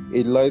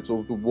a light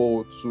of the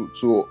world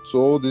to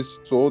all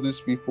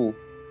these people?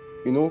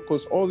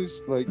 Because all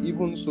this, like,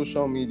 even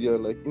social media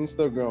like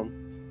Instagram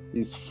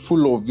is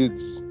full of it.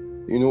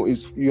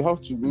 You have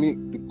to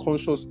make the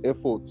conscious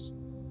effort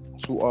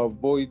to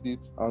avoid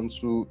it, and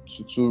to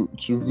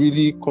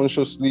really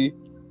consciously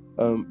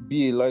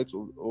be a light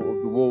of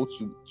the world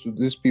to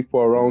these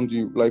people around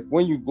you. Like,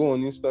 when you go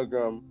on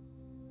Instagram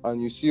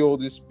and you see all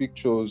these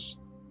pictures,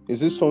 is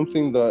this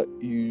something that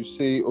you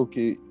say,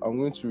 okay, I'm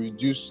going to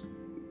reduce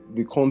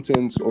the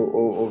content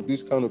of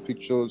these kind of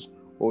pictures?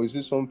 Or is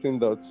this something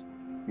that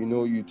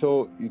you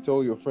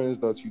tell your friends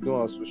that you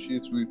don't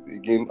associate with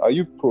again? Are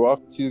you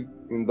proactive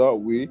in that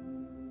way,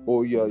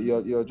 or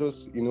you're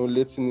just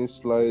letting it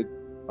slide?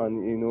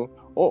 And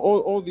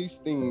all these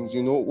things,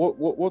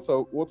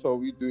 what are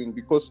we doing?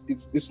 Because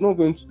it's not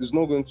going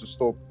to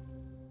stop.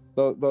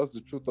 That's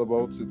the truth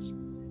about it.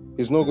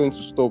 It's not going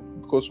to stop,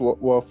 because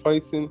we're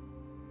fighting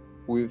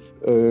with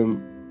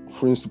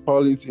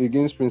principality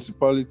against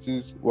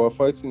principalities. We're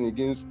fighting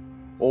against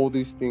all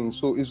these things,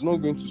 so it's not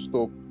going to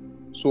stop.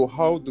 So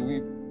how do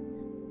we?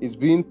 It's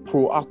being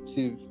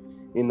proactive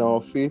in our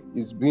faith.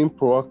 It's being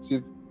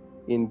proactive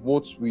in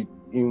what we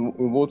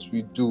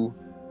do,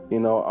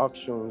 in our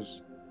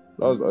actions.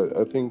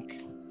 I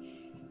think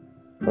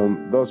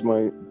that's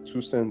my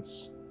 2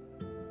 cents.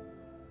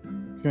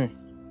 Okay,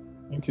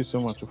 thank you so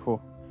much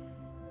for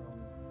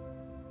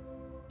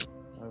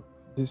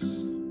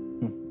this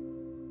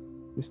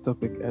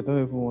topic. I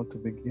don't even want to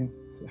begin.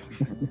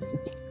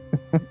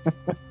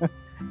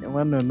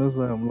 Emmanuel knows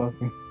why I'm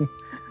laughing.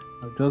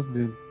 I've just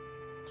been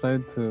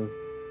trying to,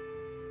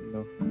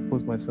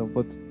 compose myself.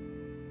 But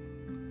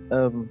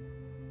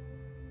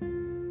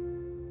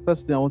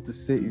first thing I want to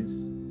say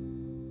is,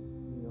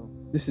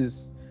 this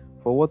is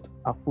for what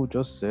Afu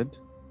just said.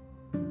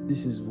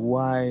 This is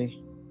why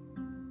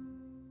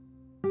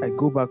I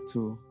go back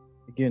to,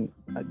 again,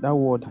 that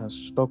word has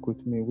stuck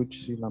with me, which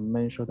Sheila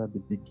mentioned at the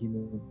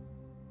beginning.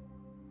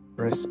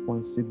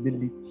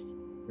 Responsibility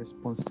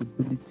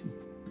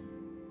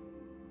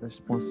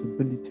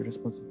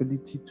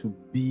to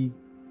be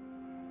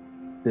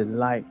the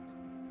light.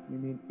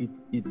 Meaning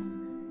it's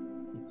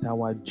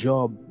our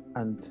job,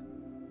 and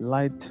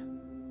light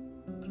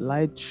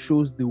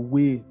shows the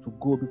way to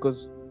go,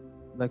 because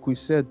like we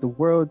said, the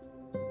world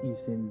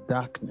is in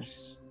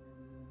darkness.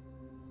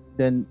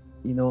 Then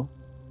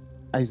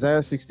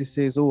Isaiah 60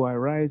 says, "Oh,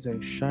 arise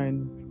and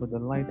shine, for the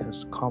light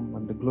has come,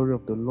 and the glory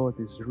of the Lord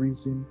is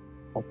risen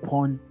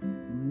upon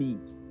me."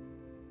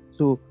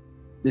 So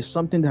there's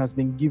something that has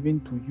been given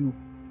to you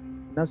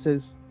that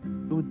says,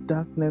 though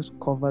darkness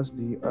covers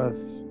the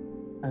earth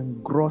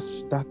and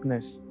gross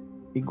darkness,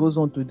 it goes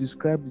on to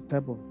describe the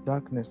type of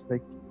darkness.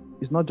 Like,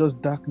 it's not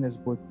just darkness,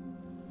 but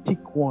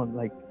thick one,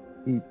 like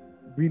a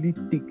really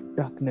thick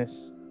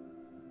darkness.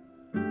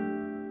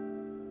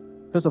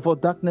 First of all,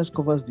 darkness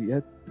covers the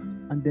earth,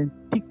 and then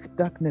thick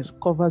darkness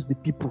covers the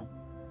people.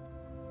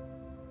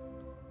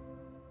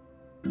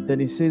 Then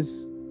it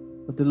says,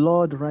 "But the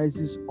Lord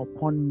rises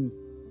upon me,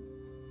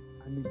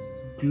 and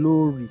its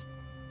glory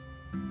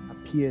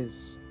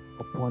appears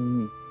upon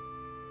me."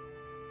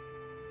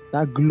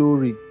 That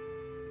glory,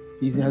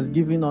 He has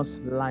given us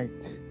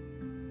light.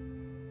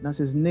 That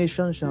says,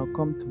 "Nations shall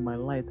come to my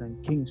light, and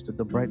kings to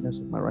the brightness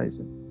of my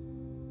rising."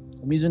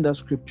 I'm using that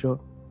scripture.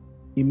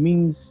 It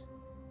means,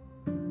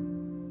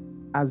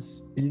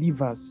 as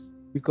believers,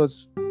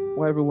 because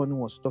while everyone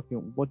was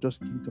talking, what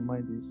just came to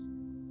mind is,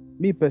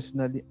 me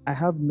personally, I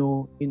have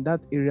in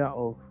that area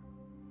of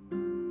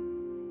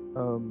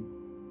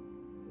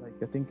like,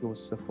 I think it was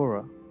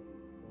Sephora.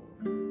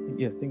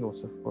 Yeah, I think it was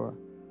Sephora.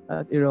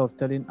 That area of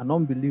telling an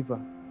unbeliever,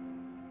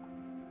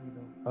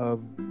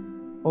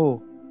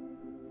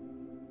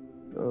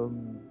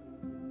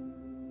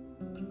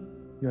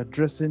 you are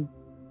dressing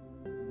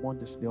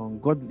modestly,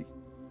 ungodly.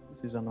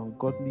 This is an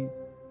ungodly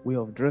way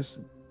of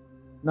dressing.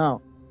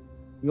 Now,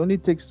 it only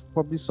takes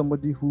probably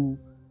somebody who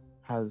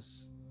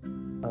has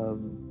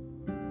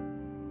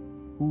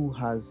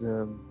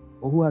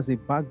a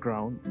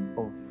background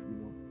of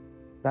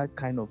that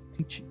kind of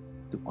teaching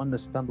to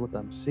understand what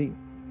I'm saying.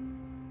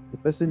 The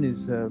person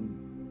is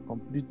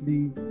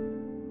completely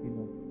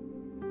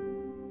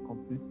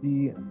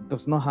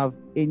does not have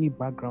any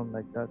background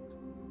like that.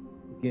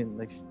 Again,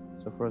 like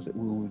so for us,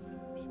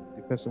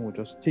 the person will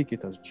just take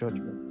it as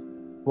judgment.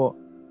 But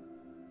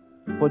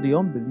for the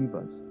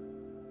unbelievers,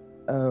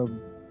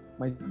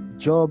 my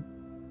job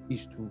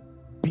is to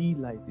be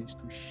light, is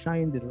to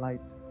shine the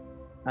light.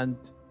 And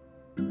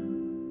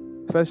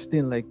first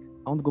thing, like,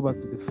 I want to go back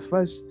to the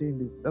first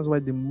thing. That's why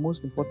the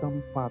most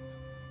important part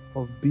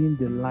of being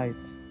the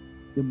light,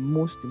 the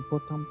most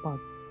important part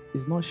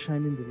is not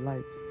shining the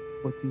light,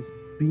 but is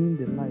being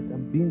the light.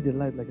 And being the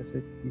light, like I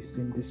said, is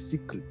in the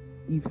secret.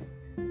 If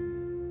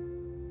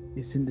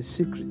is in the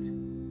secret.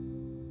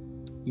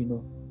 You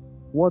know,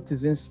 what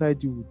is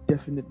inside you will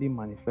definitely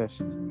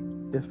manifest. It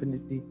will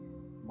definitely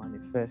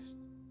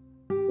manifest.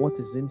 What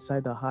is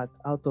inside the heart,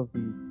 out of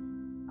the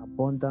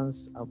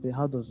abundance of the,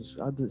 how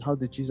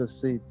did Jesus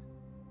say it?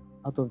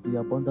 Out of the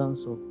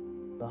abundance of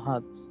the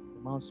heart, the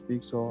mouth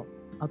speaks, or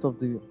out of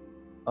the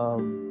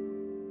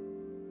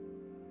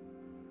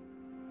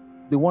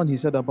one he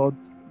said about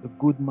the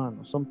good man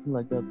or something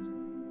like that.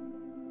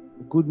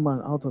 The good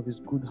man out of his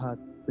good heart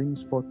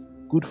brings forth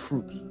good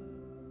fruit.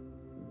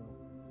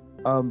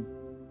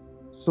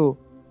 So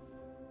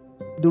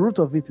the root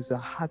of it is a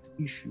heart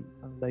issue,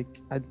 and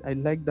like I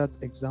like that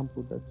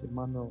example that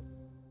Emmanuel.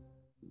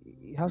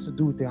 It has to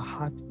do with a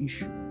heart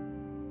issue.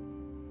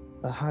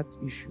 A heart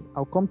issue.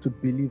 I'll come to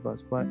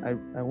believers, but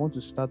I want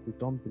to start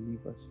with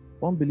unbelievers.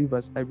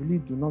 Unbelievers, I really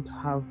do not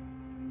have,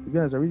 to be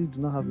honest, I really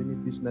do not have any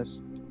business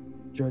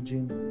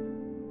judging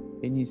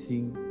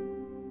anything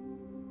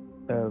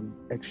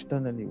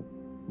externally.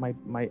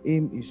 My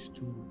aim is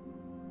to,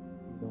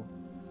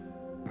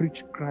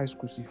 preach Christ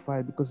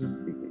crucified, because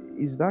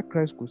it's that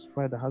Christ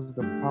crucified that has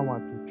the power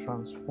to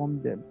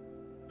transform them.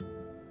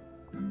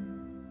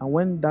 And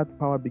when that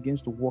power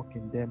begins to work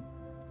in them,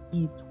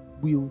 it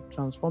will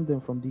transform them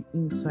from the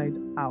inside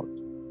out.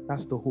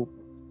 That's the hope.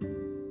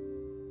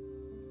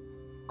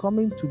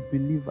 Coming to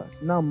believers.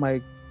 Now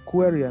my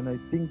query, and I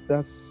think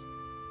that's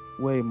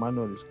where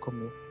Emmanuel is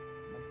coming from.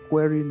 My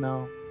query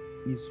now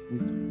is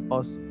with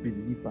us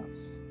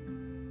believers.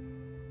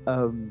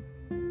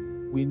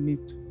 We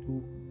need to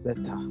do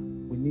better.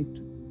 We need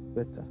to do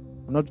better.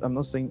 I'm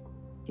not saying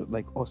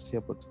like us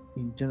here, but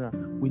in general,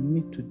 we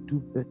need to do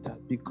better,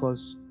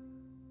 because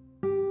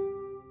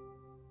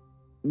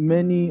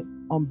many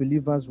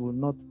unbelievers will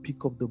not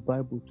pick up the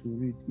Bible to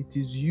read. It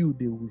is you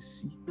they will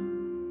see.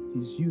 It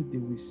is you they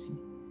will see.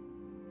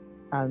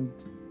 And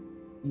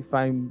if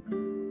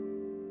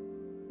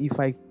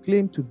I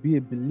claim to be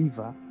a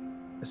believer,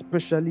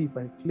 especially if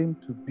I claim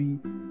to be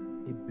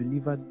a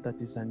believer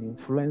that is an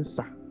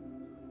influencer,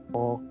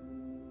 or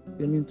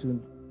claiming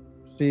to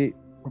say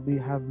we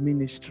have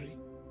ministry,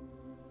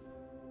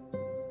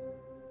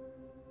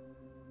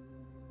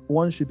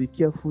 one should be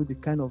careful the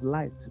kind of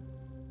light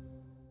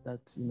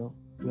that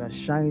we are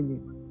shining,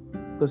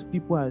 because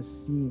people are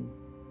seeing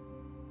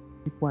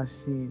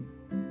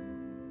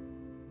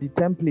the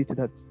template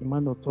that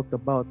Emmanuel talked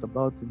about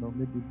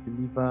maybe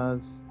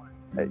believers.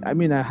 I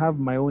mean, I have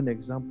my own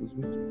examples,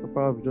 which I'll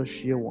probably just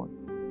share one.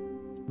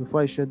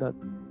 Before I share that,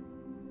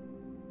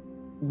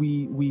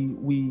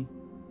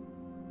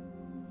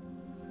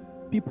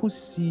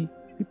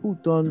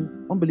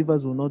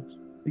 unbelievers will not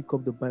pick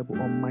up the Bible,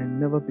 or might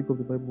never pick up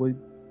the Bible.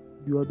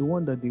 You are the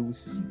one that they will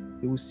see.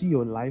 They will see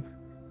your life.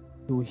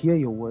 They will hear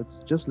your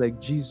words, just like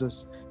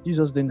Jesus.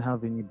 Jesus didn't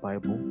have any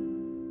Bible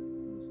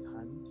in his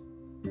hand,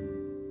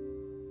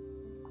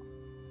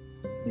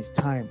 in his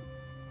time.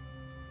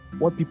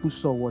 What people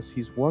saw was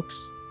his works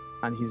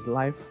and his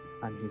life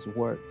and his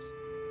words.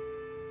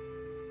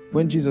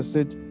 When Jesus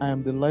said, I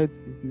am the light,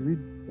 if you read,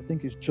 I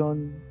think it's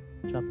John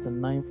chapter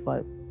 9,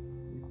 5.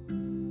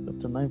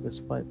 Chapter 9, verse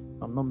 5,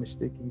 if I'm not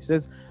mistaken. He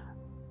says,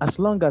 as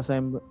long as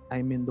I'm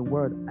in the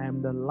world, I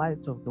am the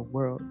light of the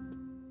world.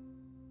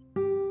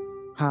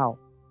 How?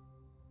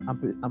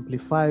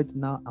 Amplified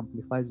now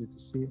amplifies it to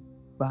say,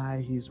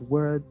 by his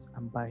words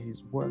and by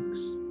his works.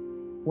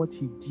 What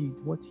he did,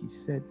 what he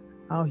said,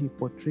 how he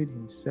portrayed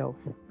himself.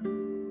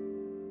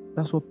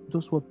 That's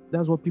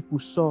what people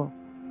saw.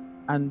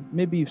 And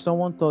maybe if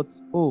someone thought,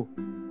 oh,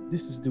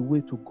 this is the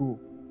way to go,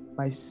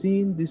 by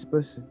seeing this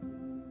person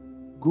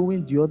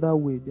going the other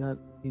way,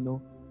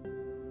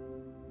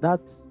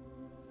 that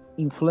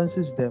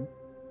influences them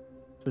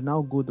to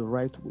now go the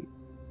right way.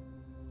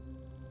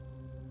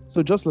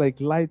 So just like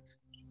light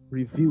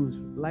reveals,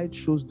 light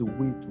shows the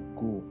way to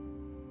go,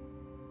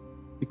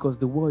 because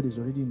the world is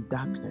already in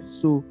darkness.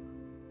 So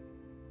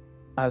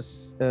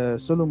as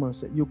Solomon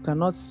said, you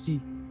cannot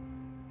see.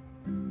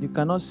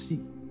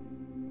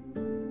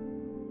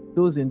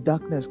 Those in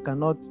darkness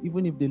cannot,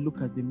 even if they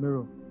look at the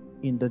mirror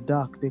in the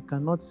dark, they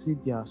cannot see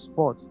their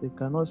spots, they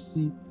cannot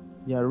see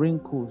their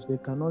wrinkles, they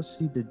cannot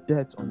see the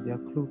dirt on their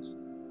clothes.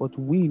 But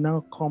we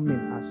now come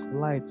in as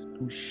light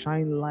to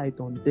shine light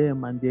on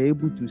them, and they're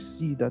able to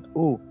see that,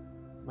 oh,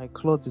 my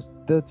clothes is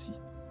dirty.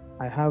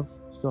 I have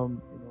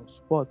some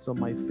spots on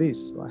my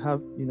face. So I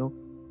have,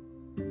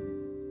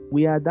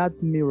 we are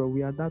that mirror,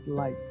 we are that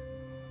light.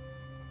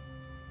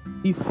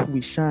 If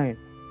we shine,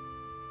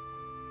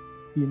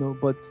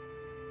 but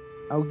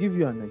I'll give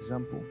you an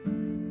example.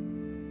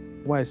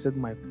 Why I said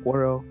my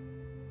quarrel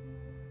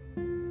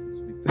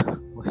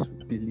was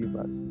with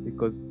believers,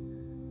 because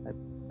I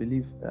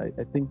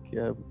think we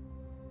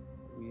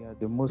are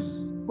the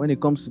most, when it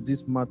comes to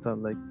this matter,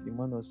 like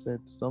Emmanuel said,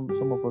 some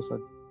of us are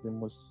the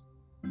most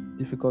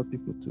difficult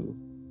people to,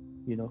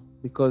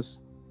 because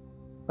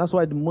that's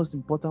why the most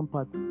important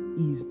part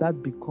is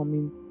that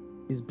becoming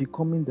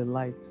the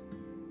light,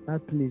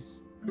 that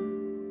place.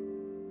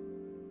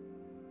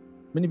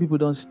 Many people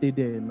don't stay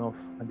there enough,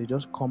 and they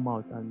just come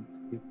out, and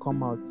they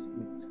come out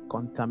with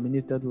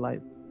contaminated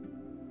light.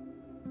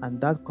 and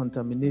that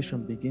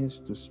contamination begins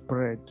to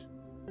spread.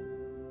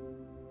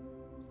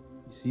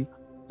 You see?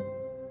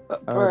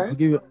 Bro, I'll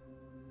give you,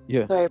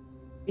 yeah. sorry,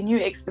 can you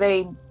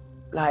explain,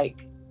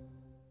 like,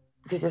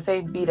 because you're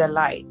saying be the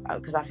light,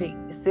 because I think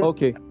it's simple.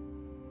 Okay.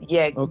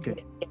 Yeah. Okay.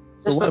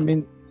 So Just what I for-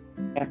 mean,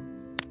 Yeah.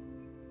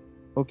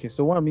 okay,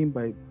 so what I mean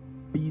by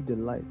be the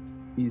light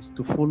is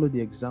to follow the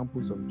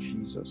examples of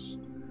Jesus,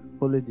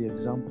 follow the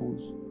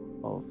examples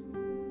of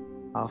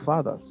our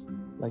fathers.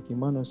 Like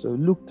Emmanuel said,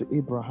 look to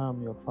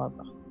Abraham, your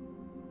father.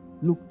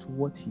 Look to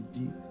what he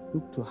did.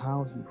 Look to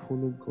how he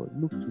followed God.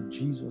 Look to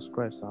Jesus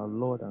Christ, our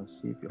Lord and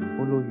Savior.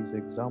 Follow his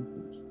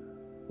examples.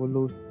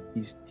 Follow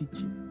his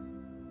teachings.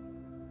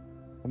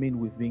 I mean,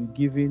 we've been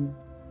given,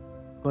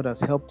 God has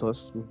helped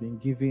us. We've been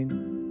given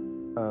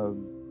a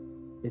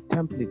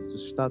template to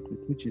start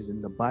with, which is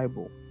in the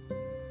Bible.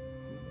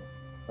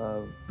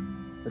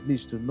 At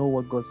least to know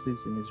what God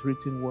says in his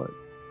written word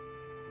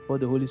before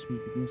the Holy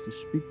Spirit begins to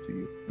speak to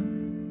you.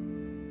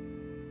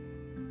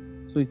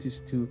 So it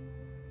is to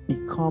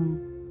become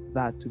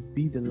that, to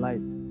be the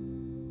light,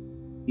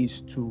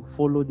 is to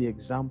follow the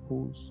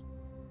examples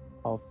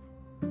of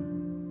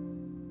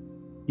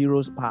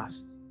heroes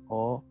past,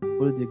 or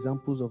follow the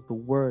examples of the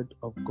word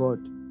of God.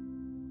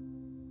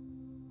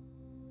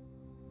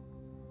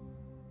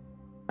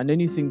 And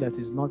anything that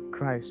is not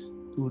Christ,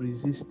 to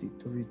resist it,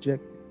 to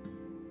reject it.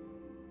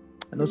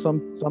 I know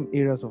some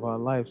areas of our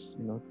lives,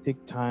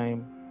 take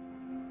time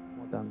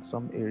more than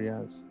some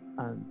areas,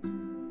 and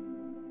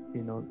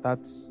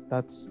that's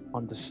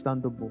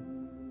understandable.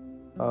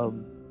 But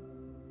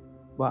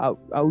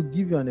I will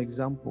give you an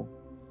example.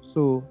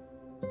 So,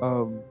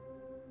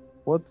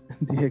 what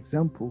the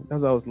example?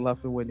 That's why I was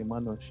laughing when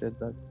Emmanuel shared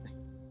that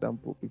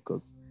example,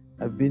 because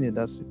I've been in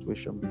that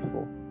situation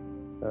before.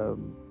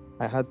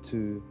 I had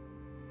to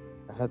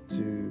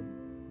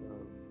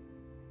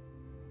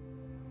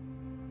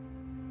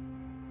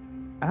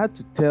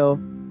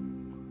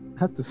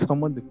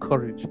summon the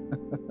courage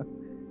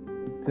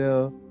to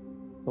tell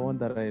someone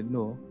that I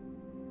know,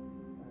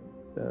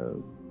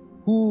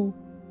 who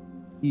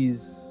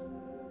is,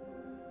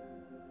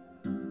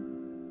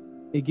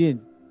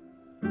 again,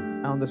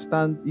 I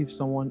understand if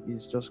someone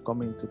is just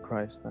coming to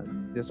Christ,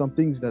 and there's some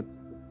things that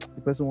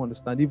the person will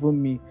understand.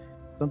 Even me,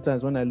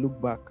 sometimes when I look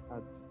back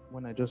at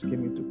when I just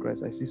came into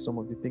Christ, I see some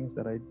of the things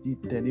that I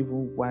did then,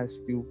 even while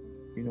still,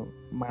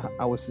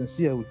 I was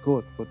sincere with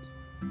God, but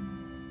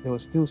there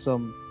was still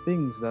some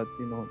things that,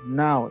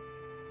 now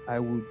I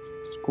would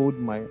scold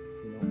my,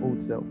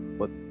 old self.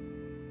 But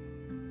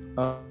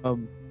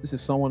this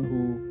is someone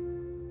who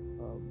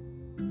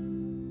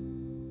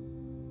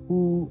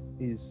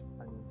is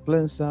an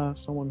influencer,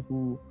 someone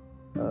who,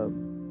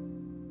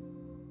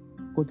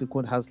 quote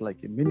unquote, has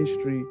like a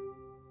ministry.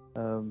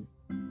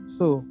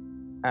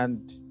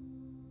 And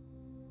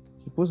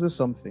she posted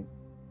something,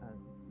 and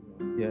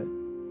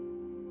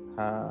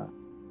her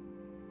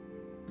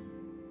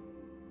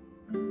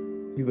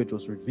cleavage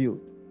was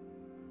revealed.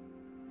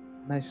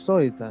 And I saw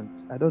it, and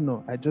I don't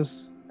know,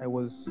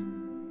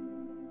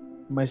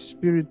 my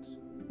spirit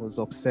was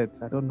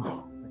upset. I don't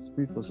know, my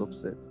spirit was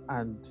upset.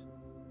 And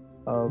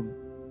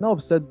not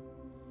upset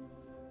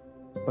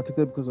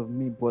particularly because of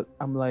me, but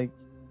I'm like,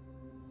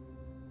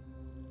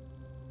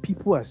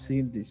 people are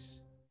saying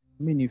this.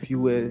 I mean, if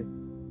you were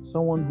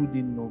someone who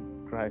didn't know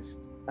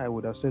Christ, I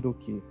would have said,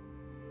 okay,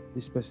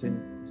 this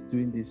person is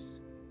doing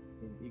this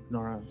in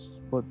ignorance.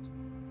 But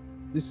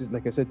this is,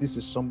 like I said, this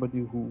is somebody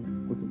who,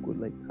 quote unquote,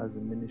 like, has a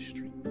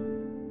ministry.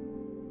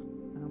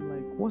 And I'm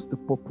like, what's the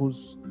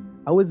purpose?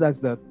 I always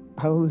ask that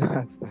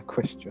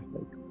question.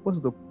 Like,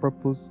 what's the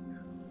purpose?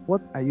 Who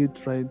are you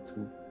trying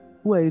to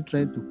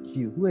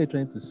kill? Who are you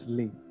trying to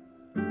slay?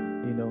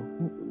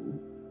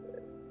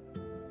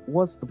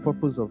 What's the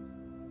purpose of,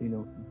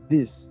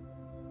 this?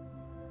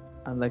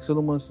 And like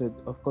Solomon said,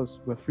 of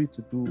course, we're free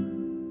to do.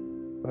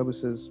 The Bible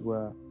says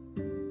we're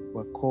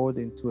called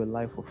into a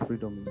life of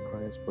freedom in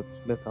Christ, but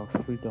let our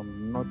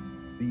freedom not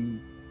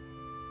be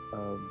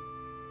a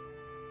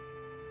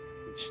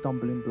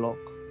stumbling block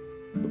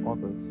to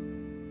others.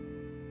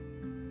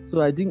 So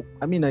I didn't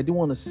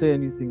want to say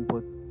anything,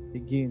 but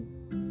again,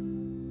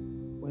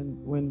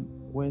 when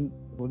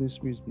Holy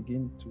Spirit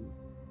begin to,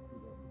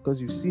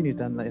 because you've seen it,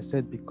 and like I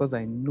said, because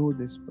I know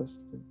this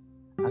person,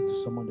 I had to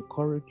summon the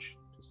courage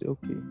to say,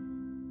 okay,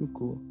 you're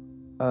cool.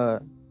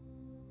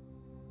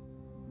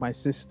 My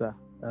sister,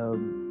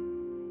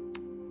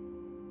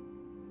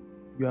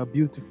 you are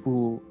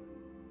beautiful.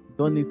 You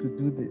don't need to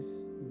do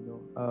this.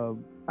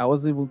 I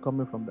wasn't even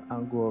coming from the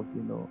angle of,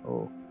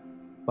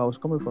 but I was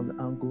coming from the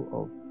angle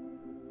of,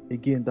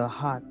 again, the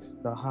heart.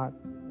 I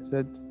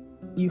said,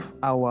 if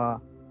our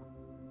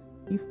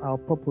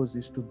purpose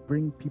is to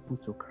bring people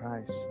to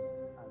Christ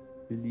as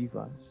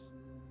believers,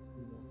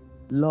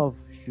 love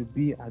should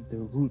be at the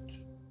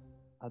root,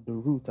 at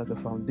the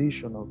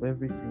foundation of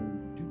everything we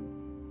do.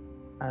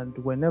 And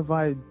whenever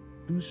I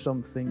do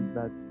something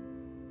that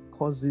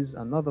causes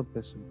another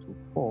person to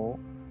fall,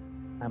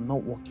 I'm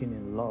not walking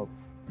in love.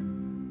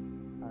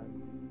 And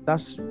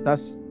that's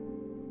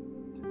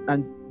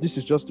and this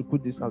is just to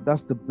put this out.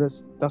 That's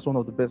one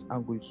of the best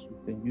angles you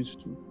can use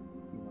to,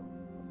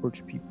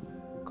 approach people,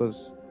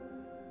 because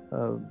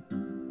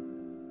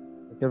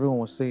like everyone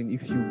was saying,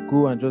 if you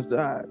go and just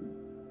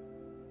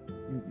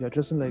you're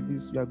dressing like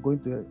this, you're going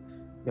to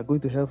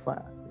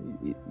hellfire.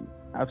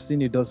 I've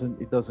seen it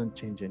doesn't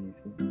change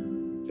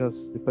anything.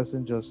 Just the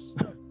person just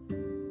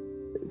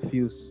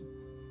feels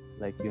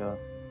like you're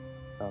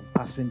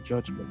passing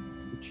judgment,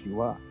 which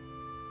you are.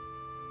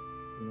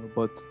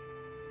 But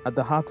at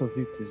the heart of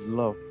it is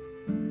love.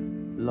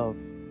 Love.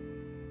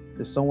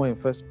 There's somewhere in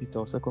First Peter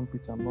or Second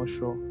Peter, I'm not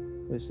sure.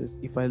 It says,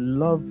 "If I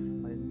love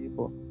my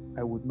neighbor,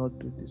 I would not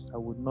do this. I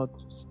would not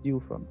steal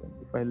from them.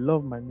 If I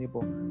love my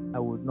neighbor, I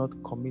would not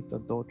commit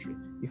adultery.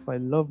 If I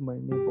love my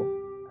neighbor,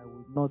 I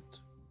would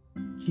not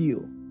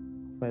kill.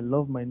 If I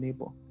love my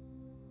neighbor."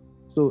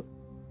 So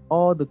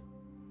all the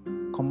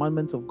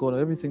commandments of God,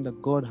 everything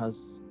that God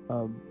has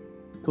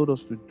told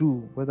us to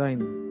do, whether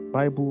in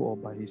Bible or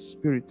by His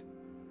Spirit,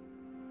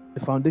 the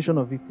foundation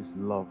of it is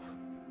love.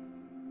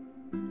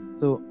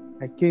 So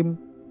I came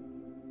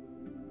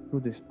through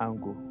this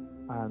angle,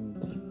 and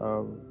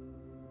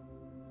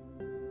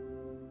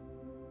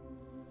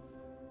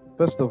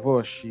first of all,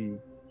 I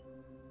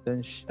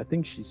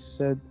think she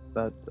said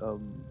that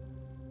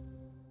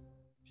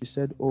she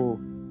said, "Oh,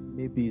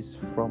 maybe it's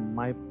from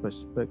my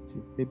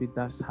perspective. Maybe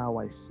that's how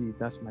I see it.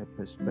 That's my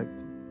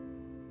perspective."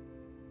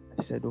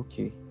 I said,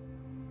 "Okay."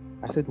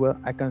 I said, "Well,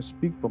 I can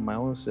speak for my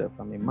own self.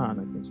 I'm a man.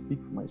 I can speak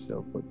for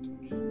myself, but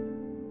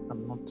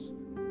I'm not.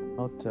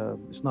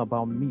 It's not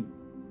about me.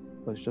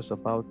 But it's just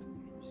about,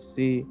 if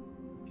you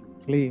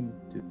claim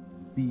to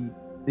be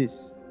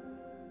this,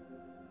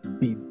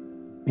 be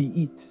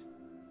it,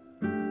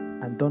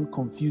 and don't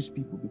confuse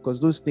people, because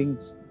those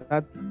things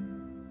that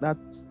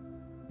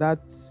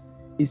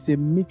is a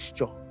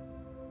mixture,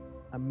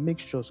 and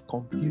mixtures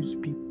confuse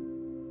people.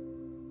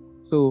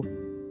 So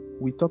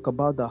we talk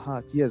about the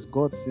heart. Yes,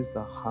 God sees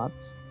the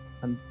heart,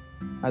 and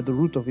at the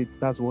root of it,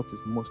 that's what is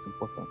most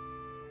important.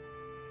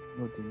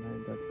 No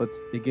denying that. But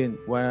again,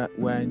 we're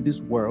in this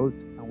world,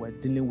 and we're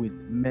dealing with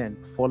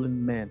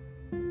fallen man.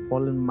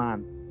 Fallen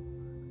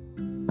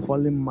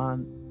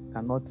man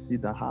cannot see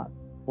the heart.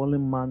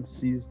 Fallen man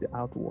sees the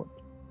outward.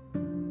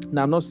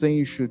 Now, I'm not saying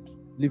you should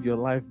live your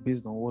life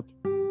based on what.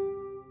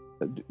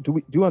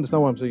 Do you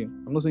understand what I'm saying?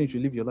 I'm not saying you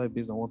should live your life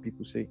based on what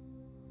people say.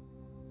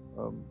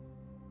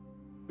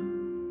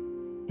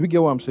 Do we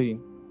get what I'm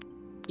saying?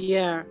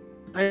 Yeah,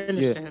 I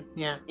understand.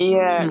 Yeah.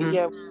 Yeah, Mhm.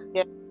 yeah,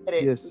 yeah. Get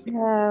it. Yes.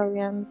 Yeah, we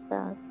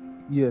understand.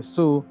 Yes.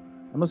 So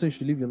I'm not saying you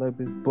should live your life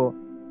based, but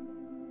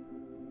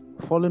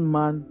fallen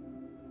man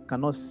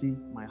cannot see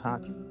my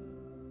heart.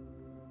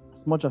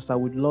 As much as I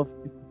would love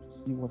people to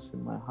see what's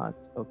in my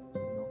heart, and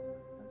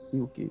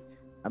see, okay,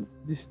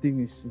 this thing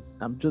is,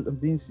 I'm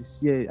being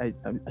sincere.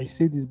 I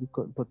say this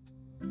because, but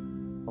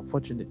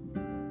unfortunately,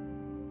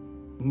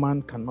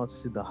 man cannot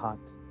see the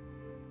heart.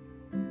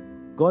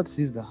 God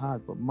sees the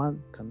heart, but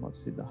man cannot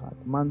see the heart.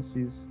 Man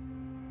sees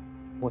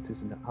what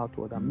is in the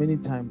outward, and many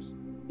times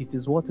it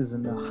is what is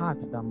in the heart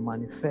that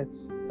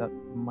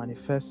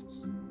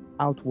manifests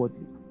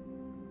outwardly.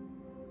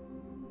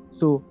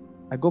 So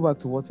I go back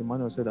to what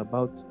Emmanuel said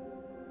about,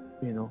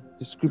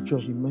 the scripture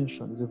he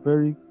mentioned is a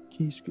very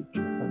key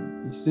scripture,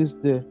 and he says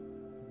there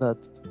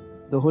that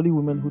the holy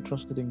women who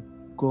trusted in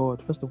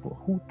God, first of all,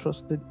 who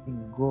trusted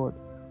in God,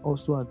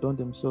 also adorned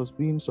themselves,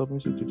 being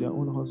submissive to their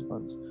own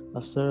husbands,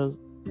 as Sarah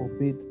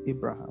obeyed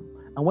Abraham.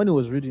 And when he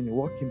was reading it,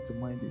 what came to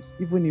mind is,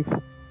 even if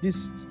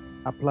this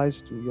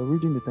applies to, you're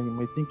reading it and you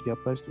might think it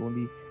applies to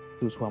only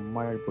those who are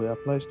married, but it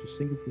applies to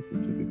single people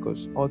too,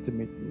 because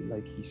ultimately,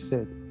 like he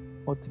said,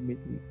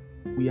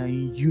 we are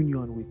in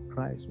union with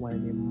Christ. We're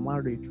in a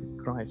marriage with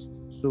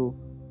Christ. So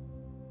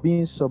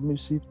being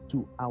submissive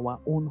to our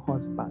own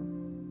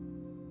husbands.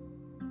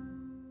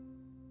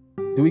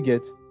 Do we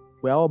get?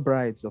 We're all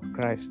brides of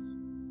Christ.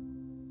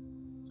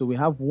 So we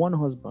have one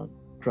husband,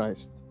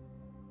 Christ.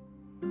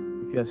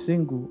 If you're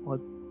single, or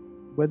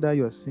whether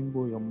you're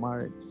single, you're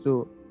married.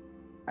 So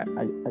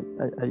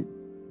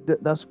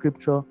that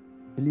scripture, I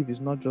believe, is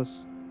not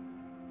just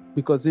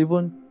because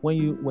even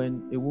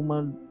when a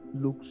woman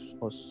looks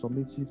or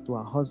submissive to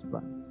her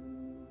husband,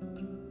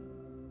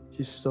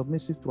 she's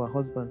submissive to her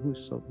husband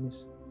who's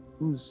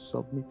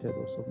submitted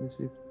or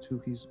submissive to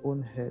his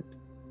own head.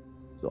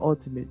 So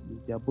ultimately,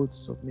 they are both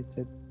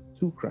submitted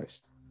to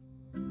Christ.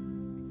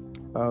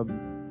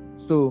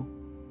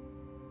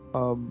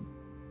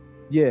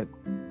 Yeah,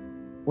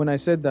 when I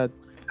said that,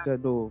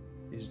 oh,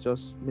 it's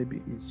just,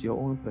 maybe it's your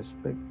own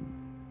perspective.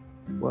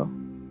 Well,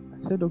 I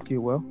said, okay,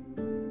 well,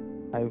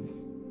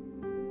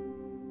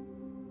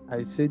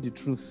 I say the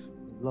truth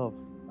in love,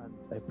 and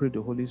I pray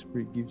the Holy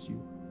Spirit gives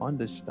you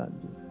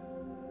understanding.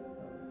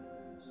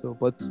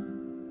 But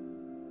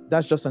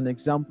that's just an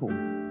example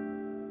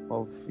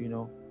of,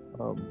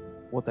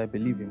 what I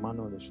believe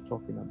Emmanuel is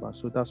talking about.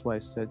 So that's why I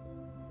said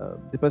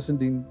the person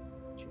didn't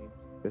change,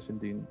 the person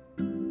didn't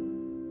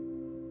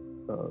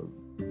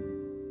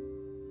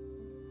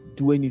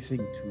do anything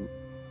to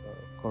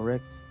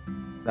correct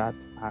that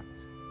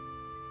act.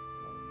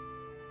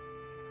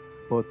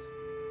 but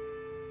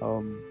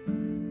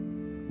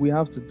we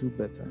have to do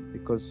better,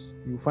 because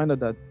you find out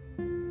that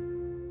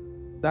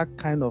that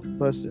kind of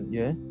person,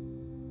 yeah,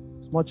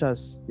 as much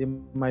as they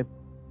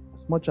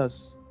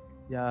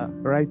are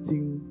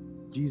writing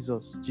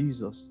Jesus,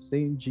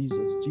 saying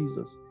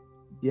Jesus,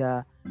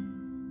 their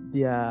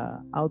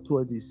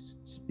outward is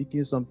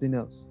speaking something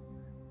else,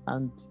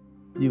 and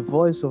the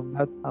voice of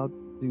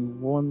the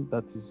one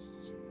that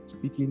is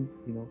speaking,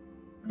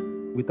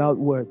 without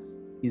words,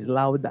 is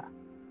louder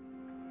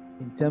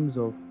in terms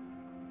of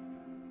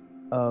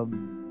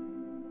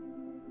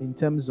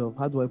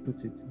how do I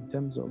put it? In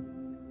terms of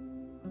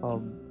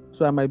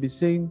so I might be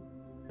speaking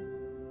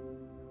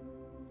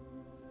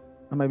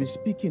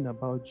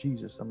about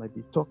Jesus, I might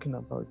be talking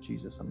about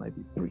Jesus, I might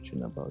be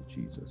preaching about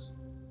Jesus,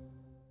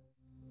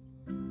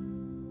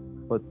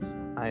 but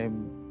I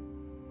am,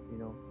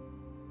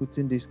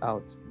 putting this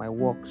out. My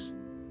works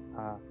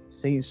are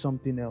saying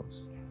something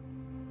else.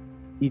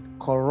 It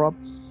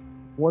corrupts.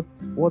 What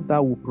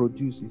that will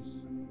produce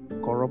is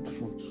corrupt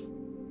fruit.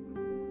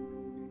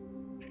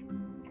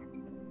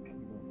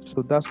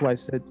 So that's why I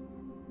said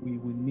we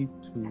will need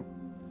to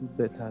do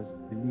better as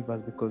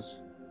believers,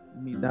 because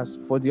that's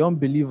for the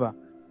unbeliever.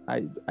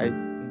 I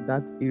in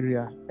that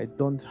area, I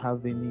don't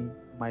have any.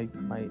 My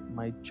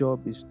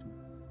job is to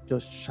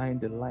just shine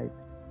the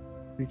light,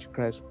 preach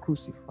Christ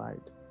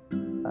crucified,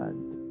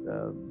 and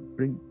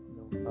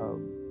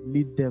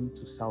lead them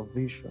to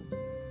salvation.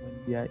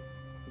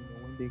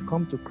 When they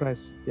come to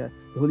Christ, the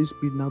Holy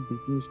Spirit now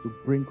begins to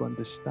bring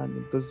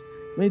understanding, because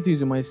many things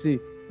you might say,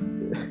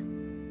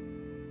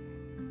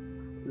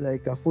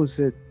 like Afo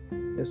said,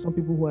 there's some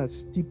people who are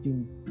steeped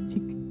in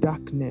thick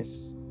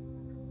darkness,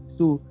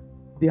 so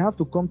they have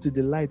to come to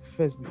the light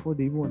first before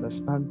they even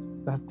understand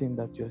that thing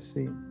that you're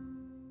saying.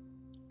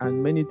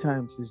 And many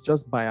times it's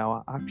just by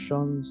our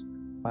actions,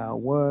 by our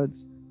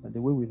words, and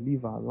the way we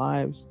live our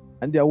lives,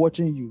 and they are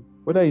watching you,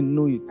 whether you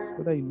know it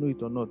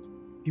or not.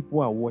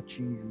 People are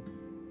watching you.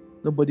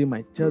 Nobody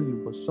might tell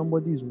you, but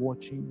somebody is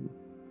watching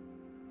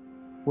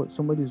you.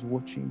 Somebody is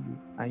watching you,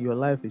 and your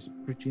life is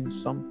preaching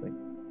something.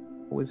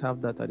 Always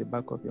have that at the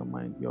back of your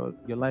mind. Your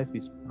life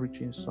is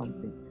preaching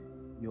something.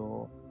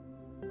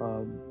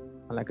 And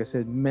like I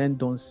said, men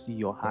don't see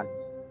your heart.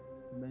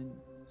 Men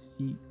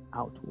see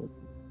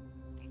outwardly.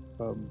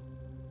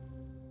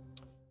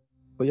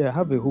 But yeah, I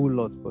have a whole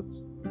lot, but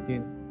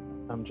again,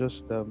 I'm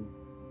just I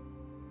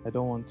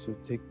don't want to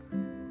take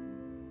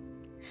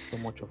so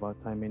much of our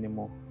time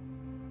anymore.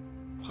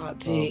 Part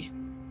 2.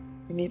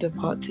 We need a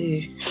part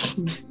 2.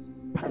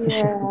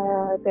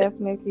 Yeah,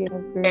 definitely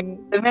agree.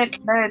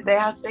 They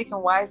have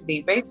spoken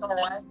wisely. Based on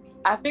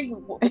I think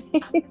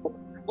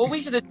what we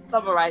should have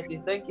summarized is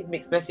don't give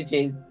mixed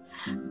messages.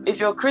 If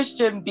you're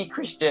Christian, be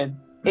Christian.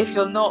 If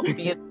you're not,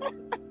 be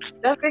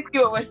that's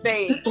basically what we're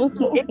saying.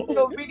 If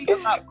you're really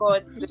about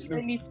God, then you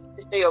don't need to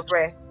show your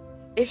breasts.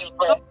 If you're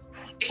not,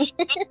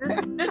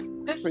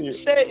 just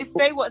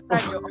say what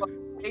side you're on.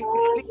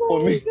 Basically,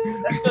 for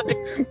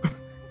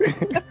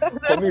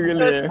me,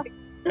 really.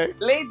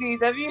 Ladies,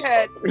 have you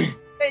heard?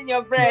 In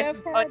your breast.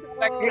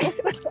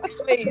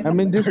 I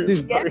mean, this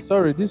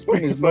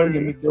thing is not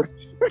limited.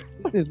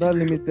 This is not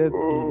limited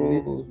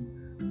to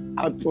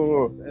at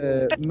all.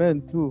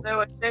 Men too. No,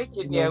 we're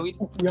joking. Yeah, we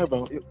have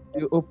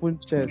you open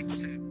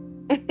chest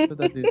so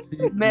that they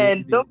see.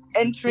 Men, don't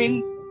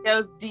entering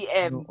girls'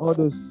 DMs. All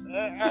those.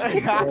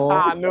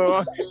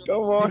 No,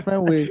 come on.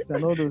 Different ways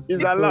and all those.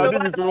 It's allowed.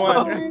 This is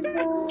one.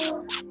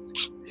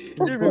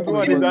 This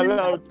one is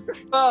allowed.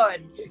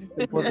 God.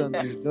 Important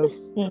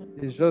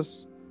is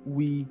just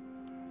we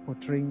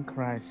portraying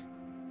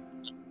Christ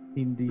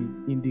in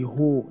the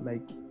whole,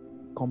 like,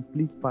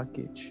 complete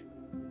package.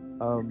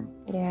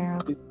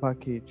 Complete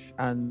package,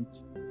 and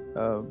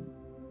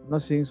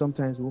not saying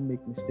sometimes we'll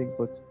make mistakes,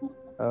 but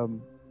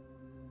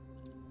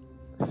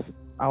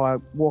our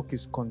work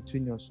is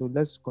continuous. So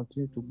let's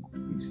continue to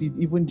see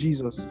even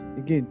Jesus,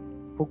 again,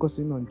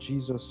 focusing on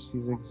Jesus,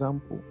 his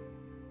example,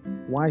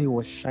 why he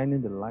was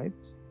shining the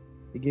light.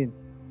 Again,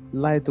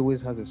 light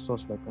always has a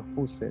source, like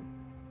Afo said.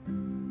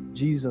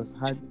 Jesus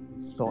had a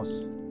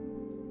source.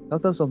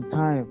 After some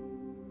time,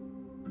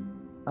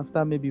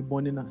 after maybe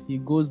burning out, he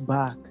goes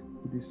back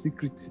to the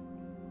secret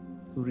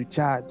to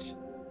recharge.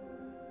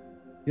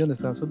 You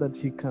understand? So that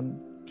he can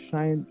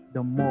shine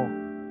the more.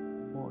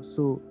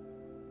 So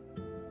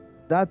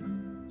that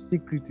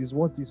secret is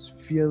what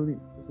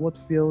what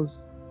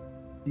fuels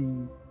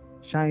the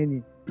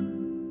shining.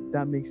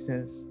 That makes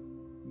sense.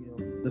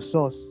 The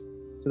source.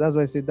 So that's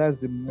why I say that's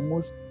the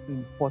most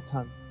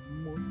important,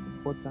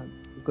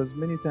 because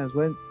many times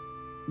why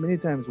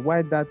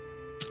that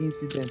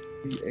incident,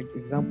 the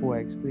example I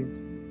explained,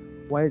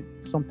 why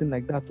something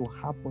like that will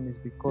happen is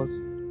because,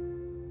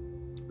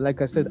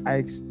 like I said, I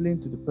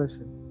explained to the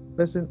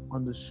person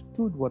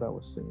understood what I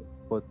was saying,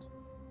 but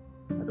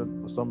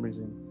for some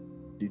reason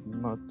did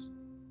not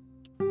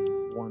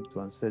want to,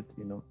 and said,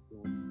 it was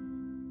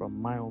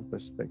from my own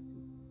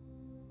perspective.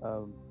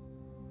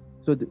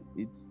 So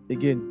it's,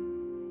 again,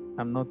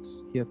 I'm not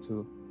here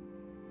to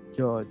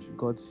judge.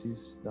 God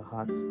sees the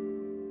heart.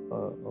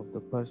 of the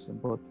person.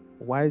 But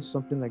why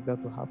something like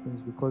that will happen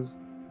is because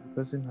the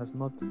person has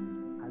not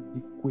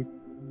adequately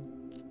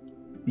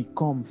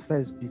become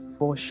first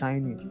before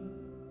shining.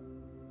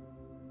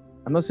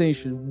 I'm not saying you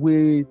should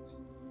wait,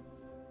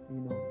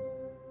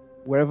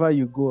 wherever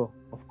you go,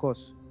 of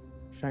course,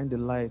 shine the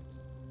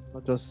light,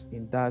 not just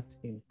in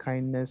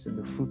kindness, in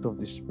the fruit of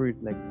the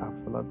Spirit, like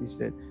Afolabi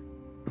said,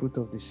 fruit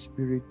of the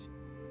Spirit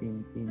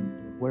in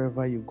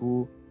wherever you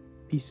go.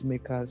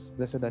 Peacemakers,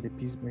 blessed are the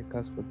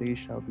peacemakers, for they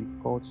shall be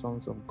called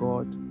sons of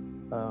God.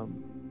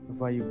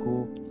 Wherever you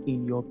go,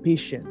 in your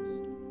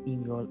patience,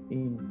 in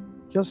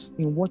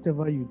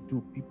whatever you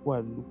do, people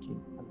are looking,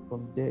 and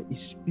from there it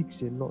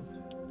speaks a lot.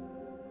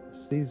 It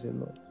says a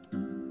lot.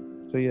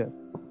 So yeah.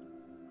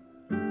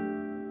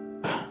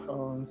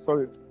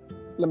 Sorry,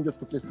 let me just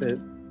quickly say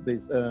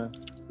this.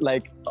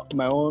 Like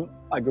my own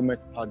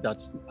argument part,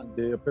 and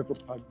the paper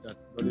part that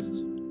is always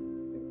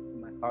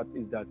in my heart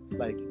is that,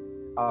 like,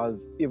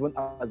 even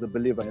as a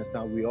believer,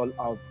 understand, we all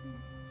have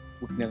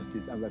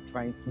weaknesses, and we're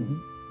trying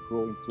to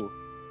grow into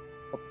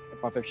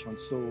perfection.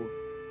 So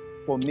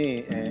for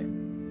me,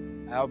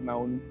 I have my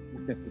own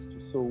weaknesses too.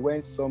 So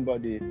when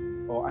somebody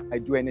or I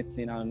do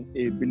anything, and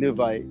a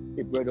believer,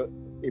 a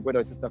brother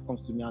or sister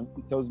comes to me and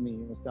tells me,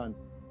 you understand,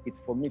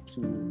 it's for me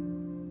to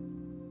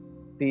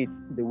see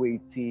it the way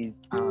it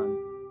is and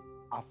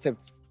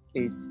accept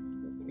it,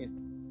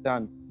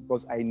 understand,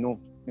 because I know,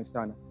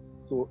 understand.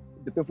 So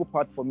the painful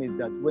part for me is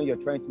that when you're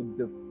trying to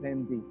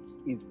defend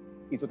it, is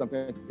what I'm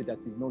trying to say, that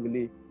is not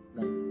really,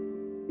 like,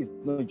 it's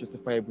not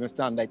justifiable. You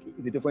understand? Like,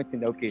 it's a different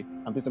thing that, okay,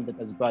 I'm doing something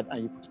that's bad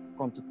and you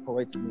come to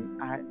correct me,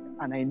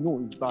 and I know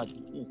it's bad.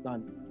 You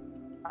understand?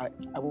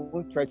 I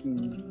won't try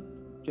to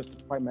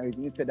justify my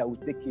reason. Instead, I will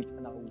take it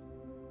and I will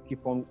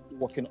keep on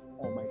working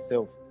on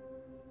myself.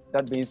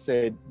 That being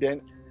said,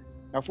 then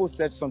Rafo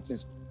said something.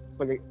 So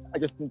I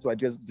just need to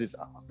address this.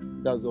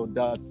 That's all.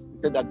 That he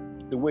said that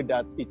the way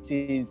that it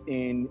is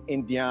in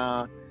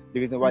India, the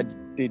reason why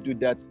they do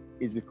that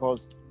is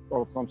because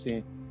of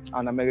something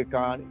an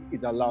American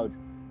is allowed.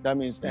 That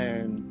means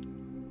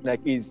like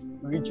it's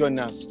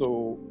regional,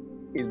 so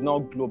it's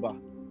not global.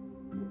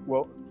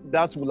 Well,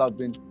 that would have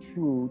been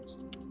true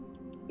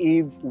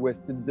if we're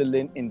still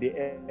dealing in the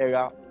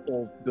era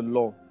of the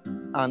law.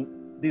 And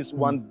this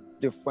one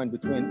difference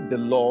between the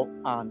law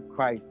and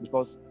Christ,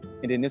 because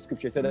in the next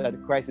scripture it said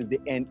that Christ is the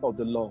end of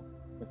the law.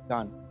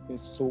 Understand?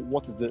 So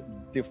what is the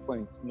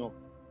difference?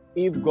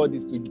 If God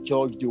is to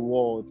judge the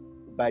world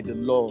by the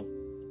law,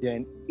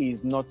 then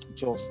it's not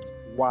just.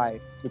 Why?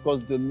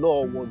 Because the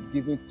law was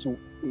given to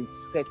a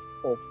set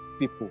of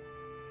people,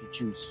 the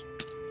Jews.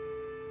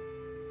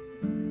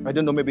 I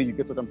don't know, maybe you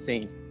get what I'm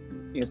saying.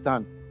 You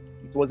understand?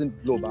 It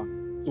wasn't global,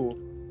 so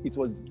it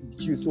was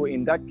Jews. So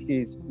in that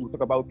case, we'll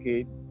talk about,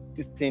 okay,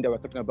 this thing that we're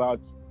talking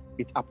about,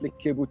 it's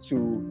applicable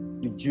to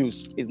the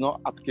Jews. It's not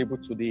applicable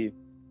to the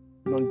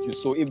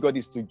non-Jews. So if God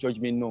is to judge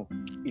me, no,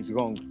 it's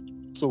wrong.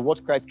 So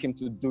what Christ came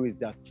to do is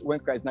that when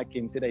Christ now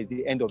came, he said that it's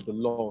the end of the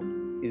law,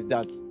 is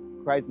that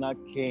Christ now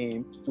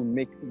came to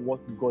make what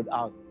God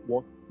has,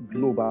 what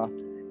global.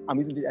 I'm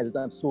using it as an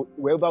example. So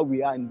wherever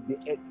we are in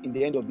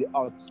the end of the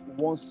earth,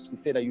 once you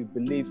say that you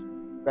believe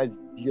Christ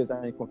Jesus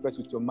and you confess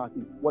with your mouth,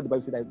 what the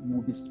Bible says, that you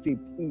will be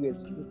saved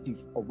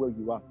irrespective of where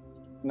you are.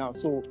 Now,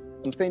 so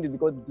I'm saying this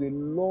because the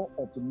law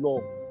of the law,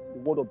 the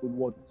word of the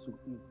word too,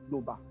 is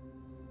global.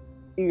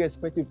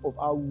 Irrespective of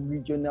how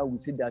regional we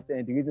say that,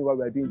 and the reason why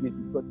we are doing this is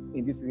because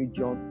in this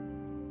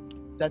region,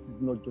 that is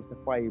not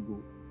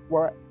justifiable.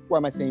 Why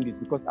am I saying this?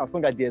 Because as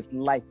long as there's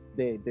light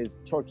there, there's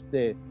church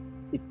there,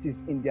 it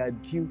is in their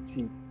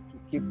duty to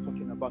keep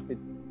talking about it.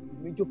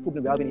 The major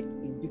problem we're having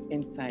in this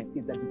end time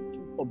is that the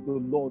truth of the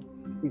Lord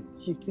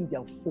is shifting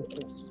their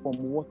focus from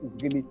what is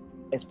really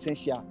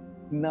essential.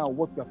 Now,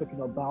 what we are talking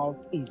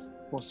about is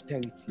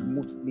prosperity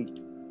mostly.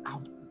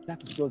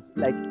 That is just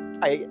like,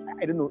 I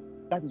don't know,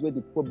 that is where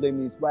the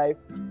problem is. Why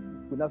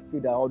we not feel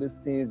that all these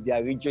things, they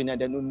are regional.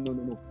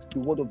 No. The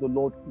word of the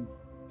Lord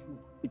is true.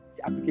 It's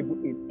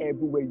applicable in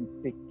everywhere you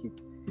take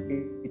it.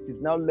 It is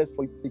now left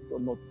for you to take it or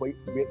not. For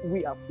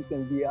we as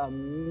Christians, we are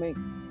meant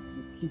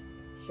to keep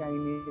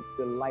shining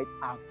the light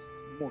as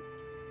much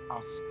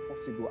as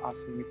possible,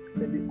 as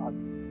repeatedly as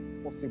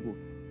possible.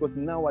 Because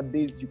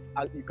nowadays you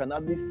can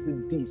hardly see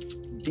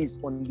this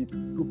on the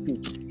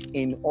pulpit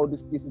in all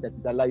these places that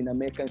is allowed in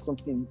America, and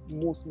something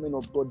most men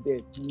of God there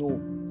know.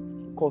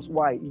 Because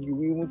why? You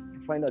will even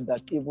find out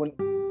that even.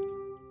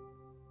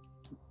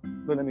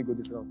 Don't let me go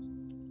this route.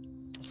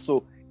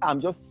 So I'm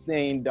just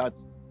saying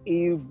that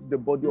if the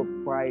body of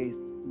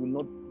Christ will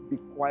not be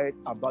quiet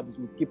about this,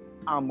 we keep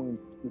hammering,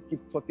 we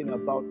keep talking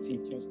about it,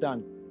 you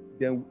understand,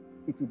 then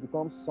it will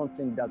become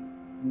something that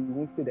we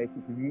won't say that it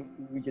is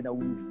regional.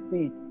 We will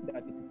see it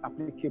that it is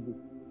applicable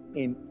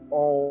in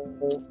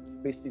all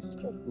phases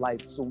of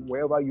life. So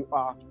wherever you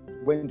are,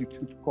 when the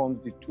truth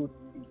comes, the truth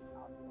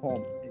has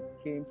come and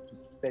came to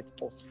set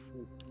us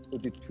free. So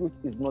the truth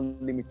is not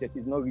limited,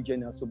 it's not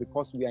regional. So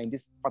because we are in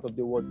this part of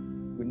the world,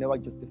 we never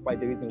justify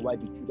the reason why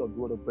the truth of the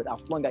word of God,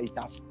 as long as it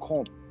has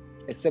come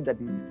except that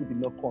the truth did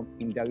not come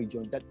in that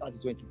region. That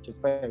is when it is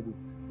justifiable,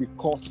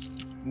 because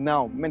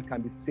now men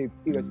can be saved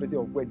irrespective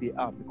of where they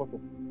are because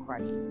of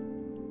Christ.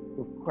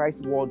 So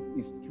Christ's word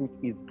is truth,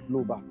 is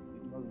global,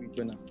 it's not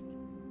regional.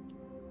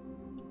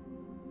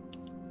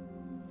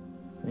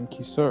 Thank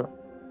you, sir.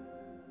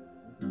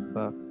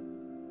 That.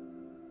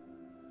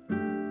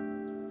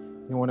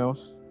 Anyone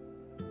else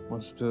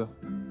wants to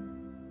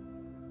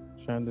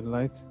shine the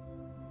light?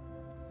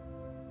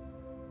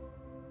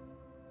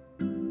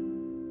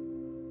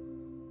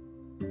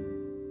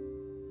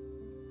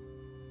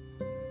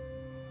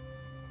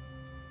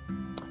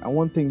 And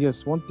one thing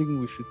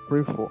we should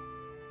pray for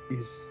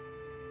is,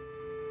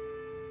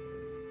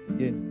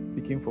 again,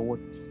 speaking for what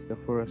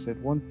Sephora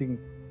said, one thing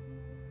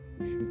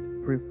we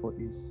should pray for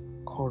is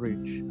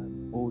courage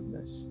and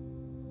boldness,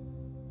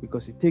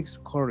 because it takes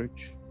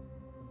courage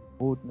and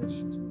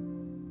boldness to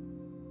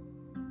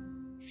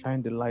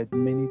shine the light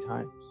many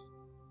times,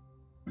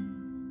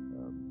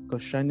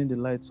 because shining the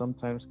light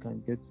sometimes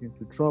can get you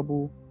into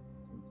trouble,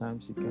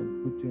 sometimes it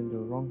can put you in the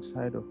wrong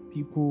side of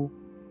people,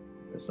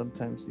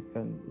 sometimes it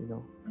can,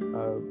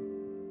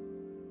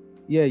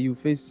 you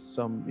face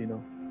some,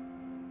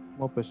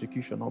 more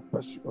persecution or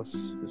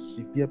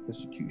severe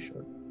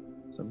persecution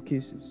in some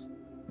cases.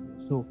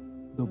 So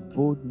the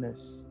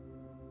boldness,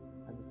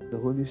 and it's the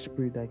Holy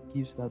Spirit that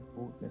gives that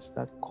boldness,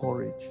 that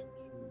courage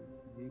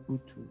to be able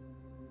to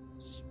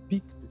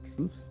speak the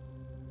truth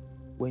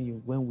when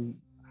we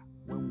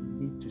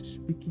need to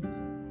speak it,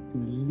 to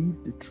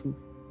live the truth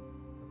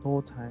at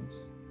all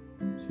times,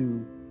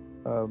 to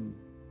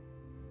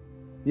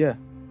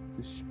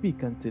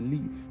speak and to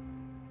live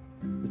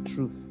the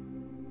truth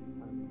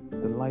and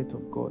the light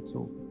of God.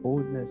 So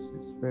boldness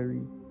is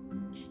very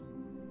key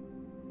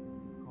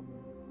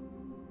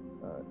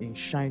in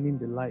shining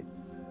the light.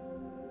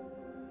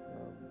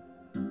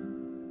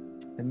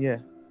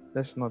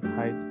 Let's not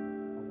hide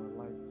our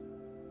light.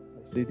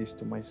 I say this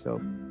to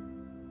myself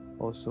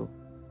also.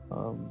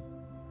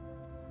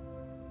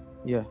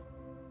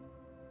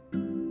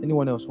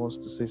 Anyone else wants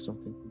to say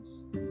something, please?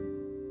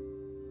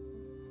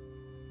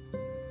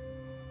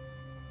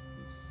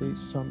 Say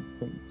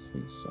something.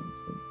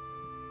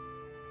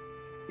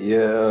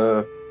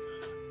 Yeah,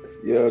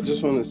 I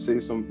just want to say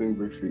something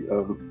briefly.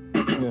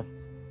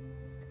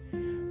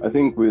 I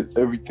think with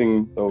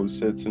everything that was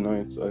said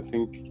tonight, I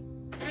think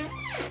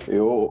it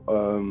all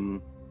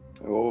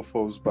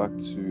falls back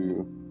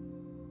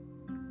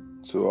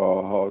to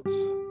our heart,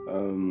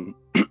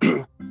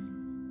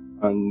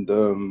 and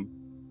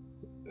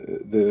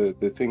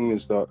the thing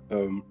is that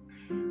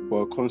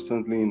we're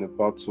constantly in a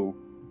battle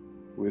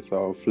with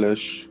our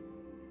flesh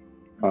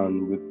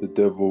and with the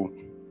devil,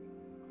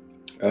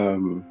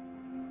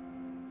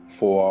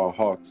 for our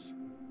hearts,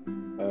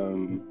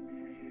 and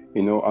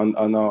our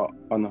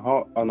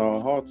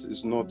heart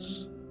is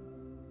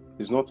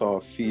not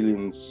our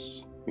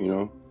feelings,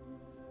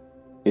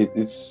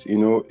 it's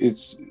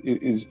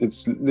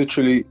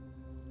literally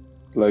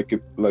like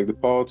the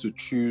power to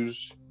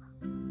choose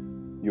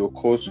your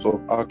course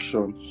of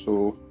action.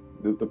 So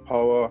the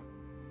power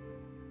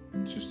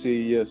to say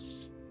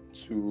yes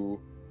to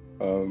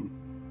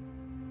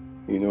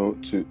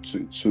to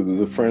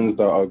the friends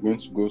that are going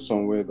to go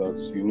somewhere that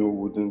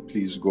wouldn't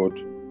please God,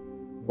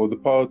 or the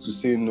power to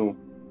say no,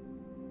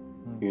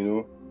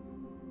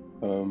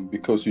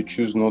 because you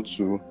choose not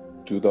to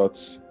do that,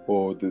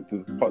 or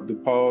the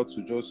power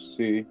to just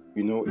say,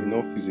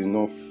 enough is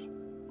enough.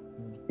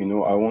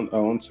 I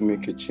want to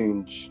make a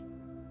change.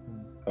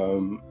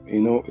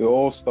 It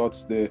all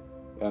starts there,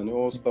 and it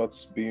all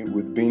starts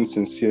with being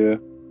sincere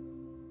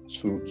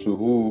to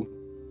who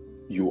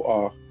you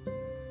are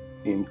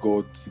in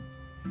God.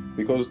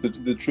 Because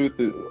the truth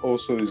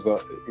also is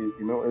that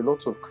a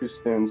lot of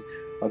Christians,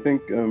 I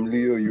think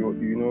Leo,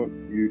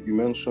 you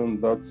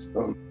mentioned that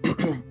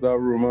that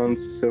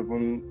Romans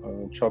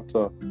 7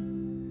 chapter.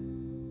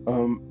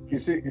 You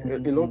see,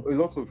 a lot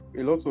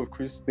of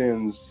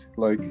Christians,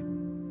 like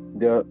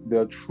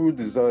their true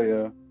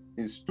desire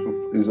is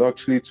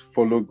actually to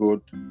follow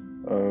God,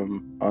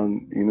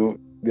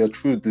 and their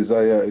true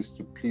desire is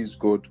to please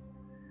God,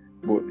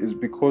 but it's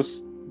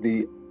because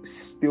they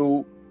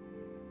still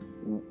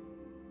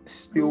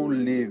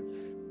live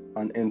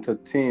and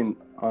entertain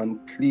and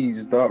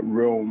please that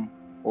realm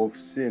of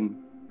sin.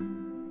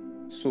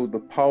 So the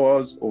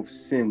powers of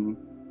sin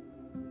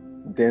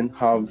then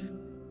have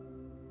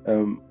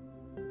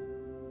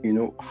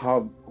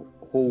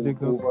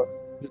hold over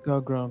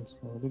legal grounds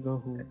or legal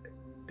hold.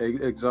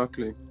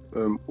 Exactly,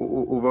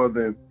 over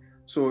them.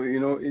 So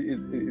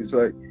it's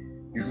like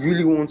you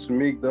really want to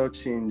make that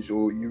change,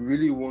 or you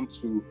really want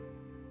to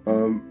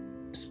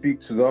speak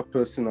to that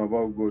person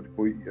about God,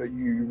 but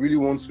you really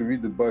want to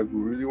read the Bible,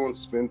 really want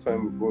to spend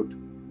time with God,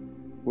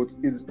 but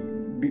it's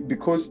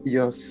because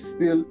you're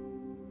still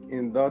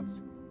in that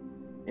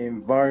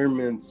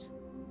environment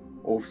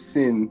of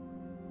sin.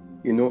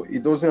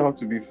 It doesn't have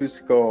to be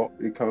physical,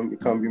 it can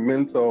be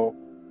mental,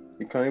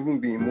 it can even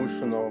be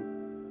emotional,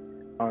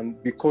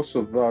 and because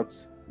of that,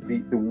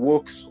 the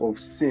works of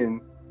sin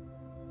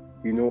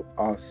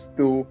are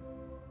still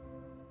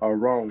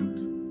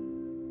around.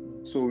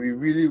 So we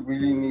really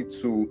need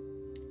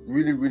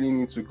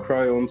to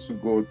cry unto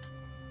God,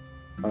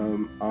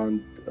 and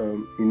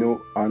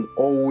and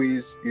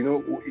always,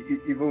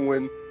 even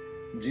when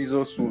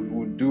Jesus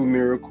would do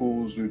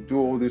miracles, would do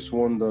all these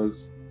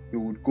wonders, he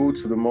would go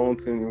to the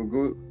mountain, he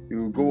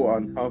would go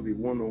and have a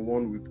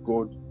one-on-one with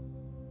God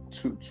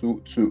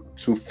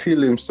to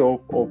fill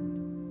himself up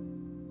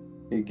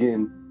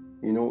again.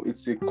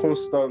 It's a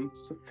constant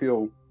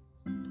fill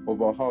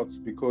of our hearts,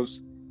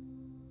 because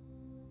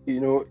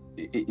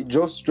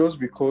just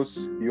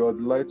because you are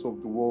the light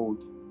of the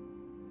world,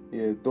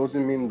 it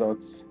doesn't mean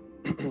that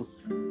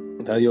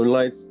that your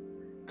lights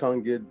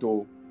can't get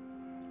dull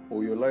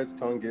or your lights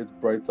can't get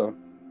brighter,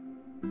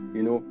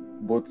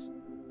 but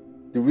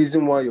the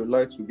reason why your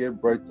lights will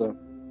get brighter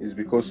is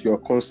because you are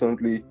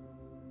constantly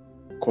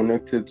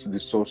connected to the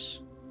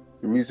source.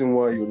 The reason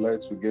why your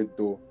lights will get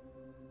dull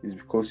is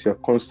because you are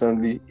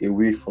constantly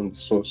away from the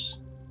source.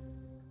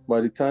 By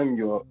the time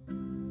you are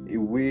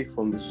away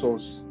from the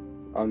source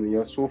and you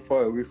are so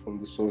far away from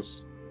the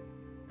source,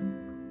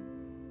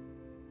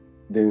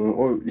 then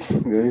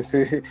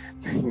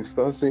you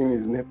start saying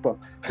it's NEPA.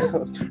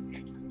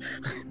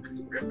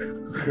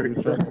 Sorry,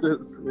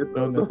 that's really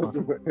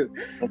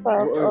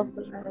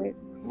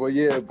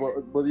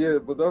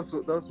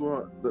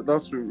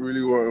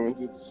what I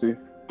wanted to say.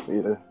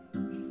 Yeah,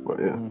 but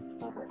yeah.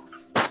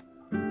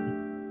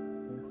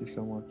 Thank you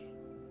so much.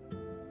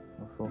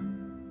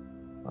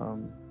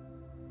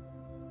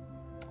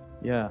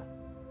 Yeah,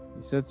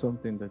 you said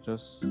something that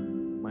just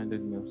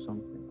reminded me of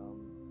something.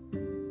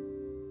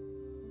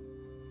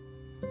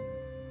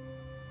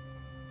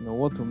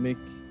 What to make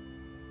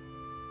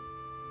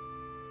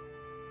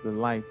the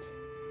light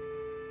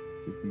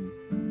to be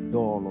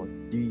dull or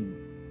dim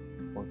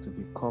or to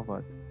be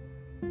covered.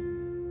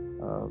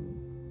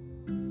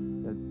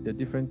 The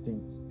different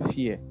things.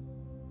 Fear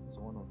is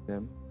one of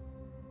them.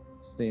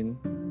 Sin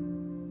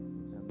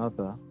is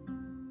another.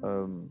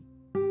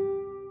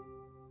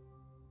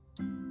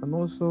 And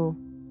also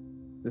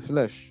the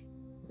flesh,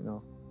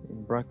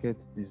 in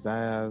brackets,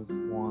 desires,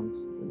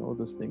 wants, all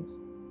those things.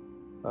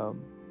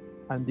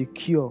 And the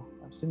cure,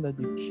 I've seen that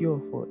the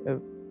cure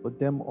for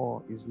them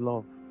all is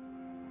love.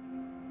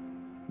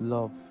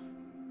 Love.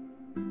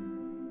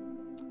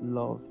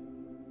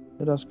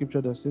 There's a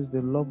scripture that says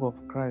the love of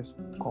Christ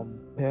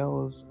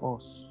compels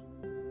us.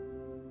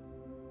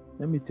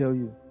 Let me tell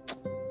you,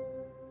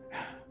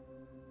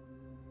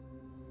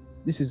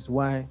 this is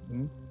why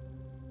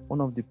one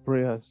of the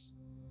prayers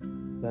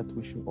that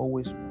we should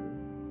always pray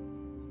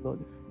is, Lord,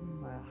 fill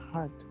my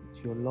heart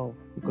with your love.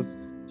 Because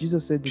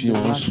Jesus said in the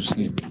last to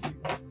sleep.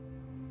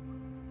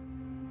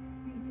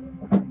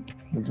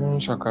 Doing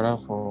Shakara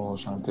for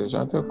Shante.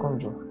 Shante, come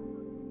Joe.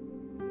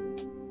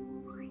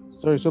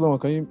 Sorry, Solomon,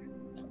 can you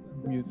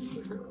mute?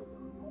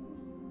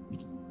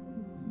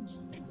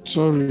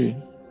 Sorry.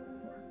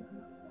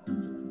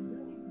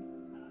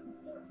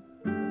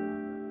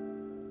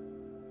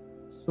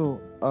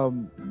 So,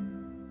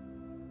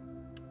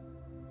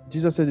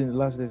 Jesus said in the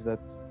last days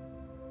that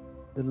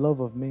the love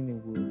of many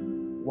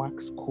will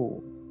wax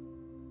cold.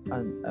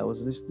 And I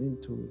was listening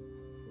to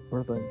a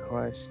brother in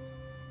Christ,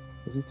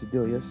 was it today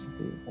or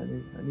yesterday?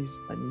 And he's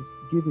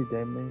gave a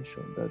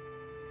dimension that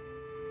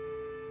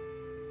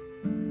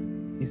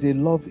is a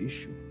love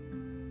issue.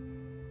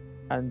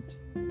 And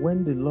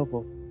when the love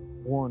of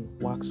one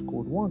wax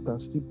cold, one can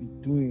still be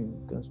doing,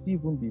 can still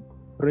even be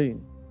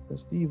praying, can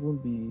still even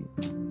be,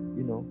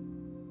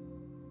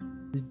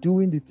 be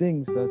doing the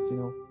things that,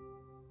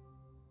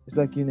 it's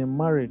like in a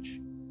marriage,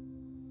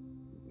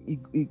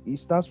 it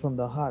starts from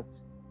the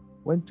heart.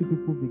 When two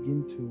people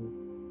begin to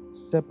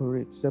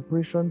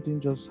separation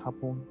didn't just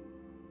happen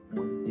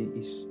one day.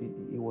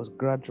 It was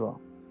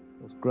gradual.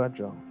 It was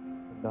gradual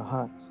from the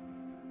heart.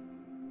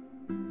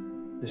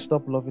 They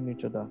stopped loving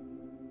each other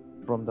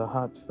from the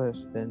heart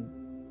first, then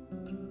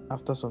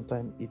after some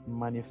time it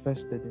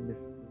manifested in the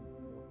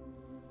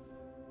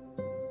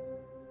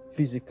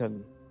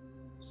physically.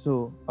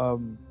 So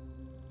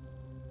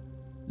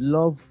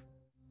love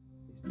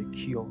is the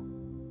cure.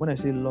 When I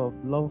say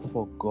love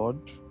for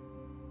God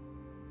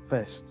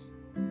first.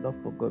 Love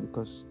for God,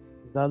 because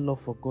it's that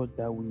love for God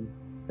that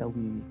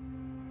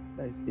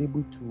is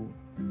able to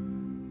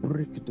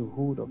break the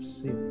hold of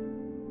sin.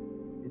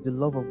 It's the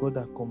love of God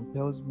that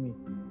compels me,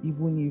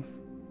 even if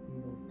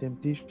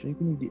temptation,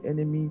 even if the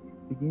enemy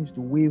begins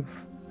to wave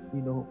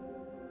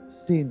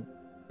sin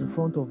in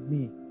front of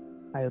me,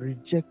 I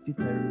reject it,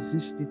 I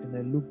resist it, and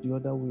I look the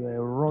other way. I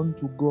run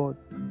to God.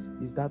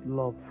 Is that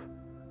love?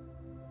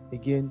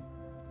 Again,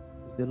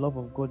 it's the love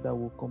of God that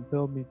will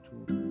compel me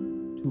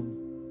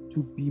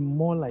to be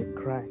more like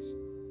Christ.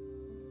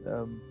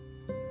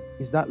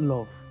 Is that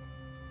love?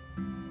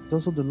 It's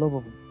also the love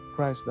of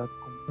Christ that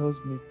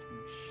compels me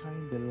to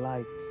shine the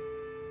light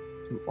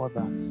to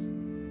others,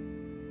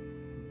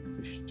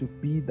 to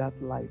be that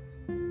light,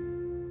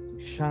 to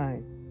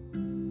shine.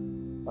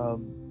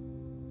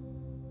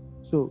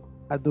 So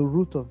at the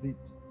root of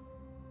it,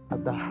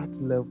 at the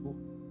heart level,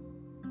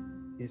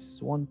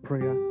 is one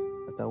prayer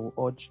that I will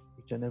urge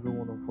each and every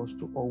one of us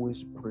to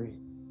always pray,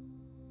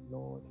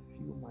 Lord,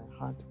 fill my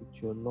heart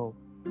with your love.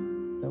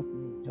 Help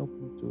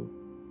me to,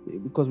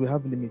 because we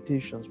have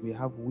limitations, we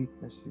have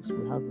weaknesses,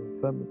 we have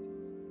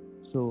infirmities.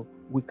 So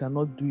we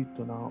cannot do it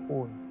on our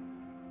own.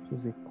 So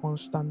it's a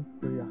constant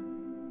prayer.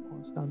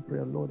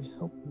 Lord,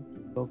 help me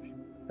to love you.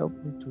 Help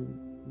me to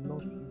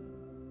love you.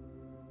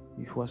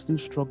 If we are still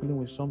struggling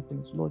with some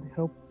things, Lord,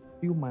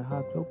 fill my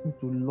heart. Help me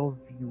to love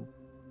you,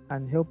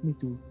 and help me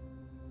to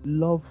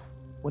love.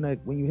 When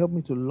you help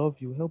me to love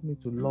you, help me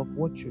to love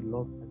what you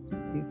love and to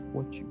hate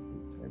what you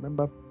hate. I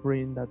remember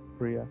praying that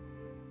prayer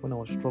when I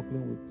was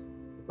struggling with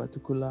a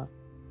particular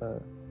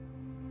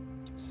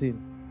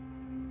sin.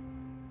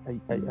 I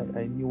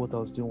knew what I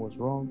was doing was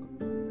wrong.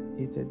 I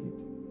hated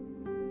it.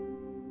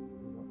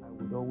 I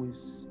would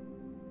always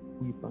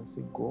weep and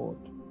say, God,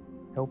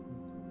 help me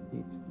to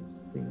hate this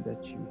thing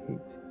that you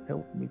hate.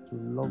 Help me to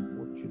love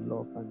what you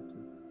love and to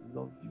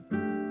love you.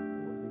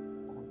 It was a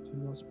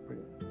continuous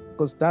prayer,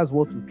 because that's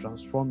what will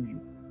transform you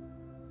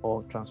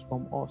or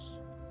transform us.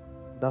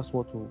 That's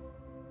what will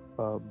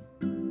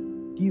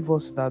give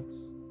us that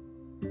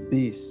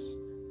base,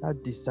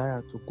 that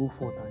desire to go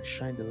forth and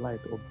shine the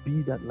light or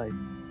be that light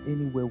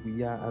anywhere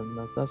we are. And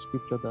as that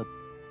scripture that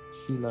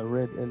Sheila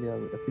read earlier,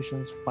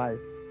 Ephesians 5,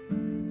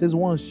 says,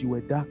 once you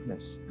were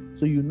darkness,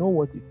 so you know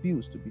what it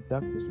feels to be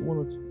darkness. You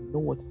want to know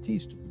what it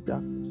is to be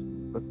darkness,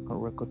 but can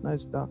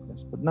recognize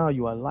darkness. But now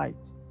you are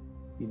light.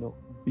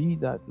 Be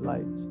that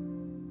light.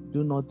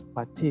 Do not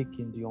partake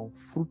in the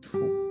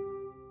unfruitful.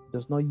 It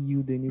does not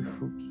yield any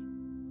fruit.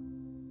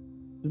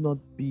 Do not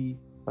be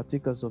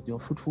partakers of the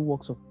unfruitful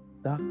works of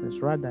darkness.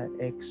 Rather,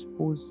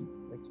 expose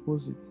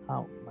it.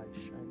 How? By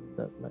shining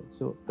that light.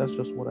 So that's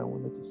just what I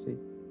wanted to say.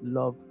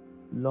 Love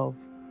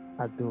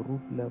at the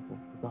root level,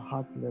 the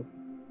heart level.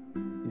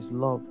 It is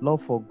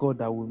love for God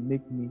that will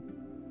make me,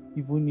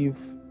 even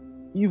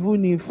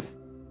if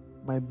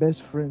my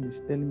best friend is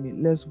telling me,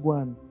 let's go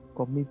and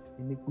commit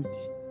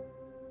iniquity,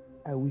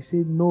 I will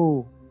say,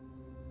 no,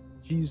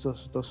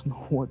 Jesus does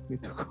not want me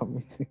to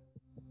commit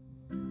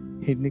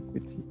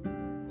iniquity.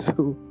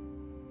 So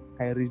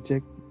I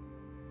reject it,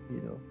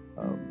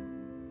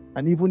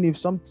 and even if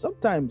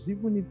sometimes,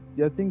 even if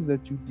there are things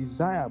that you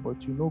desire, but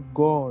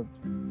God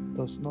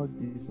does not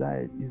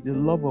desire it, it's the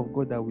love of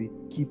God that will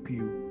keep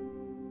you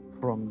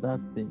from that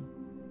thing.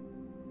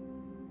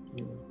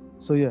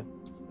 So yeah,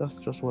 that's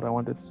just what I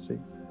wanted to say.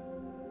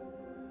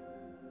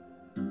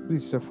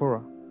 Please,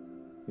 Sephora,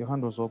 your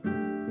hand was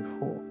open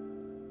before.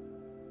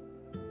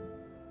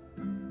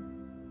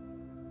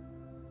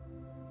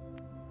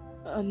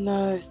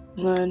 No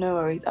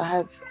worries.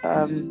 I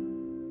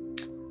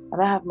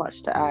don't have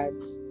much to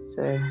add,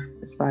 so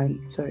it's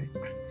fine. Sorry.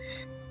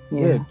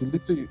 Yeah, the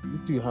little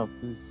you have,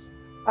 please.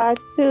 Part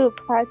two.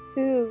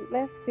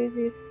 Let's do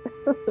this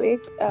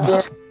later.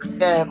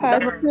 Yeah.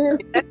 Part two.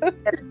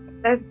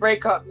 Let's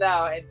break up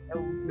now and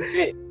we'll do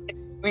it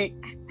next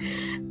week.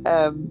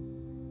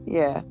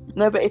 Yeah.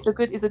 No, but it's a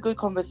good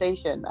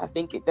conversation. I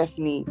think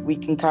we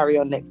can carry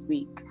on next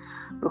week,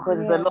 because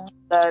there's a lot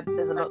to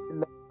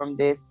learn from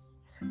this.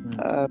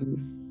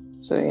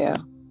 So yeah.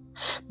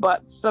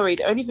 But sorry,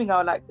 the only thing I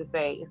would like to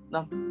say is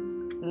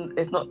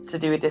it's not to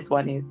do with this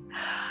one, is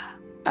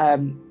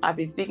I've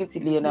been speaking to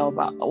Lionel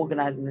about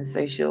organising the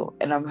social,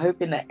 and I'm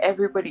hoping that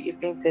everybody is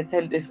going to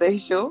attend the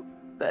social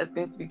that is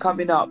going to be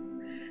coming up.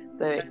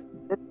 So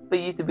just for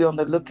you to be on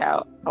the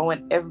lookout, I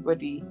want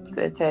everybody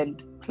to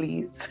attend,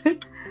 please.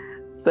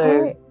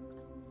 So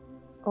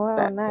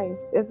wow,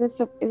 nice. Is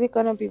it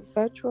gonna be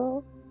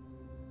virtual?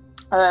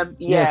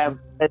 Yeah,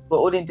 we're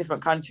all in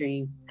different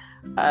countries.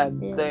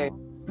 So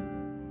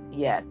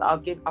yes, I'll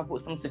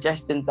put some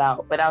suggestions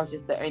out, but that was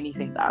just the only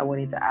thing that I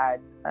wanted to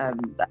add.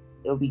 That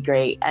it'll be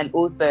great. And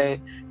also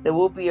there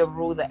will be a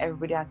rule that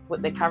everybody has to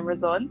put their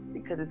cameras on,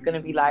 because it's going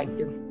to be like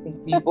just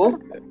people.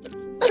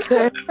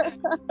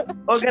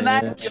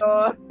 Organize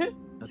your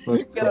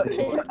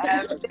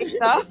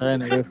data.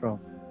 Turn away from.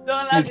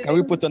 Please, can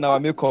we put on our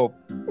makeup?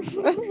 For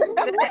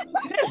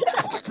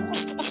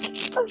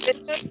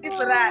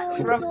that,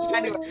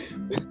 anyway.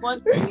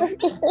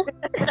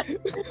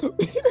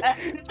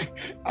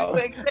 I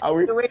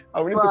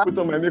will need to put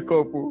on my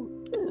makeup. Oh,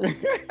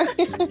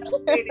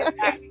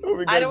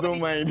 you guys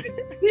don't mind.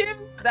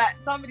 That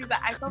somebody's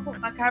like, I can't put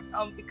my camera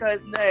on because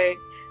no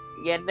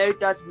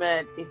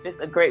judgment. It's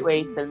just a great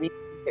way to really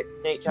get to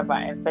know each other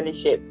and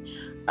fellowship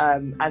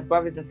as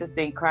brothers and sisters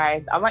in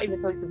Christ. I might even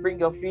tell you to bring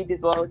your food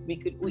as well. We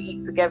could all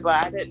eat together.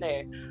 I don't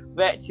know,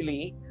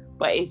 virtually.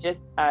 But it's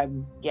just, I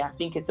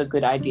think it's a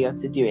good idea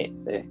to do it.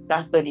 So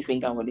that's the only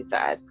thing I wanted to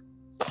add.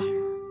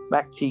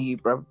 Back to you,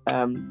 Brother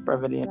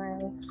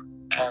Leon.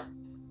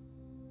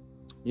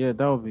 Yeah,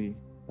 that would be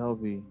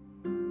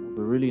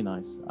really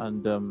nice.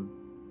 And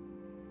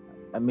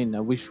I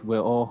wish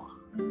we're all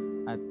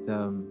at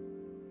the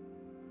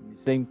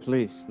same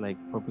place, like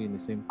probably in the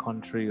same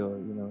country, or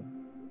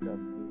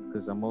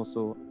because I'm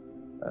also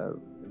in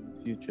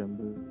the future,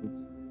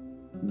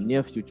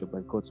 near future,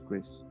 by God's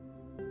grace.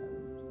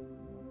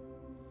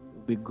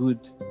 Be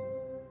good to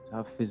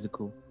have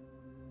physical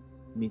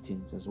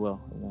meetings as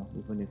well,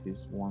 even if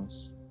it's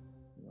once,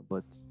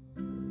 but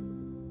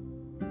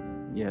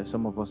yeah,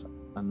 some of us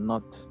are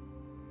not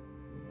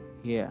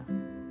here,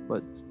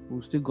 but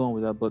we'll still go on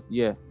with that. But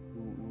yeah,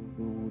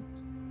 we'll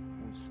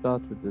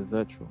start with the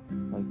virtual,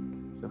 like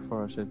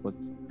Sephora said, but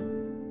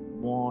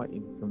more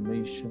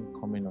information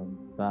coming on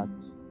that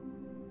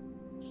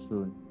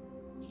soon.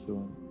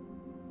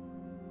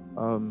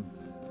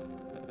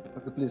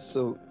 Okay, please.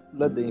 So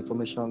let the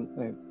information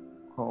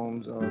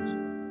comes out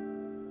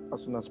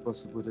as soon as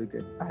possible to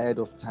get ahead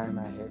of time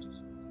ahead,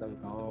 so that we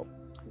can all.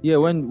 Yeah,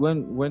 when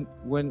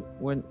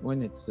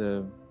it's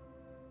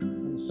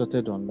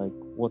started on like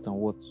what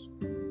we're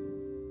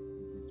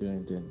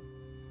doing then.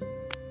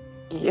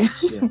 Yeah.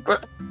 Yeah.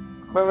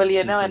 Brother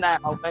Lionel and I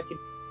are working.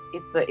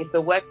 It's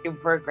a work in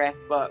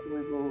progress, but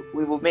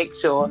we will make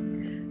sure.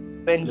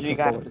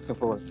 Looking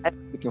forward.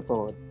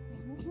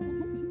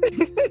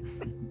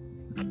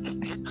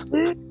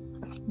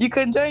 You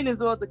can join as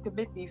well the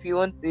committee if you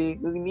want to.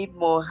 We need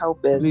more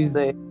helpers. Please,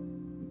 so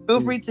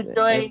feel free to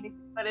join. If you've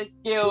got a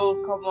skill,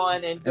 come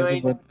on and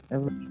join.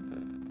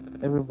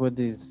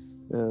 Everybody's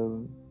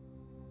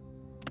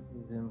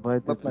is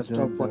invited. Not my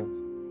strong point.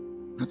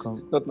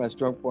 Not my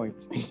strong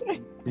point.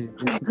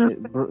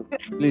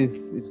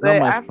 Please, it's not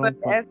my strong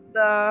point.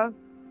 Esther.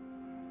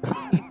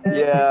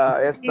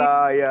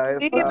 Esther.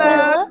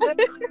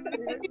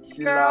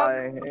 Sheila.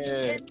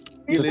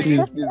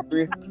 Please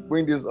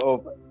bring this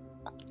up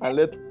and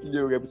let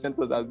you represent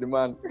us as the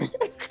man.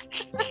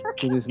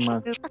 To this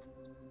man.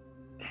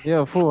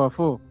 Yeah,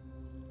 full.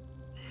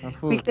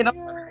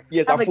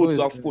 Yes, I'm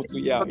full too.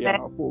 Yeah.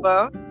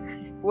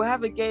 We'll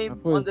have a game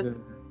on the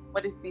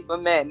modesty for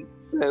men.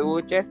 So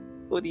we'll just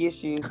all the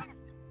issues.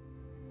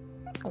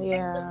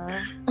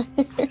 Yeah.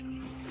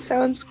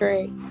 Sounds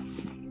great.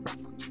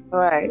 All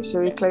right,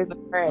 shall we close the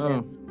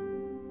prayer?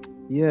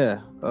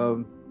 Yeah.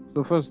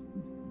 So first,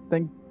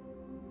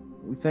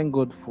 we thank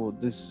God for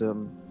this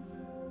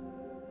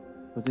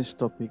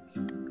topic.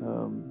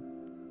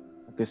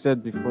 Like I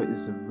said before,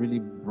 it's a really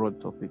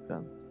broad topic,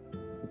 and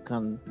we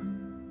can't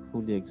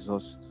fully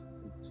exhaust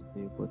it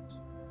today. But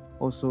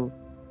also,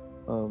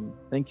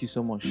 thank you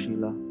so much,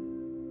 Sheila.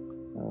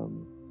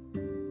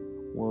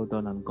 Well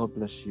done, and God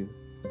bless you.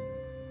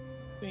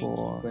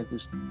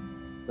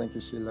 Thank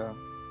you, Sheila.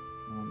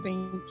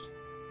 Thank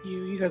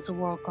you. You guys are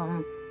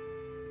welcome.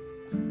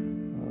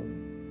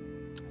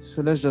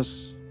 So let's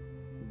just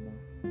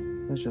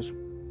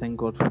thank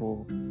God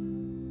for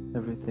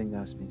everything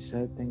that's been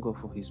said. Thank God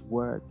for His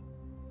word.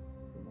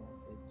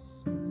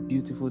 It's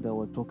beautiful that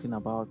we're talking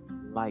about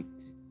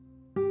light.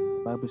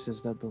 The Bible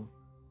says that the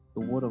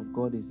word of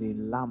God is a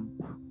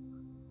lamp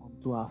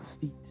unto our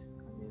feet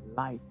and a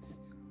light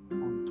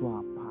unto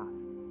our path.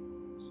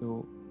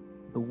 So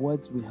the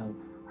words we have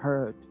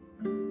heard,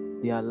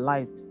 they are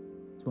light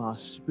to our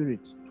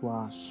spirit, to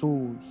our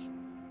souls,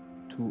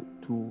 to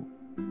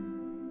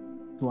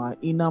our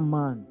inner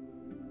man.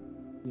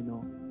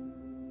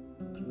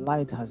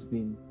 Light has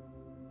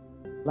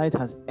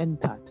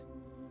entered.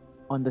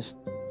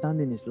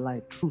 Understanding is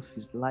light, truth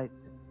is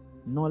light,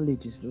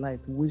 knowledge is light,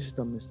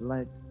 wisdom is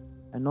light,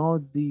 and all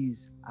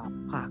these are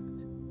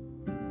packed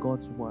in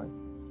God's word.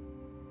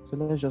 So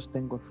let's just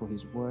thank God for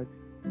His word.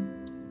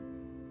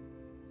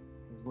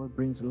 His word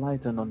brings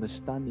light and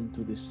understanding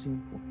to the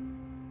simple.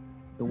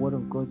 The word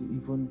of God,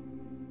 even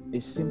a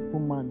simple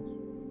man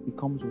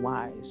becomes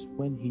wise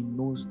when he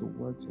knows the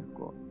words of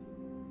God.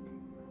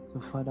 So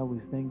Father, we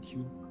thank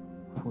you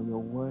for your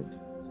word.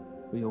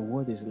 For your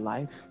word is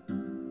life.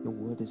 Your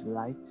word is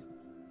light.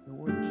 Your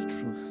word is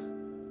truth.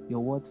 Your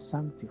word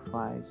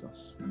sanctifies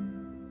us.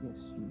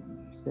 Yes, you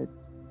said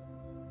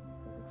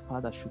that the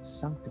Father should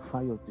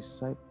sanctify your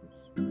disciples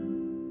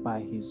by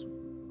his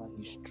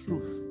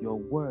truth. Your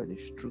word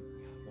is truth.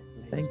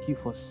 Thank you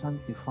for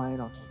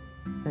sanctifying us.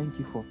 Thank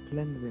you for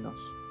cleansing us.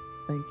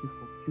 Thank you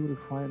for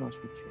purifying us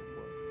with your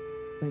word.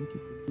 Thank you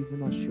for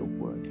giving us your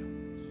word.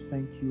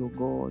 Thank you, O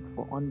God,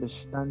 for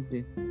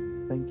understanding.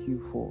 Thank you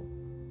for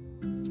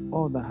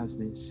all that has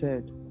been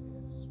said.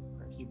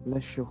 We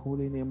bless your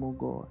holy name, O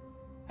God.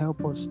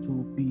 Help us to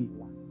be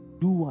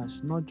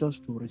doers, not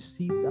just to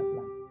receive that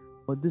light,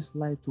 but this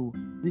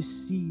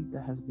seed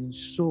that has been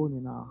sown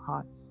in our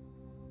hearts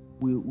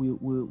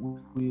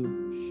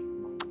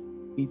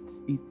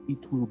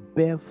it will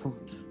bear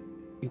fruit.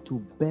 It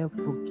will bear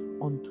fruit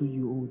unto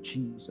you, O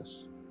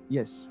Jesus.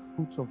 Yes,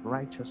 fruits of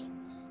righteousness,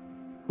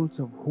 fruits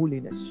of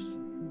holiness,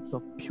 fruits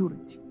of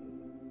purity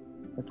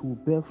that will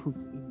bear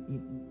fruit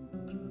in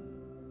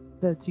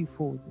 30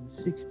 folds, in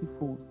 60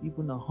 folds,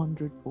 even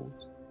 100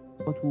 folds,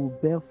 but will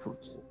bear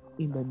fruit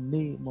in the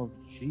name of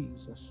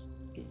Jesus.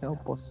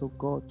 Help us, O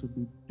God, to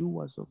be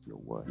doers of your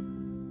word.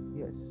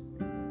 Yes.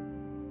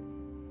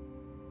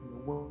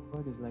 Your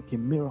word is like a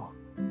mirror.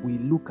 We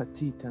look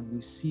at it and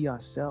we see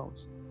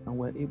ourselves, and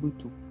we're able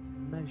to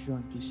measure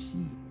and to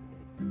see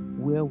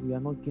where we are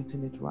not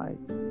getting it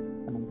right,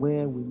 and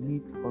where we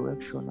need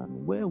correction,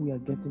 and where we are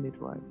getting it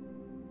right.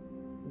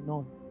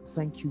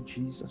 Thank you,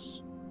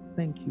 Jesus.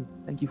 Thank you.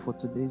 Thank you for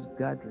today's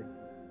gathering.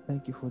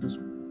 Thank you for this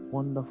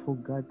wonderful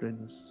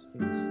gathering.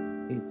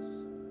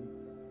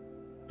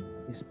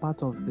 it's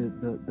part of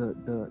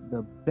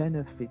the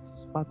benefits,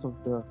 it's part of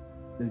the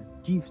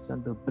gifts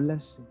and the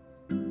blessings,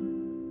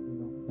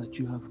 that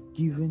you have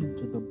given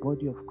to the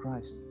body of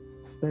Christ,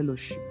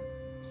 fellowship.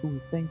 So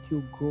we thank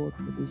you, God,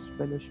 for this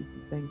fellowship.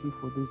 We thank you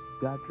for this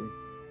gathering.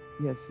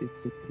 Yes,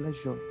 it's a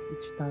pleasure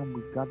each time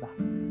we gather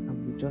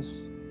and we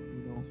just,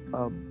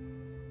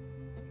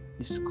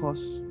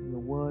 discuss the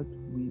word.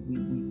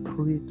 We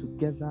pray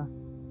together.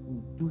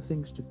 We do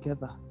things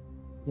together.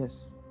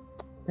 Yes,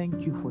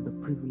 thank you for the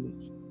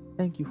privilege.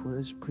 Thank you for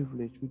this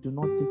privilege. We do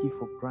not take it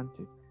for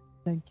granted.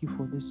 Thank you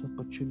for this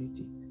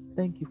opportunity.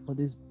 Thank you for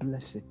this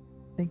blessing.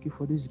 Thank you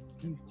for this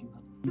gift you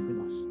have given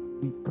us.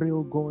 We pray,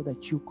 oh God,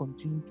 that you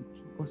continue to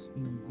keep us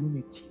in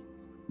unity.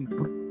 We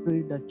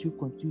pray that you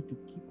continue to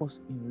keep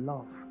us in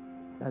love,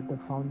 that the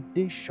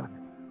foundation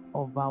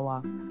of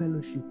our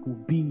fellowship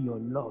will be your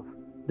love,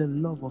 the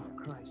love of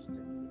Christ,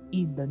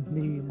 in the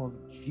name of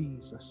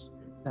Jesus,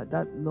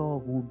 that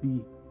love will be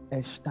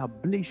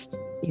established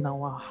in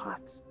our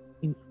hearts,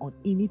 in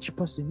each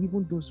person,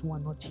 even those who are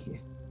not here.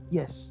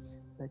 Yes,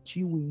 that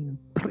you will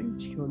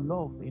imprint your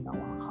love in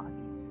our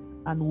hearts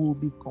and will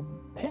be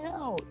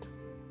compelled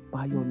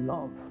by your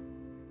love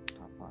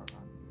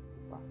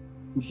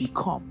to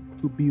become,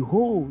 to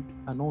behold,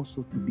 and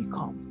also to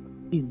become,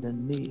 in the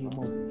name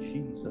of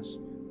Jesus.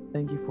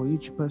 Thank you for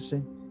each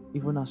person.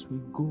 Even as we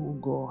go,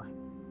 God,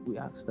 we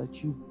ask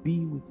that you be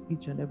with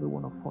each and every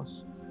one of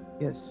us.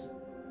 Yes,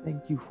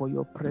 thank you for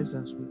your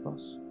presence with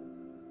us.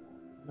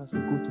 And as we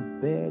go to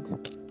bed,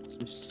 as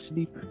we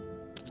sleep,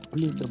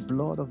 plead the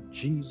blood of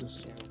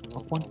Jesus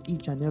upon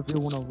each and every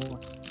one of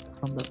us,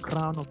 from the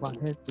crown of our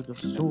head to the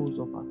soles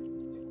of our feet.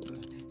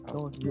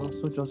 Lord, we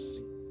also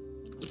just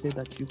say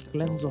that you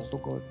cleanse us, oh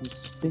God, with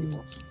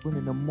things, when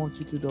in a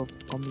multitude of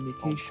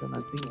communication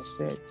and things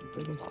said,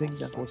 anything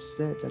that was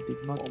said that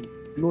did not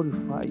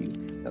glorify you,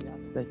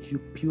 that you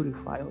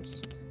purify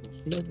us,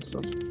 cleanse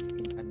us,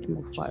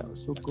 purify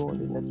us, oh God,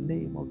 in the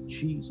name of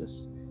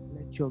Jesus.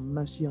 Let your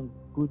mercy and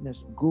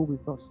goodness go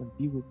with us and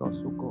be with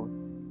us, oh God,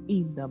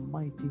 in the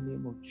mighty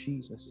name of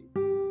Jesus.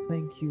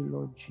 Thank you,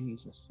 Lord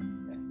Jesus.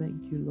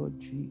 Thank you, Lord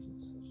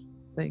Jesus.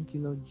 Thank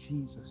you, Lord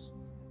Jesus.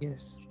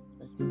 Yes,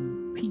 that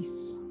in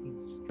peace, in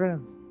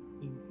strength,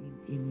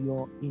 in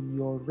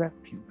your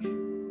refuge,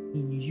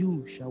 in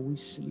you shall we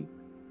sleep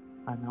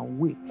and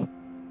awake,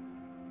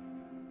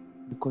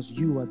 because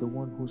you are the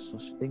one who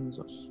sustains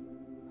us.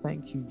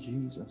 Thank you,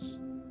 Jesus.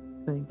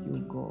 Thank you,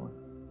 God.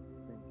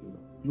 Thank you,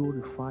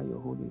 Lord. Glorify your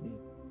holy name.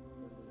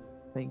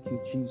 Thank you,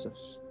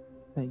 Jesus.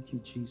 Thank you,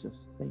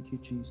 Jesus. Thank you,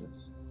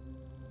 Jesus.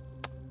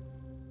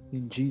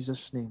 In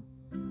Jesus' name,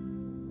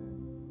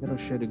 let us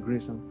share the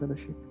grace and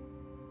fellowship.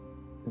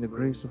 In the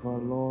grace of our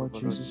Lord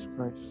Jesus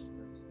Christ,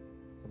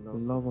 the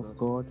love of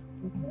God,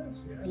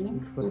 The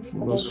sweet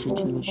fellowship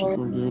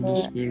of the Holy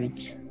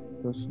Spirit,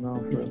 just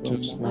now,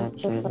 just now,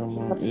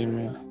 forevermore.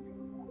 Amen.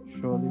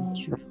 surely,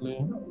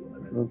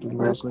 God, the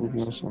Lord's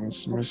goodness and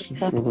His mercy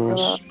follow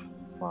us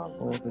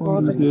all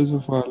all the the days days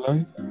of our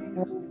life.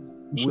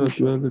 We shall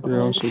dwell in the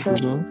house of the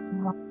Lord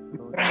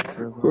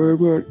forever.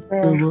 forever and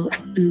ever.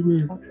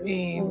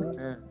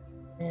 Amen.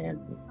 Amen.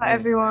 Hi,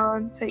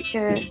 everyone. Take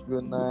care.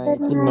 Good night.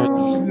 Good night.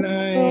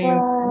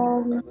 Nice.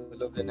 Have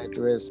a lovely night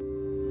to rest.